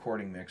a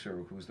re-recording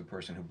mixer, who's the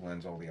person who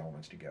blends all the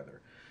elements together.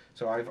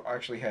 So I've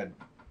actually had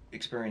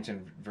experience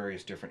in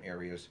various different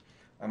areas.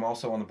 I'm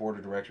also on the board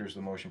of directors of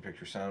the Motion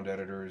Picture Sound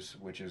Editors,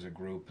 which is a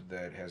group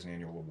that has an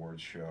annual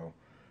awards show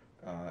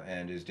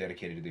and is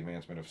dedicated to the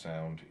advancement of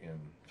sound in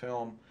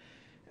film.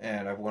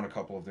 And I've won a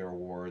couple of their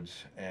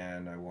awards,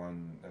 and I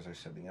won, as I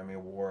said, the Emmy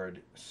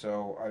Award.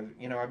 So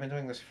I've been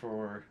doing this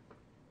for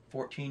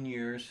 14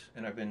 years,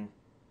 and I've been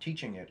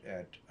teaching it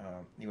at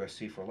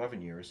USC for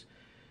 11 years.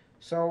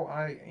 So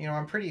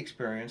I'm pretty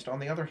experienced. On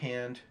the other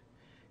hand,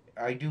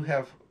 I do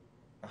have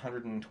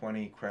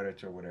 120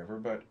 credits or whatever,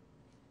 but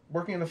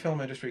working in the film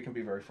industry can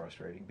be very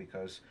frustrating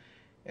because,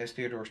 as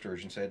Theodore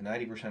Sturgeon said,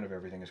 90% of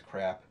everything is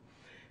crap.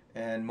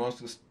 And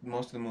most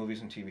of the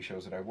movies and TV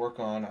shows that I work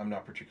on, I'm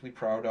not particularly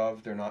proud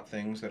of. They're not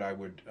things that I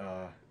would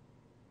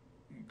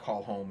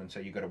call home and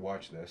say, you got to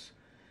watch this.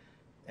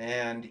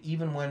 And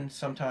even when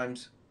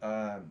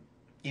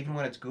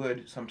it's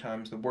good,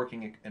 sometimes the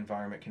working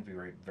environment can be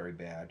very, very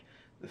bad.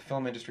 The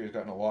film industry has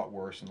gotten a lot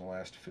worse in the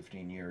last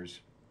 15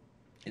 years.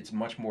 It's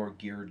much more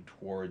geared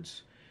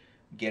towards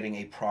getting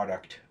a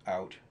product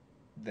out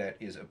that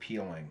is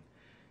appealing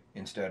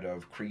instead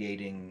of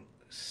creating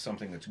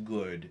something that's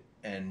good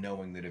and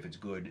knowing that if it's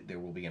good, there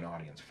will be an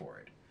audience for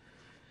it.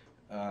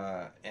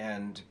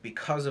 And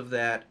because of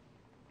that,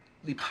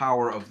 the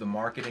power of the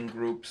marketing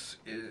groups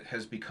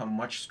has become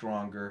much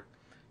stronger,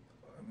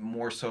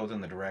 more so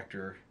than the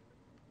director.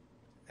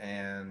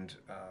 and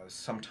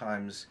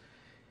sometimes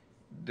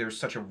there's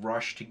such a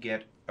rush to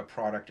get a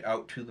product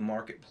out to the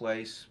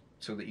marketplace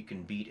so that you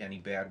can beat any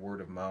bad word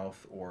of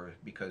mouth, or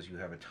because you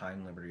have a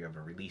time limit or you have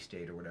a release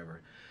date or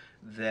whatever,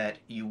 that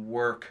you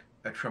work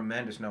a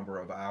tremendous number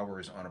of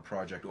hours on a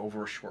project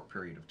over a short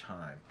period of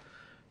time,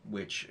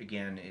 which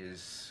again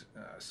is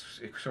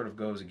it sort of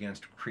goes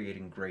against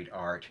creating great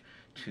art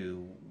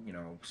to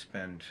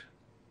spend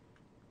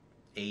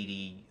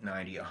 80,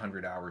 90,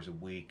 100 hours a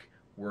week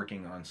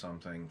working on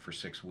something for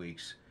 6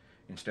 weeks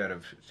instead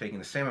of taking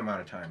the same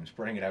amount of time and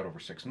spreading it out over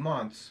 6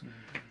 months,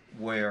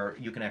 where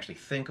you can actually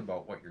think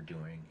about what you're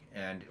doing.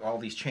 And all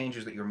these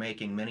changes that you're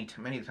making, many of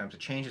the times the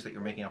changes that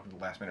you're making up at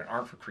the last minute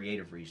aren't for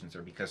creative reasons.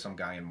 They're because some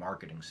guy in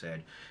marketing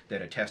said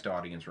that a test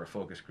audience or a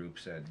focus group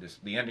said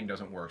the ending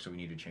doesn't work, so we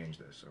need to change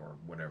this or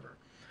whatever.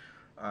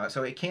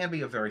 So it can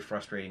be a very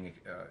frustrating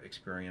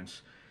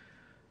experience.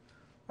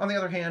 On the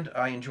other hand,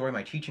 I enjoy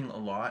my teaching a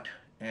lot,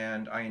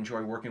 and I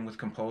enjoy working with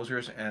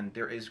composers, and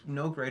there is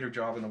no greater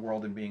job in the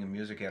world than being a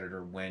music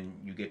editor when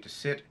you get to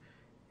sit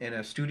in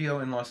a studio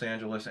in Los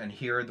Angeles and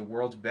hear the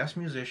world's best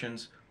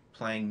musicians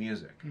playing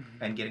music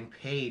and getting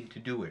paid to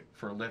do it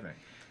for a living.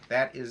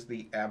 That is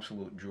the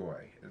absolute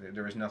joy.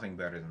 There is nothing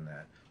better than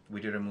that. We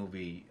did a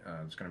movie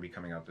that's going to be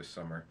coming out this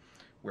summer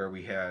where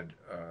we had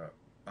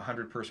a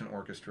 100-person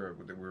orchestra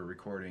that we were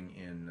recording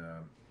in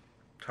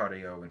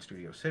Tadeo in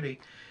Studio City.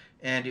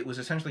 And it was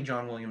essentially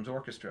John Williams'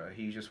 orchestra.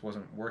 He just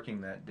wasn't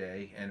working that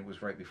day, and it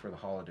was right before the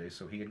holidays,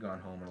 so he had gone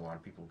home and a lot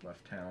of people had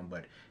left town.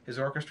 But his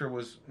orchestra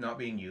was not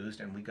being used,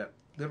 and we got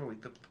literally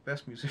the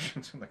best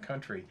musicians in the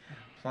country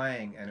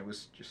playing, and it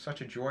was just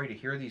such a joy to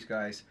hear these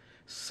guys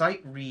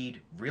sight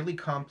read really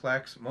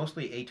complex,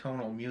 mostly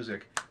atonal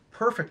music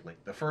perfectly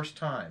the first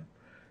time.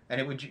 And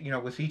it would,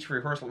 with each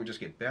rehearsal, it would just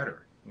get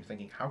better. You're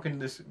thinking, how can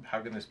this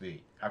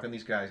be? How can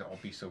these guys all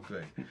be so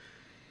good?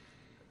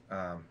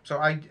 So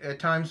at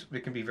times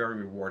it can be very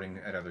rewarding.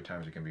 At other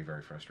times it can be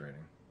very frustrating.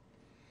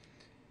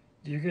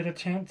 Do you get a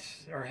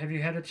chance, or have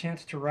you had a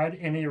chance to write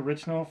any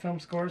original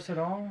film scores at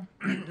all?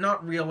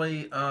 Not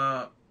really.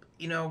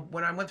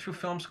 When I went through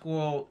film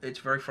school, it's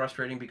very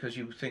frustrating because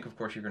you think, of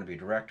course, you're going to be a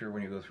director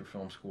when you go through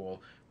film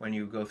school. When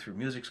you go through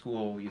music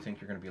school, you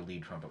think you're going to be a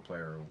lead trumpet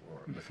player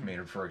or with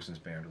Maynard Ferguson's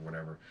band or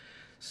whatever.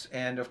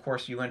 And, of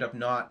course, you end up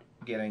not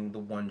getting the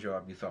one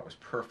job you thought was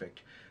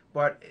perfect.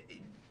 But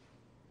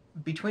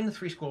between the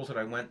three schools that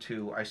I went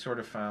to, I sort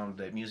of found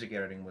that music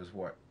editing was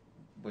what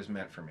was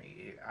meant for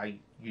me.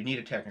 You need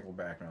a technical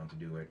background to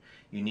do it.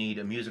 You need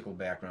a musical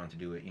background to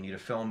do it. You need a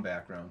film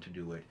background to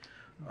do it.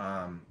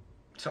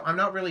 So I'm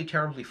not really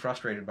terribly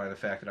frustrated by the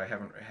fact that I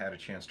haven't had a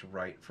chance to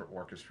write for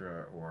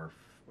orchestra or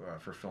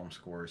for film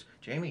scores.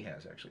 Jamie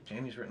has, actually.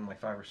 Jamie's written like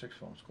 5 or 6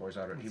 film scores.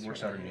 He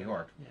works out of New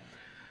York.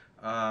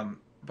 Yeah.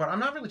 But I'm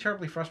not really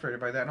terribly frustrated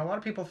by that. And a lot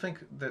of people think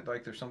that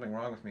there's something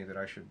wrong with me, that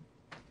I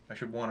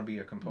should want to be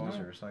a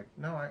composer. No. It's like,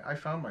 no, I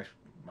found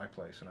my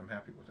place, and I'm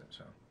happy with it.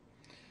 So,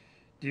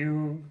 do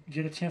you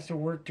get a chance to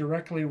work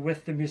directly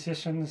with the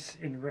musicians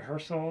in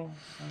rehearsal?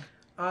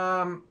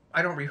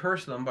 I don't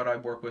rehearse them, but I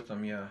work with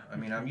them. Yeah, I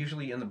mean, I'm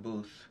usually in the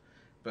booth,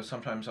 but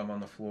sometimes I'm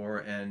on the floor.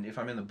 And if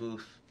I'm in the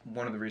booth,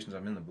 one of the reasons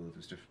I'm in the booth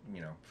is to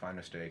find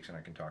mistakes, and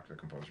I can talk to the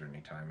composer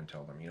anytime and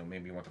tell them,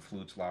 maybe you want the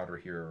flutes louder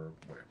here or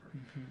whatever.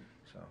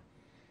 So,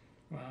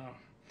 wow.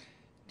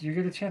 Do you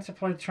get a chance to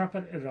play the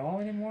trumpet at all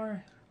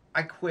anymore?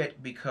 I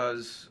quit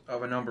because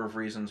of a number of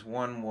reasons.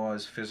 One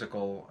was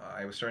physical.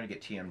 I was starting to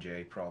get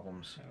TMJ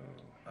problems.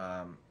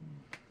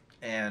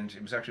 And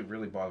it was actually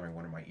really bothering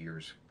one of my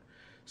ears.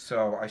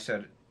 So I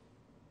said,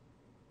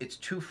 it's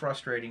too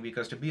frustrating,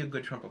 because to be a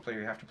good trumpet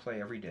player, you have to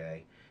play every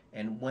day.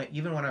 And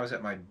even when I was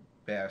at my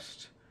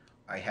best,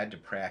 I had to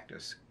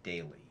practice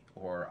daily,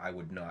 or I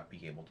would not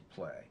be able to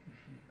play.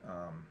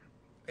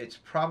 It's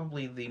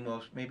probably the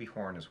most, maybe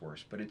horn is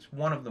worse, but it's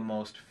one of the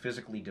most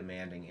physically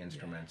demanding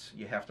instruments.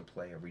 You have to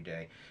play every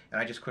day.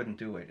 And I just couldn't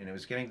do it. And it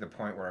was getting to the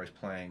point where I was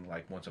playing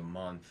like once a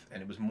month,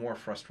 and it was more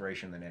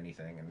frustration than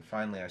anything. And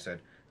finally I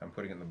said, I'm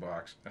putting it in the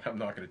box, and I'm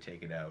not going to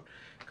take it out,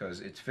 because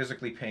it's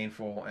physically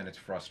painful and it's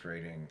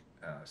frustrating.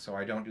 So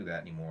I don't do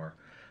that anymore.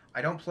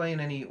 I don't play in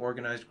any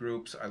organized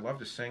groups. I love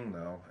to sing,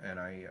 though. And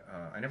I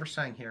never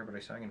sang here, but I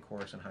sang in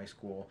chorus in high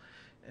school.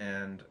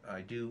 And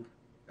I do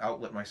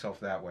outlet myself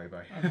that way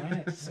by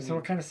So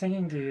what kind of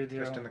singing do you do?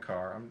 Just in the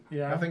car.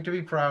 Nothing to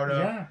be proud of.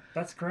 Yeah,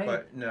 that's great.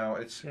 But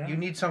no, you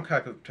need some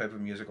type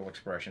of musical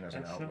expression as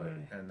an outlet,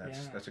 and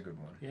that's a good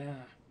one. Yeah.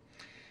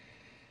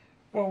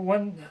 Well,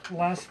 one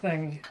last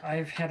thing,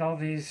 I've had all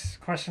these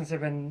questions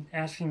I've been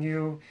asking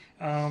you.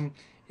 I'm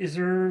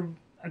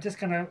just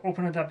going to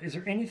open it up. Is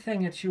there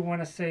anything that you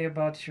want to say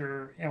about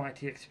your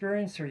MIT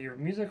experience or your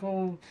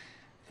musical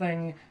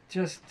thing?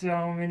 Just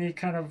any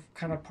kind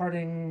of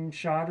parting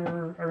shot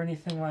or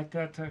anything like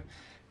that to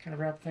kind of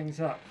wrap things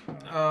up?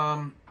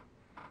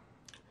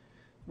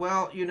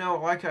 Well,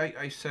 like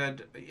I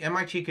said,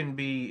 MIT can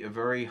be a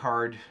very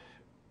hard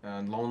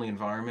and lonely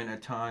environment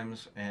at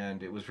times,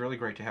 and it was really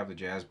great to have the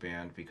jazz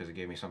band, because it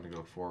gave me something to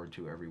look forward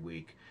to every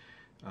week.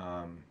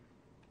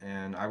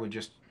 And I would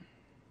just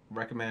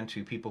recommend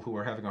to people who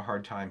are having a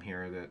hard time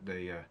here that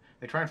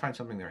they try and find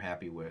something they're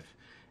happy with.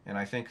 And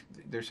I think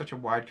there's such a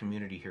wide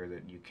community here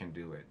that you can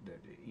do it. That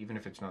even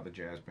if it's not the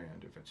jazz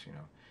band, if it's,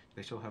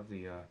 they still have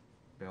the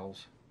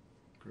bells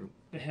group.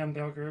 The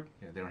handbell group?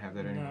 Yeah, they don't have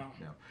that anymore.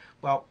 No.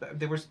 Well,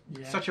 there was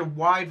such a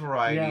wide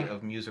variety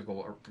of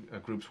musical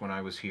groups when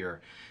I was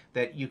here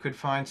that you could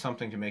find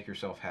something to make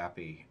yourself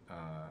happy.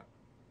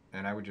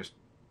 And I would just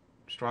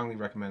strongly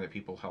recommend that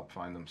people help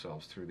find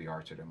themselves through the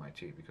arts at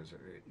MIT, because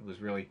it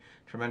was really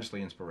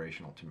tremendously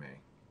inspirational to me.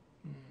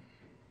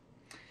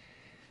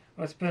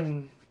 Well, it's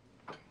been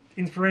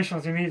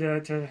inspirational to me to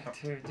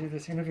do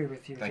this interview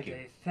with you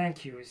today.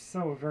 Thank you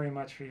so very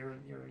much for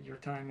your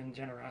time and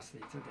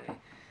generosity today.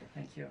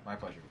 Thank you. My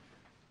pleasure.